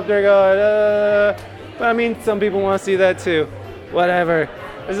see you up there going, But I mean, some people want to see that too. Whatever.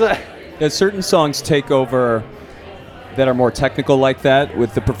 Certain songs take over that are more technical like that,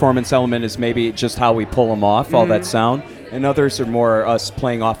 with the performance element is maybe just how we pull them off, all that sound. And others are more us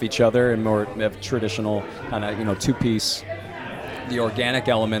playing off each other and more traditional kind of, two-piece the organic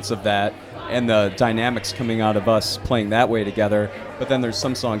elements of that and the dynamics coming out of us playing that way together. But then there's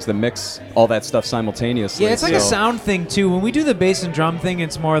some songs that mix all that stuff simultaneously. Yeah, it's like a sound thing too. When we do the bass and drum thing,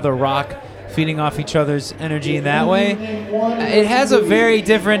 it's more the rock feeding off each other's energy in that way. It has a very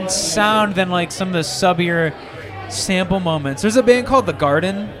different sound than like some of the subbier sample moments. There's a band called The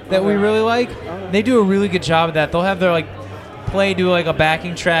Garden that we really like. They do a really good job of that. They'll have their like do like a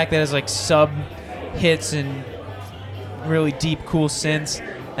backing track that has like sub hits and really deep, cool synths.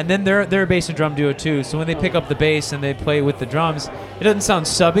 And then they're a bass and drum duo too. So when they pick up the bass and they play with the drums, it doesn't sound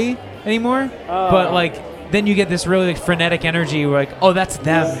subby anymore. But like then you get this really like, frenetic energy. Where like, oh, that's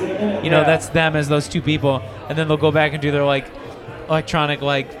them. You know, that's them as those two people. And then they'll go back and do their like electronic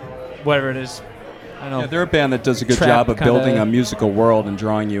like whatever it is. I don't know. Yeah, they're a band that does a good job of building a musical world and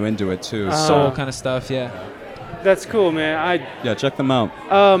drawing you into it too. Soul kind of stuff. Yeah. That's cool, man. Yeah, check them out.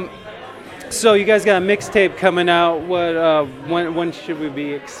 So you guys got a mixtape coming out. What? When should we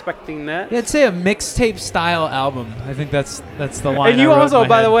be expecting that? Yeah, I'd say a mixtape style album. I think that's the line. And you I wrote also, in my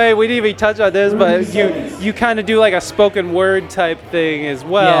by head. the way, we didn't even touch on this, but you kind of do like a spoken word type thing as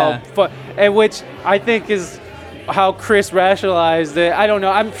well, and which I think is how Chris rationalized it. I don't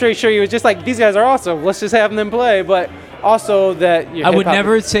know. I'm pretty sure he was just like, these guys are awesome. Let's just have them play. But also that I would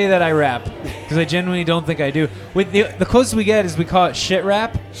never say that I rap because I genuinely don't think I do. With the closest we get is we call it shit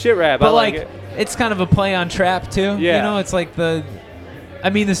rap. Shit rap. But I like it. It's kind of a play on trap too. Yeah. You know, it's like the.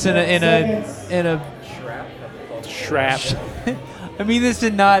 I mean this in a Shrap. I mean this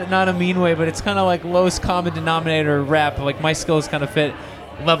in not a mean way, but it's kind of like lowest common denominator rap. Like my skills kind of fit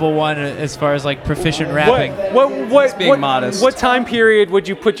level 1 as far as like proficient rapping. What being modest. What time period would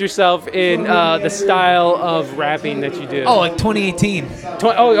you put yourself in the style of rapping that you do? Oh, like 2018.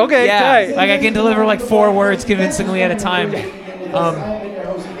 Okay. Yeah, tight. like I can deliver like 4 words convincingly at a time.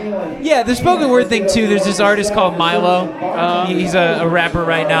 Yeah, the spoken word thing too. There's this artist called Milo. He's a rapper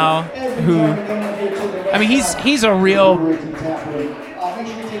right now who, I mean, he's a real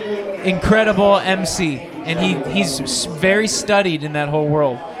incredible MC, and he's very studied in that whole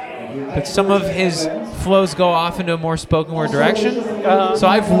world. But some of his flows go off into a more spoken word direction. So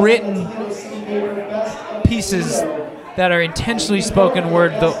I've written pieces that are intentionally spoken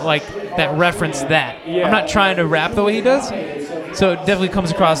word, that reference that. Yeah. I'm not trying to rap the way he does. So it definitely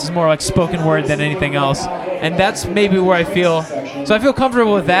comes across as more like spoken word than anything else. And that's maybe where I feel... So I feel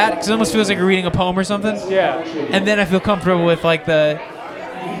comfortable with that, because it almost feels like you're reading a poem or something. Yeah. And then I feel comfortable with like the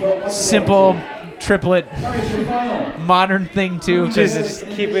simple triplet modern thing too. Just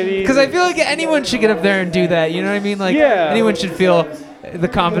keep it easy. Because I feel like anyone should get up there and do that. You know what I mean? Like anyone should feel the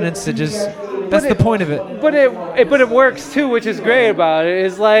confidence to just... That's the point of it. But it works too, which is great about it.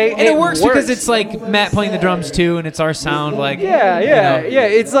 Is like and it works because it's like Matt playing the drums too, and it's our sound. Like yeah.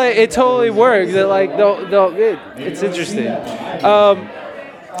 It's like it totally works. It like it's interesting.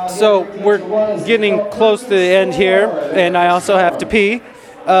 So we're getting close to the end here, and I also have to pee.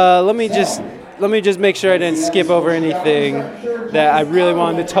 Let me just make sure I didn't skip over anything that I really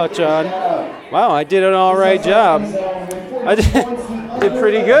wanted to touch on. Wow, I did an all right job. I did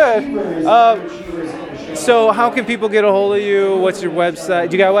pretty good. So how can people get a hold of you? What's your website?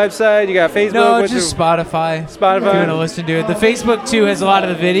 Do you got a website? You got Facebook? No, just Spotify. Spotify. If you want to listen to it. The Facebook too has a lot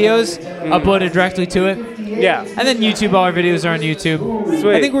of the videos uploaded directly to it. Yeah. And then YouTube, all our videos are on YouTube.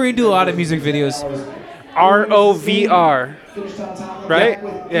 Sweet. I think we're gonna do a lot of music videos. ROVR. Right?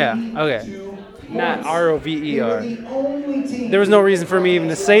 Yeah. Okay. Not ROVER. There was no reason for me even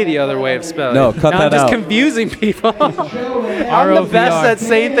to say the other way of spelling. No, cut that I'm just out. confusing people. I'm the best at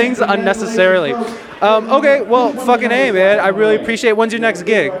saying things unnecessarily. Okay, well, fucking A, man. I really appreciate it. When's your next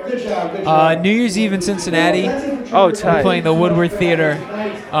gig? New Year's Eve in Cincinnati. Oh, tight. We're playing the Woodward Theater.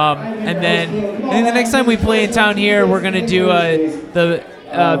 And then I think the next time we play in town here, we're going to do the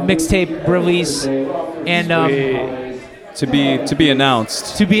mixtape release. And To be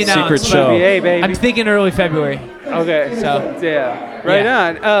announced. To be announced. Secret show. Hey, baby. I'm thinking early February. Okay. So yeah, right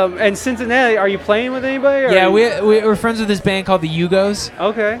on. And Cincinnati, are you playing with anybody? Or yeah, we're friends with this band called the Yugos.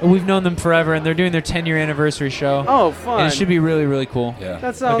 Okay. We've known them forever, and they're doing their 10-year anniversary show. Oh, fun. And it should be really, really cool. Yeah.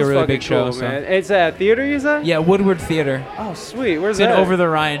 That sounds like a really fucking big show, cool, so. man. It's at a theater, you said? Yeah, Woodward Theater. Oh, sweet. Where's It's that? in Over the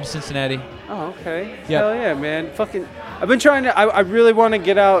Rhine, Cincinnati. Oh, okay. Yep. Hell yeah, man. Fucking. I've been trying to. I really want to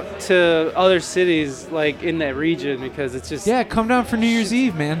get out to other cities, like in that region, because it's just. Yeah, come down for New Year's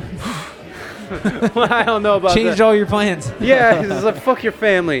Eve, man. I don't know about Change that. all your plans. Yeah, it's like fuck your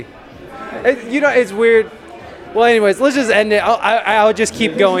family. It's weird. Well, anyways, let's just end it. I'll just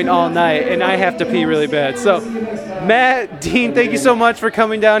keep going all night, and I have to pee really bad. So, Matt, Dean, thank you so much for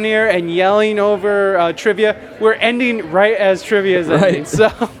coming down here and yelling over trivia. We're ending right as trivia is ending. Right. So,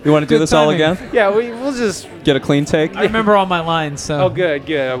 You want to do Good this all timing. again? yeah, we'll just. Get a clean take? I remember all my lines, so. Oh,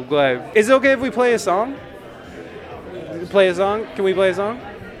 good. I'm glad. Is it okay if we play a song? Play a song? Can we play a song?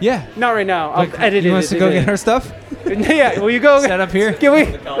 Yeah. Not right now. I'll Like, edit it. you want us to go get our stuff? Yeah, will you go? Set up here? Can we?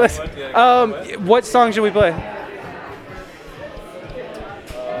 What song should we play?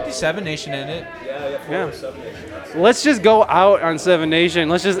 Do Seven Nation in it. Yeah. Let's just go out on Seven Nation.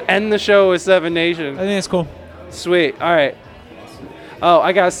 Let's just end the show with Seven Nation. I think it's cool. Sweet. All right. Oh,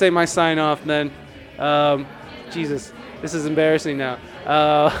 I gotta say my sign off then. Jesus, this is embarrassing now.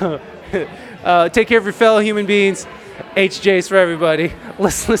 Take care of your fellow human beings. HJs for everybody.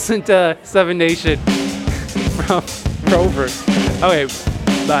 Let's listen to Seven Nation from Rover. Okay,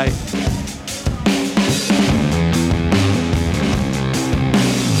 bye.